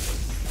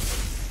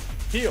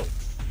 Heal.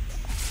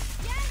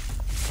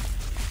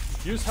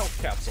 Yes. Use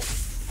health capsule.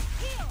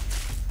 Heal.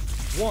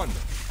 1.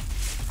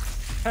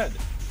 Head.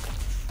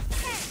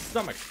 Head.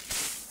 Stomach.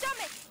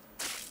 Stomach.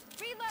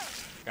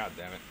 Reload. God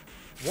damn it.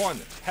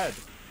 1. Head.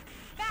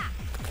 Back.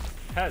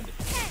 Head. Head.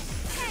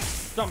 Head.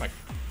 Stomach.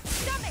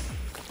 Stomach.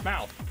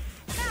 Mouth.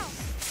 Mouth.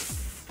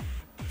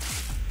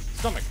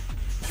 Stomach.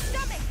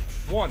 Stomach.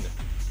 1.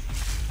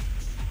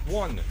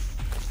 1.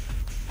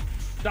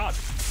 Dodge.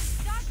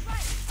 Dodge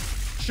right.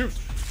 Shoot.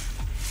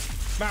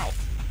 Mouth.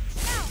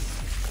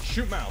 Mouth.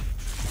 Shoot mouth.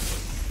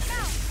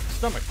 Mouth.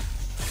 Stomach.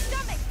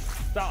 Stomach.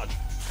 Dodge. Dodge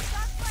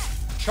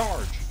left.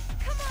 Charge.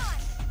 Come on.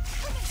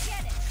 Come and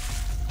get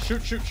it.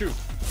 Shoot, shoot, shoot.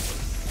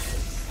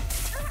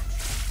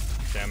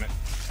 Damn it.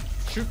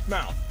 Shoot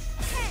mouth.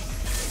 Head.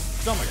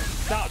 Stomach.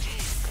 Dodge.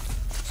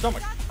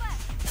 Stomach. Dodge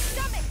left.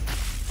 Stomach.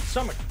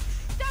 Stomach.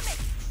 Stomach.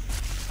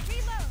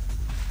 Reload.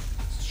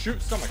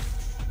 Shoot stomach.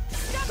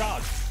 Stomach.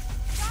 Dodge.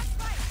 Dodge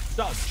right.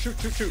 Dodge. Shoot,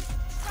 shoot, shoot.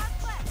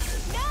 Dodge left.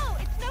 No,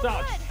 it's no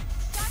Dodge. good.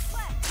 Dodge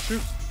left.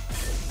 Shoot.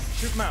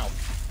 Shoot mouth.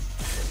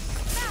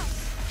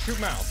 Mouth. Shoot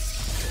mouth.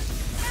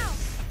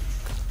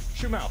 Mouth.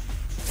 Shoot mouth.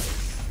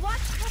 Watch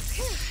that.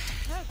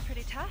 That was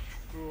pretty tough.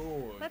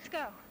 Oh, Let's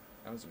go.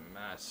 that was a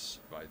mess,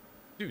 if I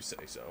do say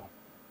so.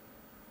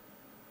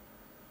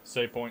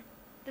 Save point.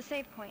 The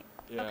save point.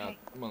 Yeah, Okay.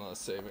 I'm gonna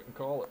save it and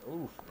call it.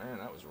 Oof, man,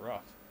 that was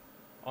rough.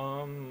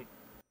 I'm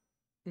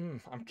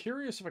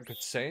curious if I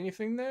could say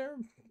anything there,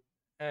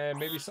 and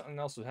maybe something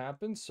else would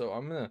happen. So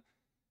I'm gonna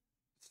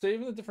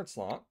save in a different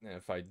slot, and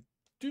if I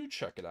do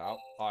check it out,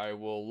 I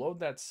will load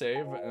that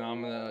save, and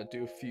I'm gonna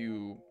do a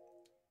few.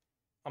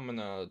 I'm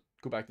gonna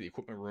go back to the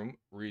equipment room,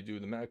 redo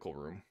the medical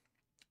room.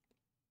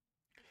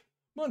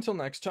 But until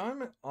next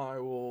time,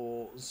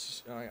 I'll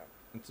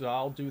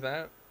do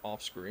that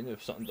off screen.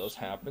 If something does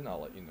happen,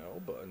 I'll let you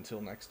know. But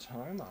until next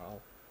time,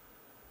 I'll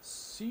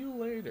see you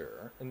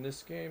later. And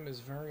this game is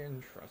very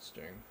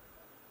interesting.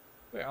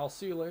 But I'll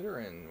see you later,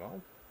 and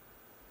well,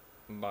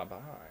 bye-bye.